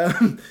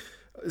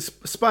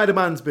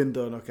 Spider-Man's been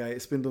done, okay?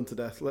 It's been done to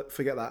death.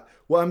 Forget that.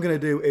 What I'm going to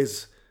do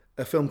is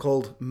a film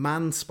called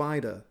Man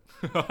Spider.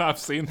 I've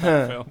seen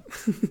that film.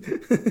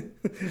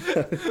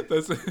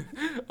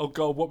 Oh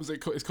god, what was it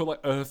called? It's called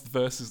like Earth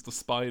versus the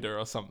Spider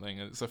or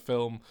something. And it's a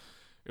film.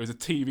 It was a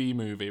TV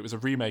movie. It was a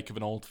remake of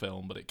an old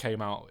film, but it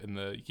came out in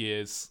the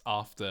years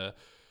after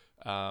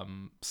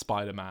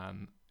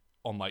Spider-Man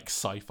on like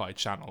Sci-Fi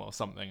Channel or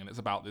something. And it's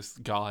about this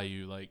guy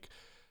who like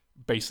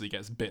basically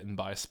gets bitten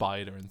by a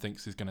spider and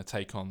thinks he's going to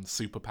take on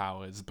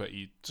superpowers, but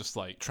he just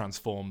like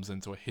transforms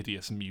into a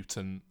hideous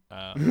mutant.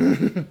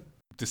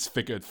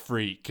 Disfigured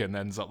freak and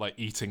ends up like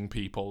eating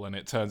people, and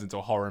it turns into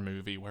a horror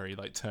movie where he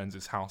like turns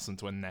his house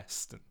into a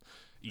nest and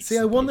eats. See,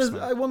 I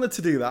wanted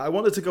to do that. I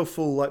wanted to go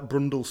full like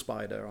Brundle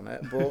Spider on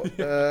it, but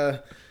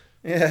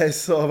yeah, it's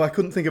sort of I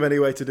couldn't think of any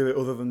way to do it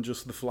other than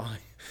just the fly.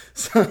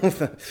 So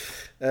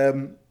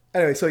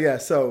anyway,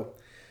 so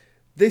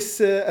this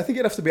I think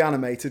it'd have to be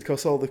animated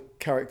because all the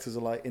characters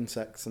are like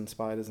insects and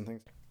spiders and things.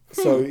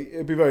 So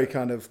it'd be very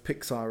kind of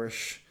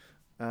Pixar-ish.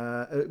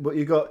 But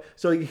your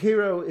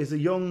hero is a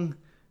young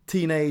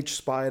teenage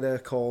spider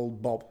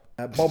called Bob.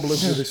 Bob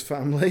lives with his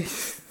family.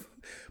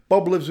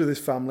 Bob lives with his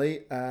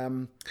family.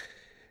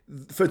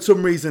 For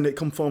some reason, it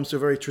conforms to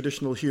very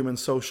traditional human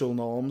social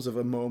norms of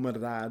a mum and a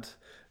dad,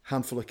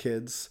 handful of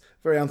kids,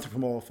 very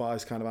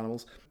anthropomorphized kind of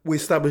animals. We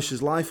establish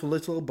his life a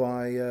little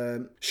by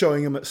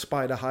showing him at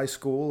Spider High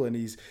School, and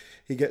he's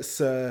a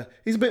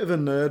bit of a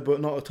nerd,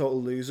 but not a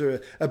total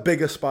loser. A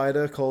bigger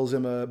spider calls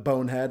him a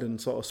bonehead and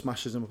sort of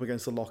smashes him up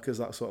against the lockers,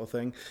 that sort of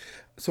thing.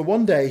 So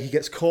one day he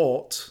gets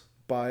caught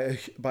by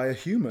a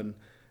human.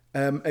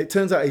 It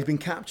turns out he's been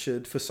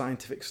captured for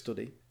scientific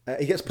study.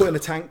 He gets put in a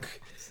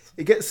tank.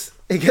 He gets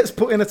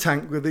put in a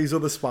tank with these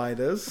other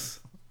spiders.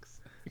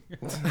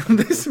 And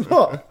this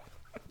what?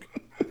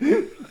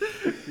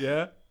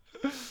 Yeah.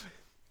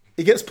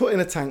 He gets put in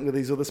a tank with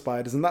these other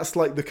spiders, and that's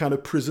like the kind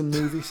of prison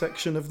movie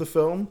section of the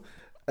film.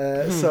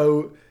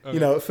 So,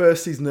 at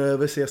first he's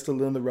nervous, he has to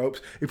learn the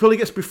ropes. He probably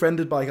gets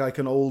befriended by like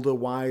an older,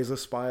 wiser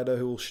spider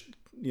who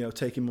will,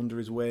 take him under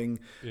his wing.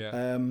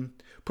 Yeah.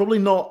 Probably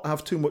not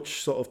have too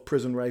much sort of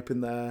prison rape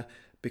in there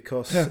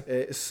because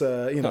it's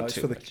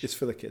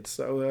for the kids.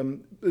 So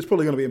it's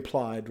probably going to be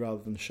implied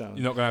rather than shown.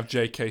 You're not going to have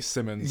J.K.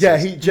 Simmons.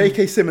 Yeah,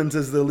 J.K. Simmons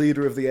is the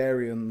leader of the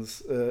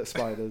Aryans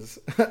spiders,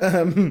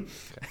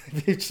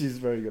 which he's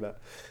very good at.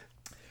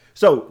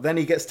 So then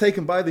he gets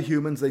taken by the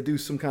humans. They do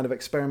some kind of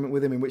experiment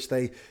with him in which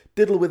they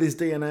diddle with his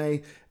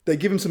DNA. They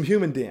give him some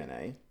human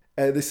DNA.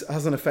 This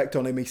has an effect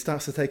on him. He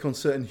starts to take on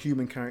certain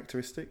human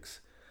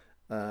characteristics.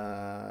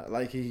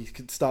 Like he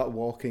could start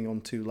walking on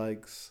two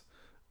legs.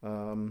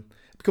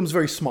 Becomes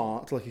very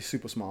smart, like he's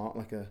super smart,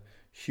 like a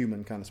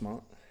human kind of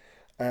smart.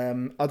 I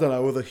don't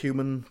know, other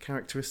human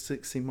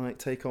characteristics he might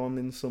take on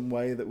in some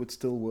way that would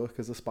still work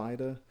as a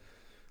spider.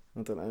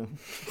 I don't know.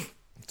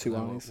 Two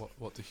eyes.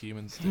 What do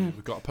humans do?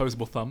 We've got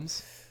opposable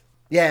thumbs.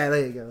 Yeah,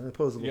 there you go.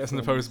 Opposable. Yes, an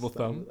opposable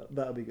thumb.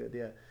 That'll be good.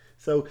 Yeah.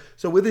 So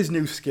with his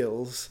new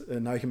skills,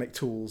 now he can make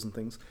tools and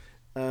things.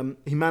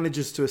 He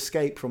manages to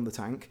escape from the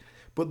tank,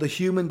 but the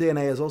human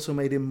DNA has also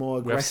made him more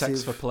aggressive. We have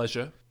sex for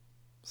pleasure,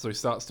 so he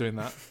starts doing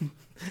that.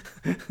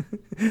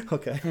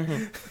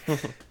 Okay.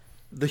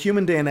 The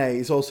human DNA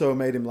has also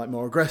made him like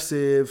more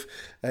aggressive.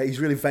 He's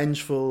really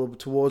vengeful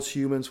towards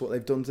humans, what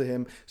they've done to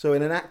him. So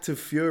in an act of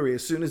fury,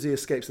 as soon as he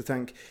escapes the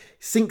tank, he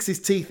sinks his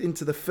teeth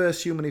into the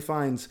first human he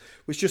finds,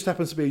 which just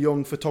happens to be a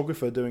young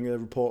photographer doing a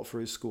report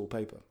for his school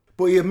paper.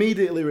 But he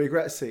immediately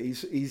regrets it.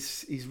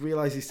 He's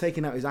realised he's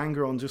taking out his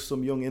anger on just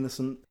some young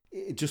innocent,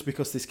 just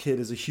because this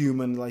kid is a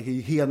human, like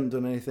he hadn't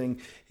done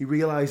anything. He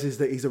realises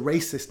that he's a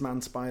racist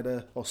man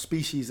spider, or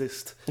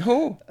speciesist.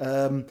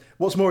 Oh.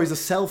 What's more, he's a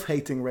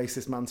self-hating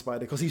racist man spider,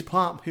 because he's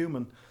part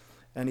human,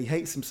 and he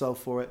hates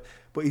himself for it.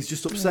 But he's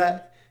just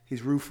upset,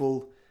 he's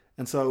rueful,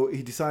 and so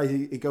he decides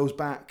he goes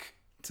back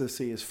to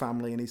see his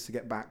family and needs to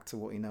get back to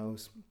what he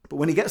knows. But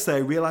when he gets there,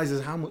 he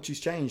realises how much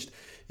he's changed.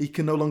 He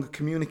can no longer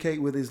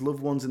communicate with his loved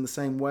ones in the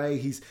same way.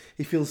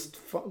 He feels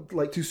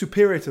like too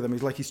superior to them.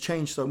 He's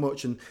changed so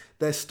much, and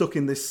they're stuck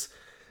in this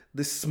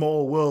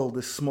small world,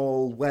 this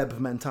small web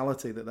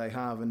mentality that they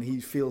have, and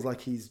he feels like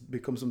he's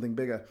become something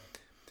bigger.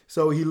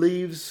 So he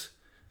leaves.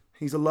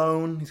 He's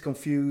alone. He's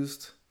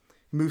confused.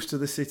 He moves to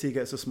the city,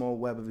 gets a small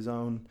web of his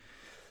own,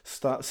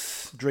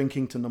 starts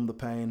drinking to numb the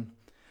pain,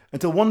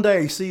 until one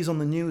day he sees on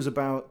the news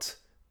about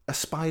a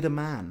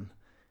Spider-Man,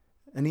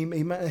 and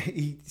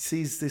he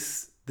sees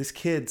this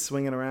kid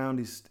swinging around.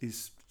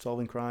 He's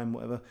solving crime,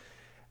 whatever,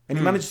 and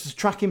he manages to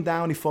track him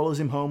down. He follows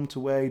him home to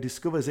where he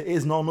discovers it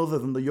is none other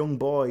than the young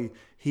boy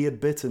he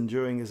had bitten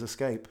during his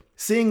escape.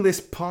 Seeing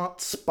this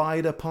part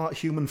spider, part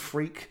human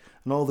freak,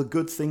 and all the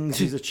good things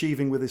he's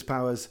achieving with his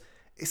powers,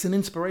 it's an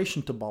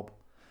inspiration to Bob,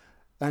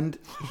 and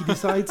he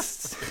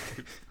decides.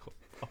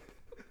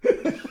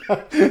 I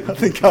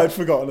think I'd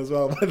forgotten as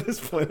well by this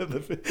point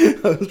of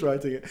I was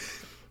writing it.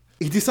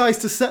 He decides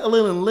to settle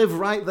in and live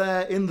right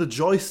there in the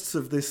joists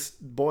of this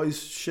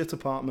boy's shit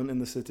apartment in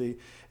the city.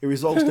 He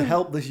resolves to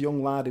help this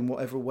young lad in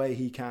whatever way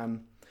he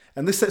can.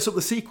 And this sets up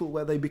the sequel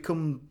where they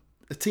become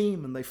a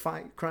team and they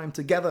fight crime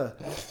together.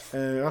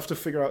 Have to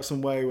figure out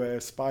some way where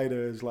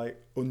Spider is like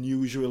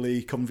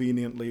unusually,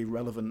 conveniently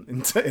relevant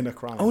in a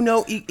crime. Oh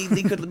no,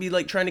 he could be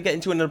like trying to get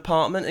into an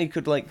apartment and he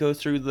could like go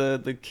through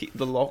the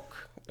lock.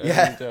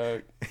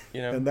 And,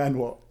 And then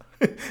what?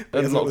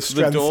 Unlocks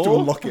the door. To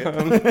unlock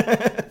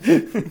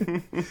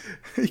it.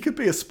 He could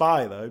be a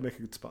spy though. Make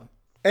a good spy.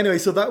 Anyway,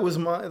 so that was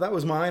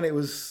mine. It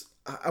was.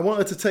 I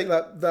wanted to take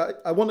that.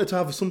 I wanted to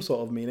have some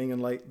sort of meaning,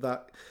 and like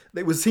that.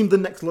 It seemed the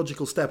next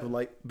logical step of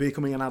like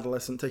becoming an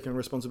adolescent, taking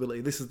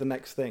responsibility. This is the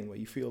next thing where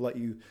you feel like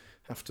you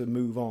have to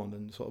move on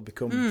and sort of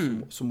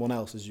become someone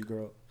else as you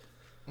grow up.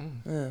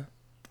 Yeah.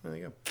 There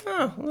you go.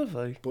 Oh,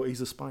 lovely. But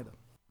he's a spider.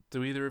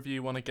 Do either of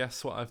you want to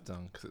guess what I've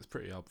done? Because it's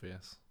pretty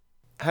obvious.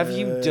 Have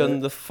you done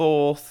the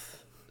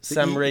fourth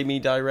Sam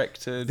Raimi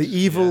directed? The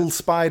evil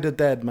spider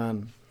dead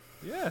man.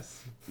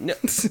 Yes. No.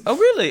 Oh,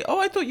 really? Oh,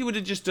 I thought you would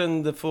have just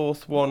done the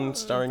fourth one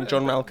starring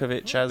John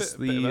Malkovich as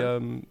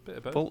the Bit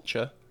of both.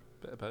 Vulture.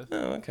 Bit of both.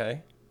 Oh,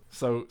 okay.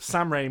 So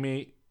Sam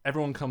Raimi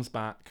everyone comes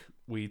back.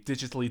 We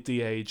digitally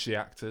de-age the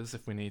actors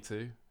if we need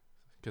to,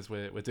 because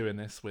we're doing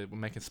this. We're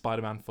making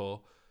Spider-Man 4.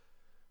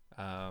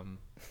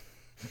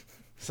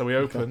 So we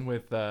open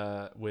with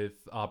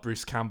our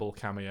Bruce Campbell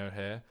cameo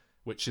here,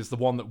 which is the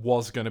one that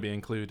was going to be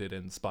included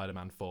in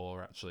Spider-Man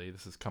 4. Actually,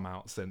 this has come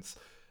out since.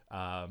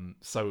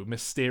 So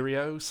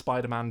Mysterio,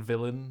 Spider-Man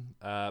villain,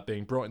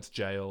 being brought into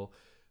jail.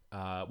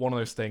 One of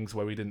those things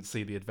where we didn't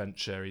see the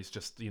adventure. He's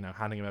just,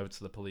 handing him over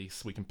to the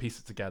police. We can piece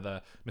it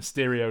together.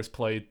 Mysterio is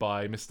played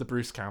by Mr.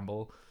 Bruce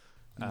Campbell.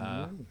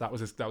 That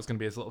was going to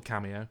be his little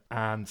cameo.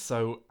 And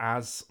so,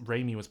 as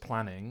Raimi was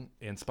planning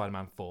in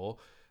Spider-Man 4,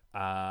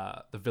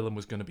 the villain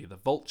was going to be the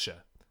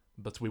Vulture,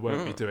 but we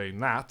won't be doing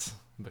that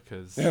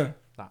because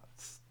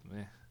that's.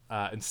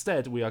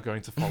 Instead, we are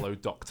going to follow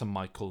Dr.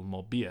 Michael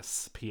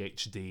Morbius,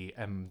 PhD,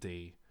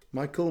 MD.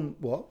 Michael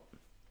what?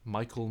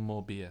 Michael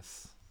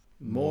Morbius.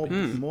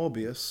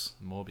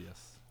 Morbius.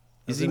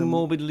 Is he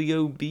morbidly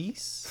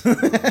obese?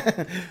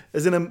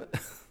 As in a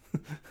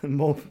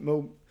Morbius.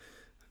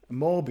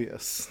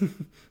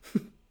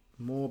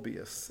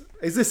 Morbius.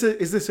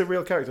 Is this a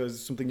real character? Or is it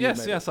something you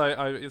made? Yes.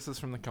 This is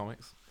from the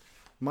comics.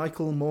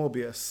 Michael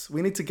Morbius.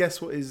 We need to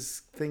guess what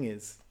his thing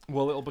is.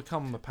 Well, it'll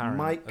become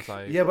apparent as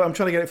I... Yeah, but I'm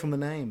trying to get it from the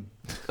name.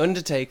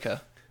 Undertaker.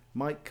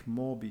 Mike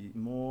Morby.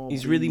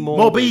 He's really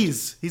morbid.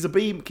 Morbies. He's a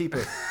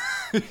beekeeper.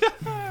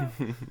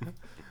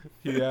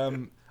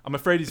 I'm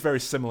afraid he's very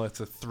similar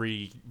to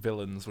 3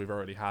 villains we've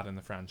already had in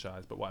the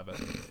franchise, but whatever.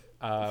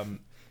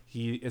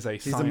 He is a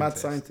scientist. He's a mad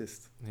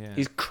scientist. Yeah.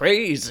 He's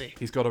crazy.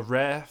 He's got a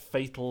rare,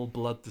 fatal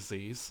blood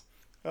disease.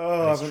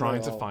 Oh, and he's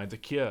trying to find a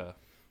cure.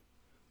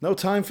 No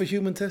time for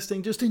human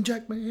testing. Just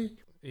inject me.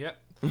 Yep.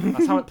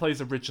 That's how it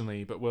plays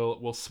originally, but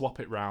we'll swap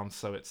it round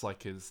so it's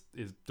like his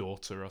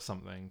daughter or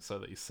something, so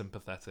that he's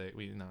sympathetic.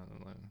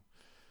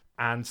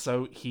 And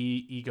so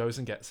he goes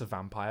and gets a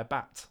vampire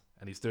bat,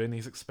 and he's doing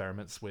these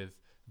experiments with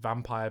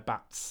vampire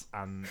bats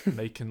and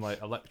making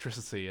like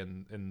electricity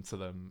into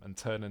them and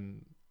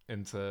turning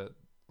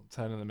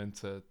them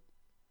into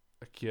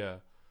a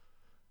cure,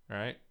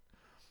 right?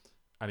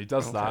 And he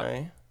does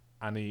that.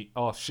 And he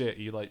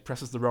like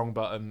presses the wrong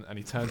button and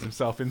he turns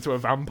himself into a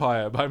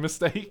vampire by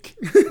mistake.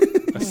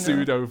 A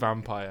pseudo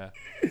vampire.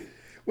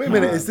 Wait a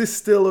minute, is this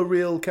still a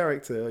real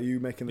character? Are you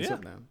making this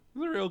up now?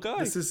 He's a real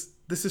guy.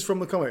 This is from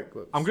the comic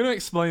books. I'm going to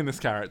explain this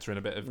character in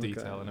a bit of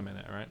detail in a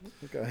minute, right?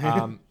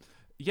 Okay.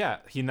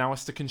 He now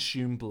has to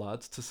consume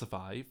blood to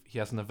survive. He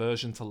has an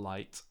aversion to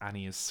light, and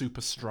he is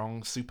super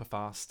strong, super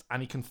fast,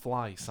 and he can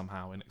fly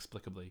somehow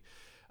inexplicably.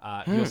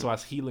 He also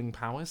has healing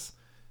powers.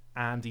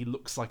 And he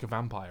looks like a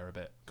vampire a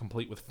bit,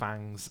 complete with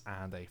fangs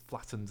and a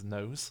flattened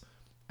nose.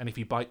 And if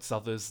he bites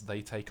others,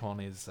 they take on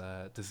his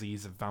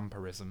disease of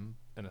vampirism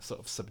in a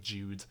sort of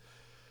subdued,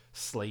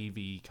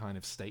 slavey kind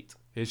of state.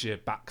 Here's your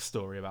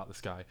backstory about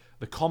this guy.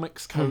 The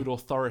Comics Code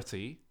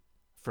Authority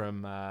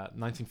from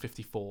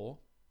 1954.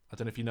 I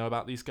don't know if you know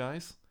about these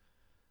guys.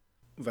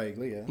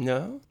 Vaguely, yeah.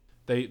 No?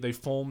 They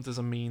formed as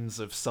a means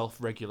of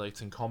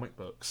self-regulating comic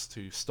books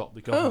to stop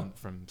the government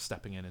from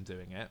stepping in and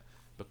doing it.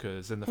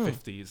 Because in the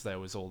 50s, there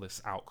was all this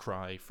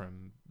outcry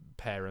from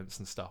parents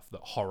and stuff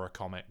that horror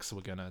comics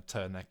were going to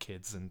turn their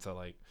kids into,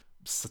 like,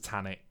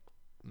 satanic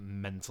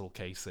mental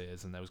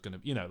cases. And there was going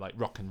to, like,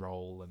 rock and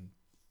roll and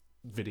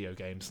video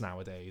games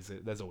nowadays.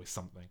 There's always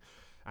something.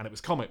 And it was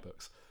comic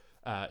books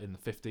in the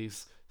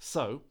 50s.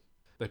 So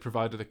they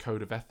provided a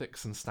code of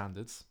ethics and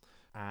standards.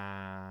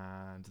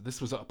 And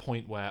this was at a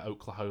point where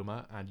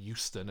Oklahoma and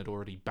Houston had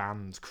already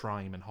banned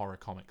crime and horror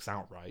comics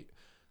outright.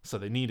 So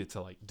they needed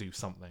to, like, do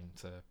something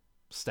to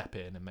step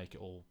in and make it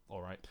all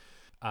right.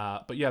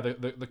 But yeah,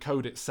 the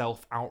code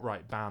itself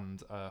outright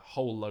banned a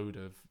whole load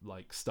of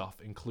like stuff,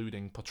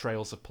 including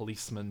portrayals of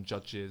policemen,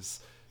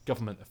 judges,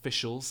 government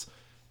officials,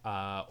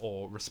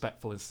 or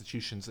respectful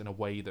institutions in a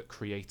way that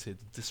created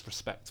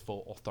disrespect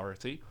for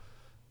authority.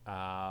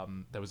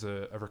 There was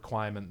a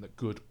requirement that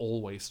good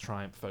always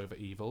triumph over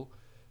evil.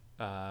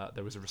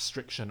 There was a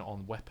restriction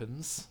on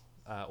weapons,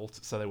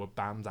 so they were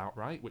banned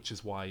outright, which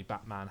is why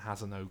Batman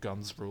has a no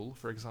guns rule,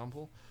 for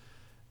example.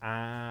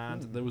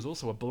 And there was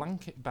also a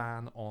blanket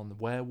ban on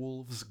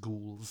werewolves,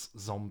 ghouls,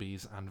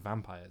 zombies, and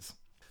vampires.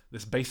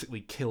 This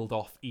basically killed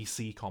off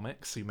EC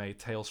Comics, who made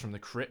Tales from the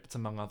Crypt,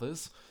 among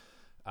others.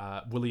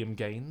 William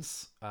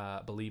Gaines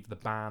believed the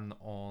ban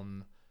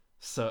on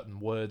certain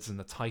words in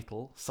the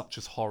title, such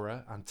as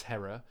horror and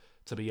terror,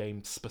 to be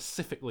aimed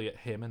specifically at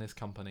him and his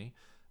company.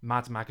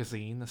 Mad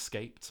Magazine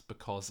escaped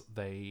because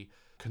they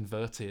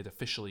converted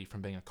officially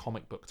from being a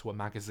comic book to a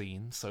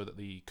magazine so that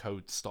the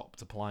code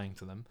stopped applying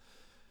to them.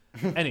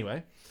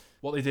 Anyway,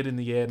 what they did in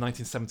the year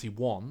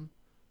 1971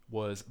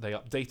 was they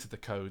updated the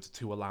code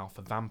to allow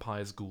for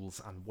vampires, ghouls,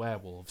 and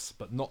werewolves,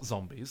 but not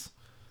zombies,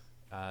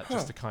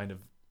 just to kind of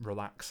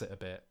relax it a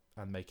bit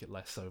and make it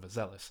less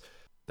overzealous.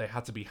 They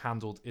had to be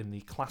handled in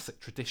the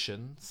classic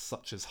tradition,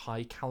 such as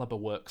high-caliber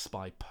works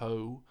by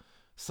Poe.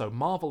 So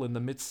Marvel in the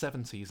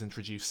mid-70s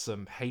introduced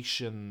some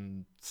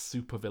Haitian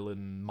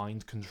supervillain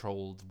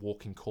mind-controlled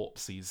walking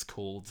corpses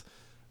called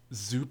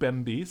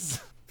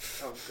Zubembis.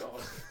 Oh,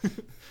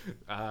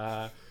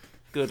 God.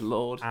 Good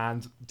lord.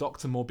 And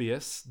Dr.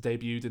 Morbius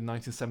debuted in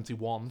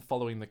 1971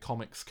 following the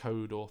Comics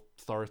Code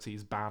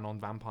Authority's ban on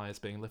vampires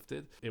being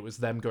lifted. It was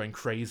them going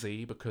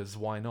crazy because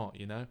why not,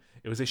 you know?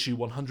 It was issue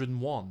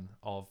 101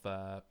 of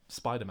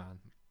Spider-Man,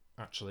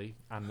 actually,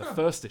 and the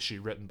first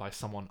issue written by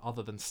someone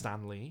other than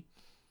Stan Lee,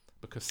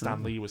 because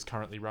Stan Lee was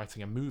currently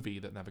writing a movie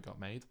that never got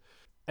made.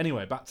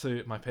 Anyway, back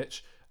to my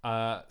pitch.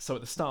 So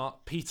at the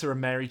start, Peter and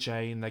Mary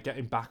Jane, they're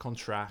getting back on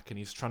track, and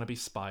he's trying to be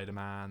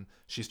Spider-Man,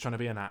 she's trying to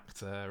be an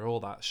actor,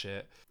 all that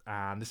shit.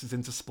 And this is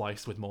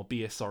interspliced with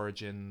Morbius'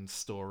 origin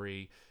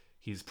story.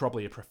 He's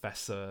probably a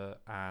professor,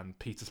 and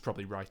Peter's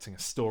probably writing a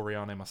story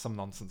on him or some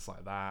nonsense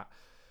like that.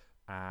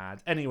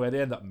 And anyway, they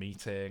end up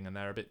meeting, and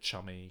they're a bit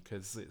chummy,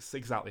 because it's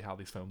exactly how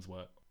these films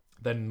work.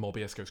 Then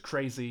Morbius goes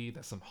crazy,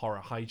 there's some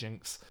horror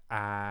hijinks,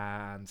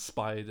 and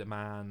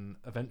Spider-Man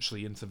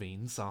eventually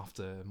intervenes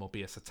after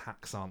Morbius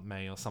attacks Aunt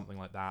May or something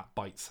like that,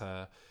 bites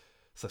her.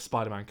 So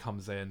Spider-Man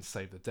comes in,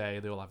 save the day,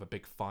 they all have a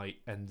big fight,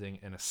 ending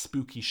in a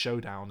spooky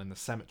showdown in the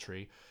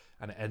cemetery,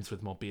 and it ends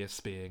with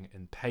Morbius being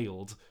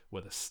impaled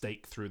with a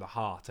stake through the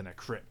heart in a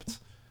crypt.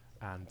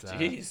 And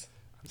Jeez.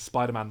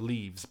 Spider-Man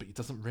leaves, but he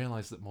doesn't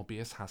realise that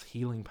Morbius has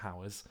healing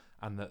powers,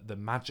 and that the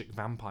magic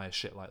vampire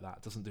shit like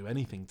that doesn't do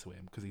anything to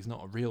him because he's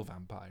not a real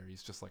vampire.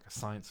 He's just like a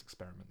science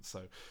experiment.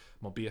 So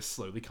Morbius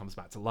slowly comes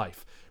back to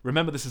life.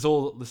 Remember, this is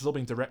all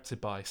being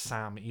directed by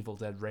Sam Evil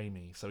Dead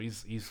Raimi. So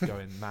he's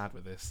going mad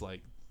with this.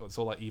 Like, it's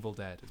all like Evil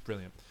Dead. It's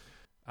brilliant.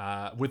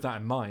 With that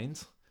in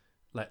mind,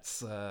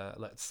 let's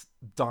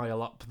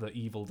dial up the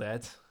Evil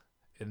Dead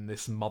in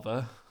this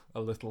mother a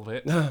little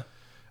bit.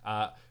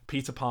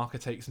 Peter Parker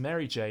takes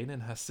Mary Jane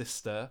and her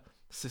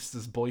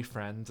sister's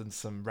boyfriend and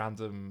some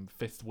random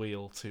fifth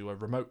wheel to a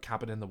remote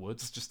cabin in the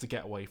woods just to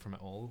get away from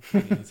it all.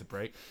 He needs a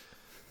break.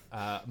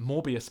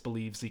 Morbius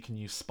believes he can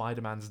use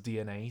Spider-Man's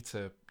DNA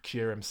to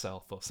cure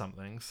himself or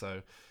something,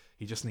 so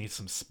he just needs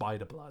some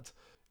spider blood.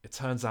 It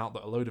turns out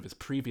that a load of his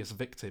previous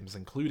victims,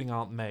 including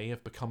Aunt May,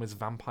 have become his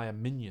vampire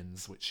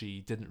minions, which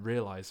he didn't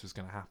realise was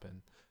going to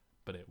happen.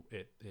 But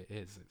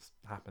it's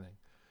happening.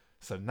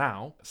 So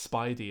now,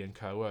 Spidey and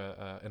co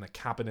are in a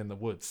cabin in the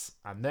woods,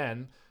 and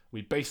then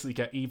we basically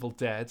get Evil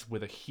Dead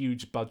with a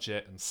huge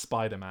budget and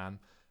Spider-Man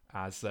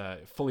as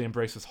it fully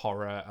embraces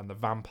horror, and the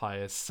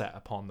vampires set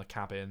upon the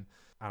cabin.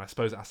 And I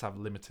suppose it has to have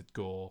limited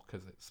gore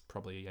because it's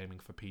probably aiming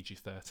for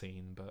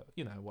PG-13, but,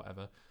 you know,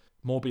 whatever.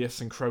 Morbius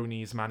and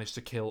cronies manage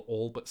to kill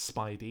all but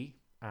Spidey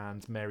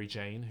and Mary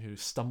Jane, who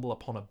stumble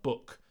upon a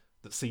book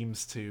that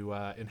seems to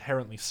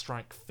inherently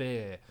strike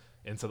fear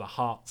into the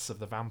hearts of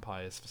the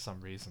vampires for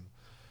some reason.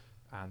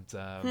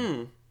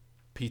 And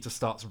Peter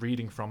starts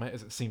reading from it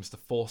as it seems to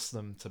force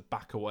them to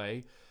back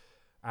away.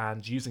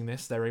 And using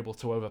this, they're able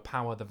to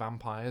overpower the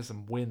vampires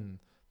and win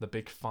the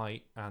big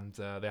fight. And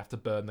they have to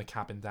burn the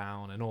cabin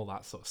down and all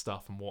that sort of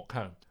stuff and walk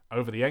home.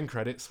 Over the end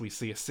credits, we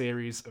see a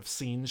series of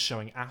scenes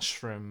showing Ash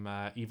from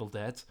Evil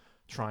Dead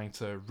trying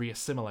to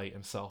re-assimilate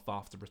himself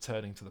after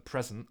returning to the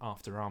present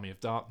after Army of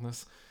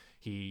Darkness.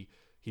 He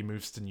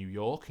moves to New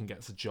York and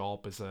gets a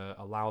job as a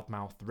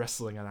loudmouth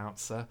wrestling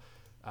announcer.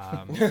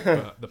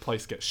 But the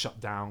place gets shut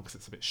down because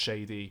it's a bit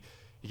shady.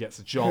 He gets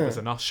a job as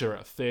an usher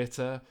at a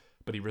theatre,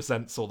 but he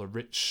resents all the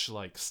rich,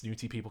 like,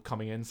 snooty people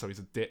coming in, so he's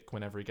a dick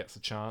whenever he gets a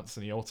chance,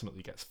 and he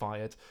ultimately gets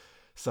fired.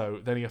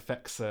 So then he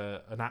affects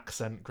an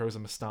accent, grows a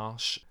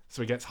moustache,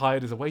 so he gets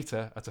hired as a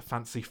waiter at a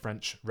fancy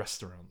French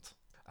restaurant.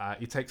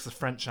 He takes the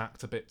French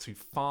act a bit too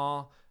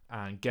far,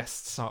 and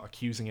guests start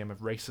accusing him of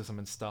racism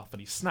and stuff, and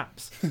he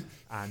snaps.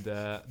 And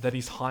then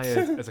he's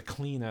hired as a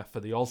cleaner for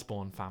the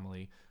Osborn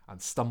family,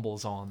 and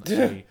stumbles on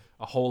a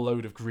whole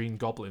load of Green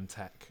Goblin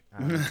tech,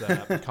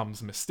 and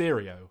becomes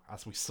Mysterio,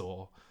 as we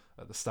saw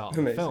at the start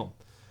of the film.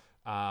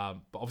 But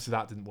obviously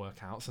that didn't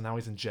work out, so now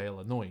he's in jail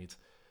annoyed.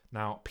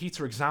 Now,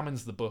 Peter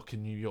examines the book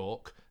in New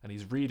York, and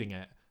he's reading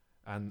it,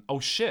 and oh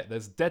shit,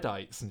 there's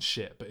deadites and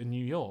shit, but in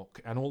New York,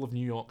 and all of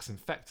New York's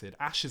infected.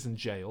 Ash is in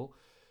jail,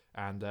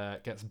 and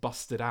gets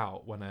busted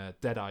out when a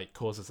deadite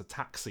causes a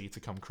taxi to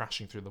come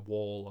crashing through the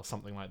wall or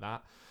something like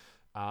that.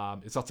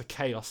 It's utter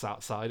chaos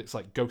outside. It's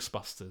like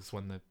Ghostbusters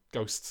when the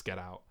ghosts get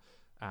out.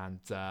 And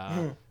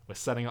we're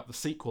setting up the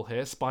sequel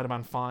here,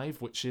 Spider-Man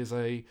 5, which is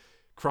a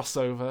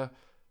crossover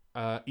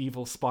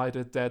Evil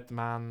Spider Dead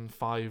Man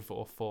 5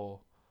 or 4.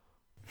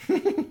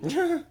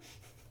 There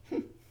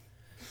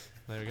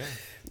we go.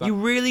 You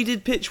really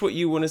did pitch what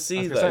you want to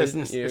see, though,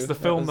 didn't you? It's the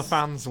film the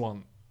fans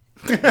want.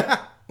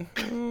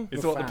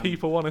 It's what the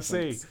people want to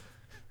see.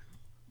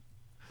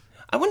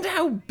 I wonder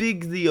how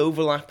big the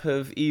overlap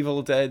of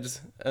Evil Dead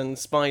and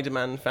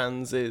Spider-Man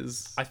fans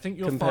is. I think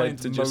you'll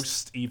find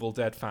most Evil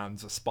Dead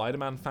fans are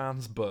Spider-Man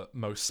fans, but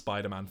most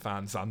Spider-Man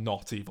fans are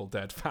not Evil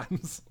Dead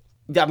fans.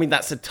 I mean,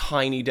 that's a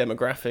tiny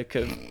demographic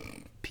of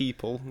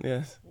people,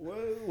 yes.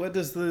 Where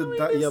does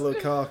that yellow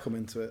car come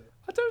into it?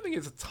 I don't think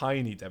it's a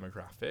tiny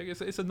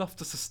demographic. It's enough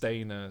to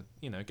sustain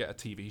get a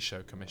TV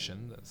show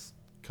commission that's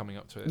coming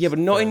up to it. Yeah, but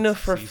not enough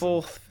for a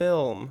fourth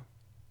film.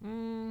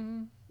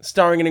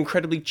 Starring an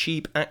incredibly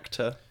cheap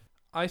actor.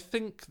 I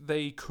think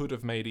they could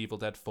have made Evil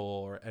Dead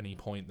 4 at any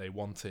point they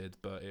wanted,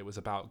 but it was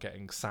about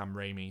getting Sam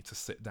Raimi to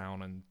sit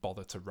down and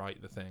bother to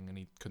write the thing, and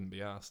he couldn't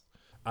be asked.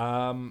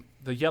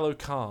 The yellow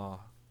car.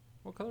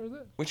 What colour is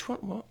it? Which one?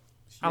 What?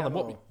 Alan,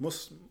 what?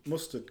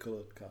 Mustard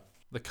coloured car.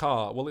 The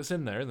car. Well, it's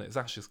in there, isn't it? It's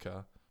Ash's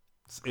car.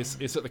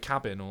 It's at the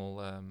cabin,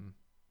 all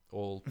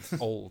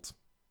old,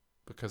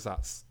 because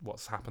that's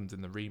what's happened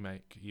in the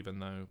remake, even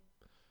though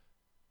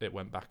it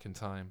went back in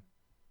time.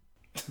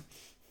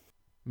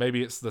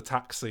 Maybe it's the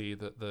taxi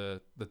that the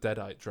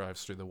Deadite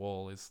drives through the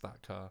wall is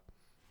that car.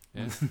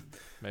 Yeah,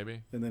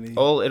 maybe. And then It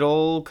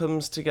all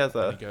comes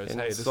together. And he goes, in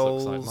hey, this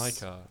Souls. looks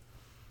like my car.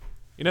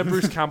 You know,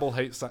 Bruce Campbell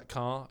hates that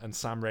car, and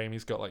Sam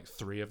Raimi's got like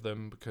 3 of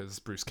them because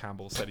Bruce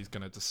Campbell said he's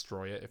going to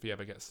destroy it if he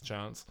ever gets the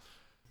chance.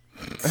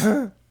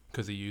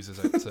 Because he uses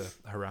it to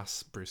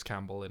harass Bruce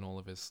Campbell in all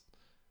of his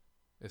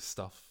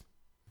stuff.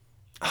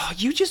 Oh,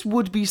 you just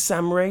would be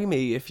Sam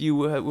Raimi if you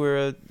were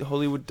a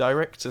Hollywood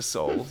director,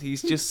 Soul.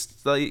 He's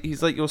just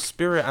he's like your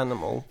spirit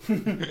animal.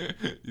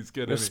 He's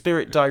good. Your Isn't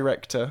spirit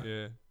director. he?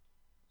 Yeah,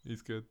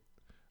 he's good.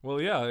 Well,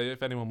 yeah.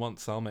 If anyone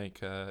wants, I'll make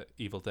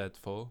Evil Dead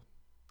 4,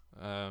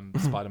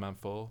 Spider-Man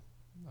 4.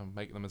 I'll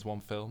make them as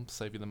one film.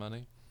 Save you the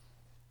money.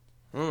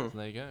 So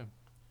there you go.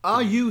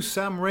 Are you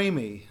Sam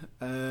Raimi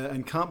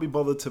and can't be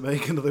bothered to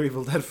make another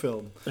Evil Dead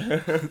film?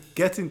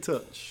 Get in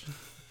touch.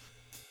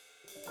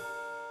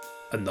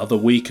 Another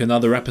week,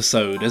 another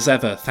episode. As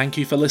ever, thank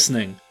you for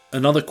listening.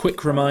 Another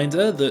quick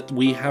reminder that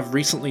we have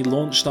recently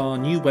launched our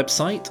new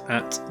website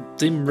at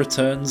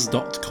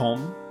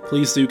dimreturns.com.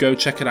 Please do go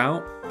check it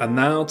out. And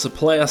now to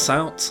play us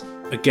out,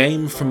 a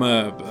game from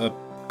a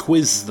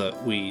quiz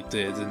that we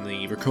did in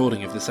the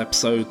recording of this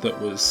episode that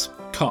was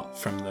cut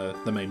from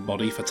the main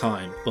body for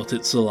time, but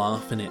it's a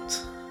laugh in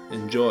it.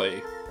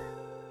 Enjoy.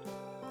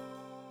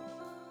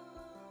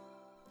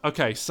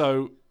 Okay,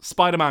 so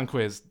Spider-Man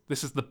quiz.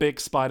 This is the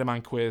big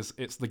Spider-Man quiz.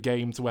 It's the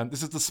game to end.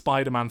 This is the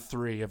Spider-Man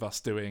 3 of us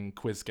doing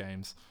quiz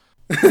games.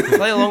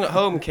 Play along at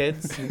home,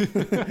 kids.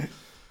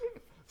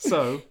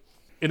 So,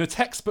 in a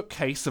textbook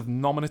case of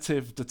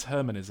nominative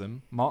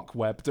determinism, Mark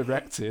Webb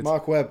directed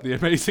The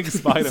Amazing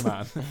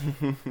Spider-Man.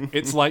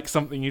 It's like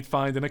something you'd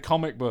find in a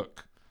comic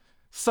book.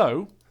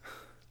 So,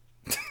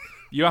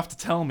 you have to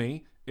tell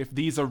me if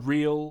these are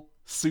real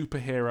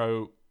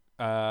superhero...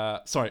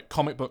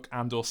 comic book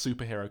and or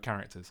superhero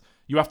characters.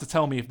 You have to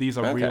tell me if these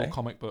are real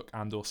comic book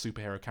and or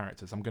superhero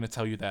characters. I'm going to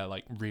tell you their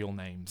like real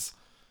names.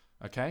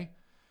 Okay?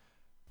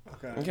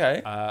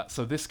 Okay.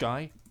 So this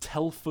guy,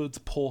 Telford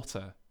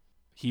Porter,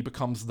 he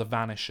becomes the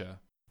Vanisher.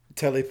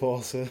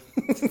 Teleporter.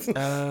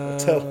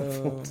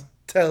 Teleport.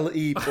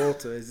 Tel-E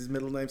Porter. Is his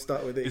middle name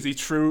start with E? Is he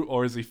true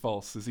or is he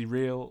false? Is he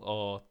real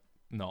or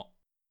not?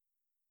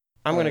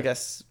 I'm going to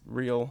guess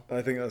real.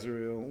 I think that's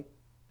real.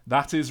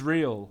 That is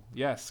real.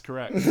 Yes,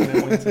 correct. They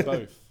went to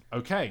both.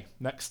 Okay,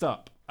 next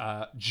up.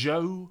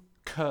 Joe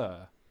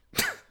Kerr.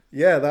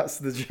 Yeah, that's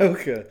the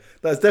Joker.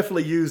 That's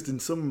definitely used in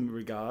some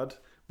regard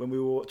when we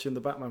were watching the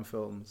Batman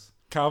films.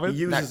 Calvin? He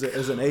uses it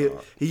as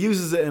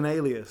an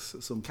alias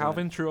at some point.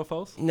 Calvin, true or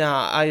false?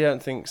 Nah, I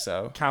don't think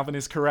so. Calvin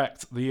is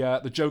correct.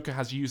 The Joker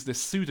has used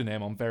this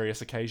pseudonym on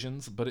various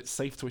occasions, but it's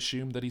safe to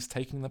assume that he's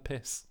taking the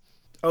piss.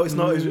 Oh, it's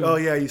not his... Oh,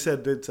 yeah, you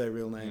did say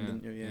real name,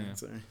 didn't you? Yeah,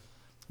 sorry.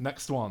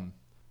 Next one.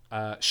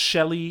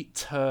 Shelley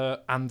Ter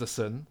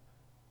Anderson.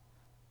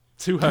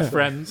 To her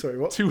friend... Sorry,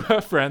 what? To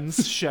her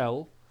friends,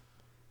 Shell,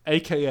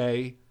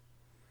 a.k.a...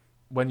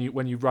 When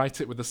you write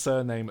it with a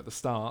surname at the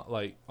start,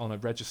 like on a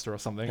register or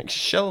something, Like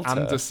Shelter.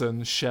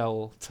 Anderson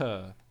Shell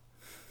Ter.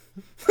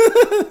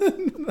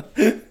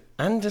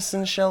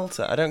 Anderson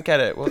Shelter. I don't get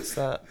it. What's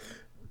that?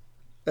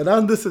 An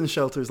Anderson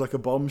shelter is like a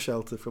bomb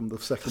shelter from the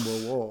Second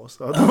World War.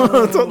 So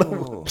I don't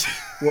know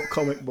what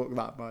comic book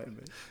that might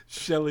be.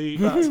 Shelley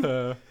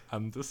Ter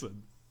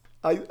Anderson.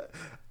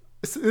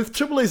 The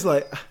trouble is,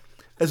 like,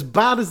 as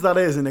bad as that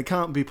is, and it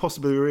can't be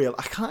possibly real,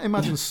 I can't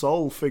imagine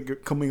Soul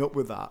coming up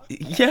with that.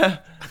 Yeah.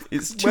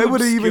 It's too Where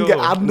would he even get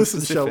obscure and Anderson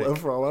specific. shelter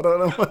from? I don't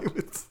know why it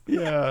would...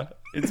 Yeah.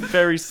 It's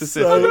very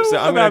specific, so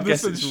I'm going to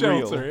guess it's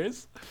real.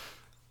 Is.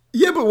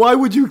 Yeah, but why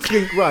would you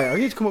think, right, I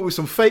need to come up with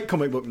some fake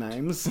comic book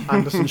names.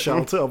 Anderson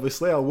Shelter,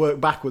 obviously. I'll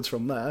work backwards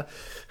from there.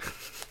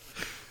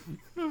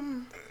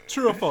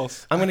 True or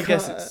false? I'm going to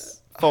guess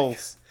it's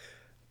false.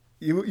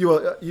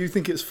 You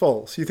think it's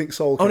false? You think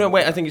Soul... Oh, no,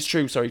 wait, I think it's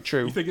true. Sorry,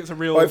 true. You think it's a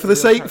real... Right, for the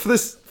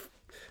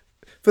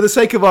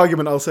sake of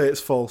argument, I'll say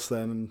it's false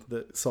then, and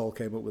that Soul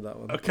came up with that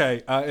one.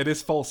 Okay, it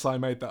is false. I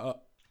made that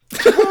up.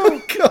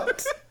 Oh,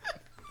 God.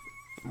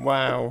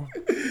 Wow.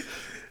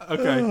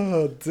 Okay.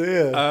 Oh,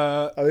 dear.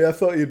 I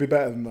thought you'd be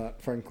better than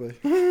that, frankly.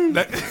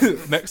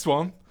 Next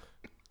one.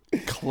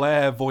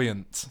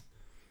 Clairvoyant.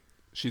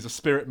 She's a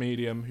spirit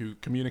medium who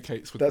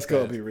communicates with That's the got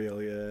to dead. be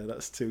real, yeah.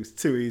 That's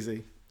too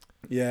easy.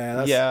 Yeah,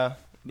 that's... Yeah.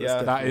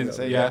 That is,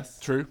 definitely yes.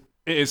 true.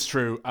 It is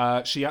true.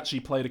 She actually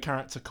played a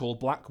character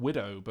called Black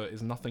Widow, but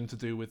is nothing to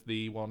do with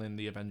the one in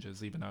the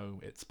Avengers, even though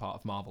it's part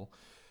of Marvel.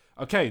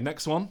 Okay,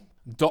 next one.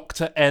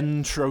 Dr.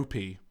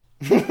 Entropy.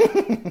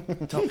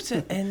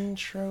 Dr.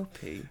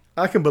 Entropy.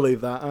 I can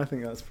believe that. I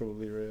think that's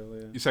probably real,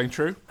 yeah. You saying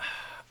true?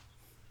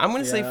 I'm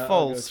going to say Yeah, I'll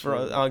false go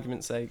for true.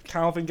 argument's sake.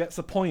 Calvin gets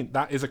a point.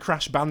 That is a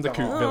Crash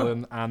Bandicoot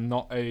villain and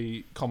not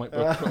a comic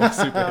book or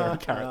superhero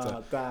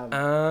character. Damn.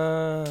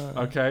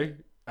 Okay,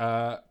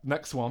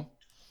 next one.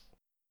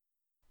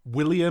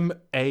 William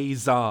A.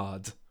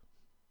 Zard,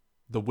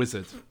 the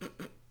Wizard.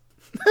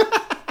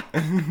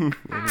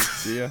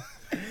 Dear.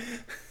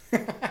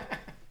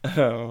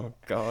 Oh,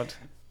 God.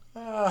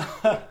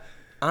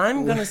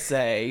 I'm going to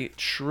say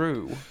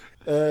true.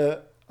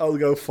 I'll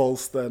go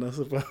false then, I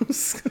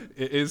suppose.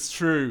 It is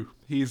true.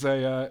 He's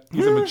a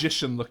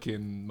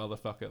magician-looking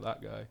motherfucker.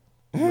 That guy,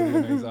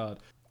 William A. Zard.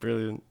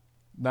 Brilliant.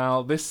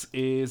 Now this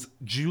is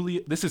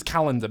This is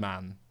Calendar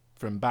Man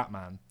from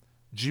Batman.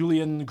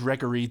 Julian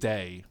Gregory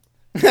Day.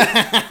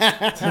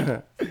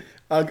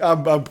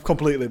 I'm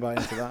completely buying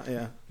into that,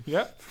 yeah.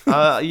 Yep.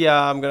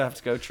 Yeah, I'm going to have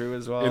to go true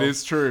as well. It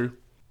is true.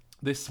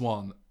 This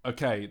one.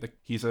 Okay,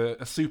 he's a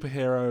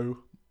superhero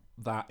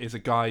that is a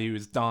guy who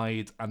has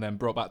died and then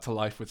brought back to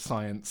life with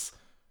science,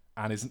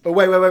 and is. Oh,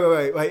 wait.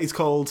 It's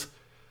called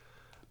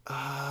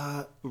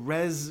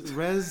Res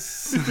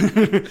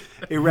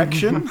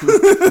Erection. No,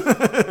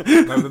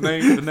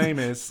 the name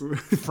is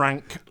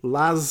Frank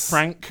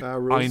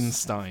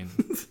Einstein.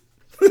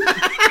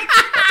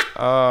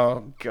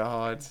 Oh,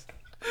 God.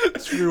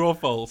 True or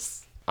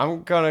false?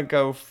 I'm going to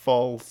go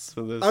false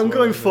for this I'm one,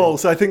 going I think.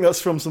 false. I think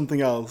that's from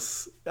something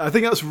else. I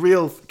think that's a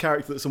real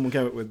character that someone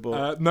came up with,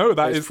 but No,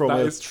 that it's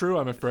is true.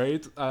 I'm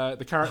afraid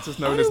the character's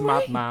known as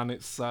Madman.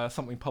 It's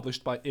something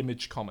published by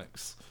Image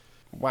Comics.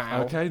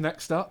 Wow. Okay,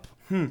 next up,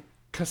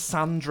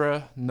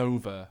 Cassandra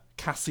Nova,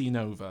 Cassie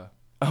Nova.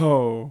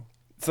 Oh.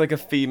 It's like a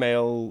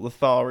female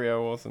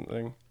Lothario or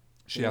something.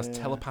 She has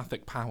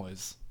telepathic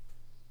powers.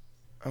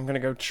 I'm going to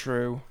go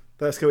true.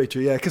 That's going to be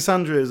true. Yeah,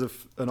 Cassandra is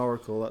an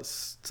oracle.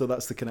 That's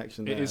the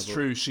connection there. It is but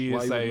true. She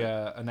why is wouldn't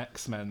it? an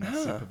X-Men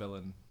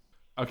supervillain.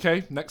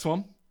 Okay, next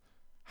one,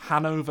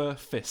 Hanover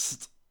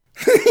Fist.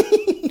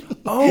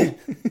 Oh!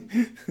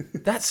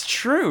 That's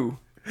true.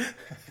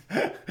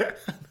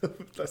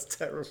 That's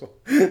terrible.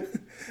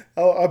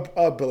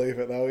 I believe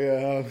it though.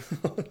 Yeah.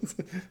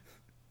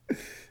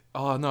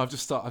 Oh no, I've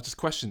just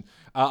questioned.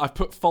 I've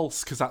put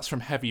false because that's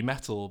from Heavy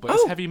Metal, but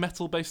is Heavy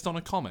Metal based on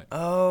a comic?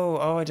 Oh,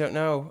 I don't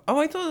know. Oh,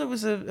 I thought it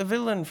was a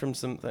villain from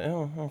something.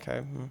 Oh,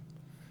 okay.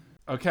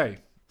 Okay,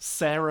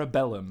 Sarah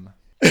Bellum.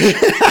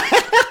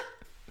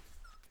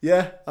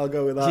 Yeah, I'll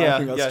go with that. Yeah, I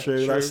think that's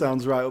true. true. That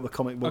sounds right up the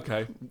comic book.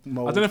 Okay.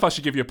 mold. I don't know if I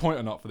should give you a point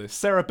or not for this.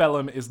 Sarah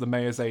Bellum is the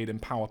Mayor's aide in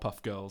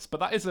Powerpuff Girls, but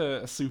that is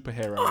a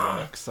superhero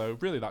work, so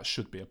really that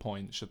should be a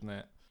point, shouldn't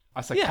it?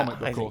 I said Yeah, comic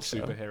I book or think so.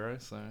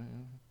 superhero, so.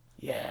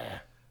 Yeah.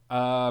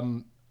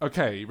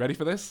 Okay, ready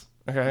for this?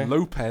 Okay.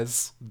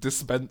 Lopez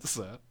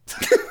Dispenser.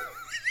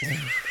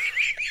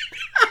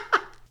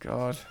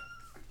 God.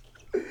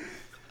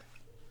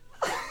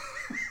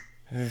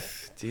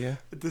 Dear.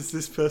 Does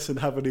this person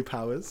have any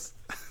powers?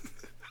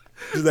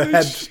 Does their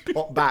head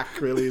pop back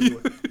really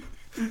easily?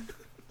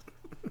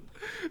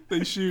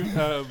 They shoot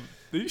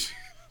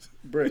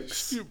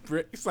Bricks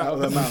bricks out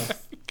of their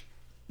mouth.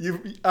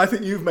 I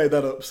think you've made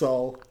that up,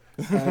 Saul.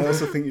 I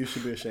also think you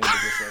should be ashamed of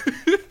yourself.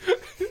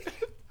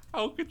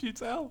 How could you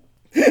tell?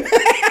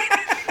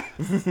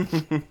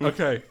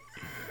 Okay.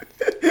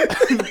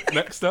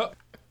 Next up.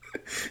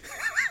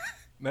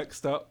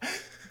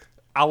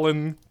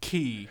 Alan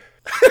Key.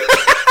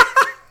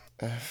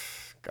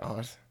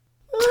 God.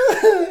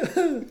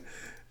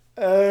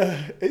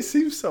 It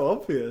seems so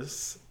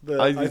obvious that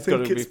I It's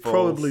think gotta be it's false.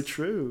 probably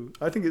true.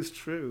 I think it's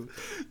true.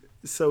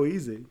 It's so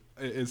easy.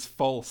 It is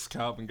false.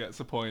 Calvin gets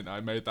a point.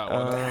 I made that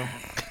one.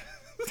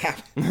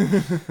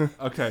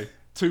 Okay,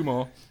 two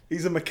more.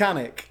 He's a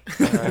mechanic.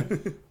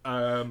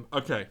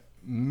 Okay.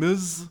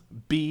 Ms.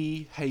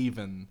 B.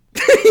 Haven.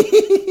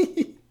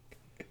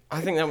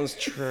 I think that was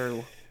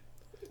true.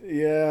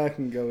 Yeah, I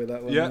can go with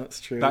that one. Yeah, That's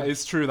true. that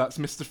is true. That's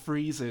Mr.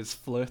 Freeze's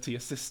flirty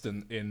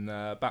assistant in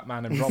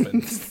Batman and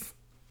Robin.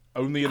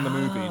 Only in the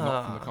movie,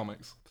 not from the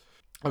comics.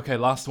 Okay,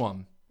 last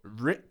one.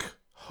 Rick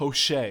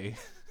Hochet.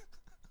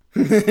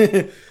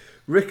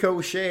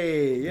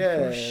 Ricochet.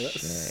 Yeah,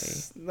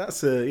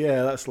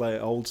 that's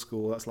like old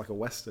school. That's like a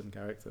Western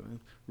character, man.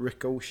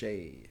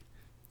 Ricochet.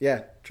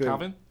 Yeah, true.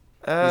 Calvin?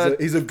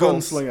 He's a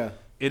false. gunslinger.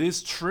 It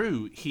is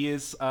true. He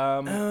is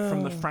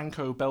from the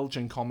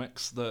Franco-Belgian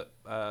comics that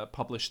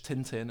published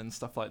Tintin and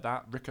stuff like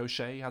that.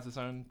 Ricochet has his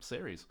own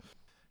series.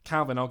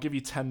 Calvin, I'll give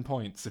you 10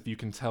 points if you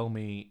can tell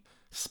me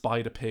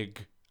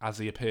Spider-Pig as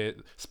he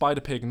appeared.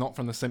 Spider-Pig, not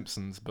from The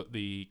Simpsons, but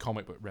the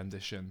comic book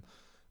rendition.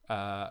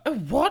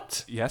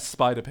 What? Yes,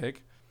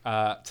 Spider-Pig.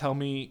 Tell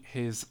me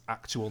his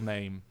actual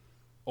name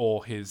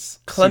or his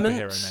Clement?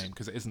 superhero name,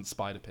 because it isn't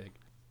Spider-Pig.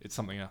 It's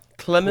something else.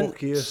 Clement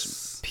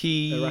Porcius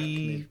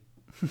P.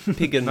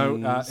 Piggins.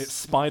 No, it's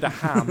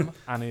Spider-Ham,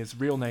 and his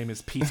real name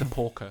is Peter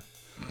Porker.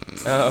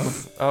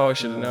 Oh, I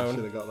should have I known.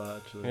 should have got that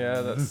actually.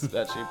 Yeah, that's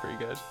actually pretty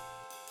good.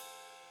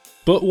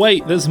 But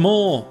wait, there's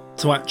more!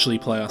 To actually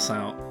play us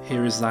out,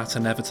 here is that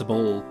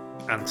inevitable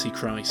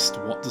Antichrist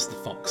What Does the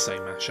Fox Say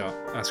mashup,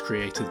 as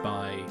created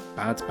by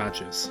Bad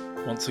Badgers.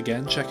 Once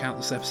again, check out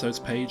this episode's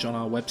page on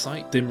our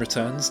website,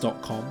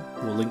 dimreturns.com.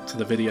 We'll link to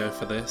the video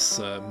for this,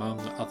 among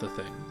other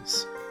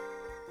things.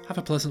 Have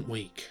a pleasant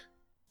week.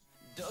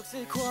 Ducks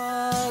say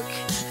quack,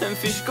 and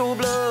fish go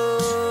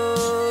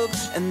blub,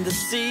 and the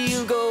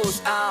seal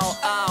goes ow,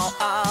 ow,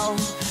 ow.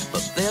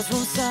 But there's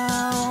one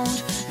sound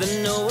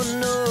that no one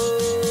knows.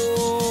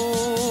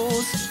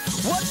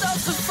 What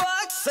does the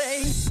fox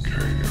say?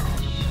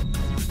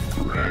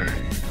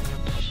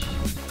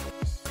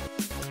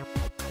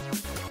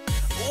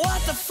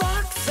 What the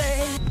fox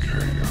say?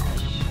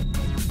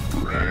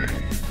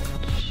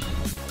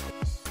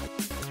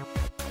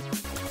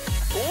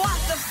 What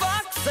the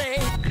fox say?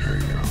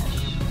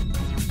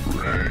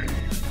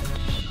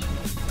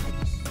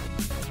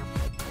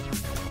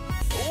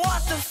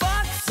 What the fuck?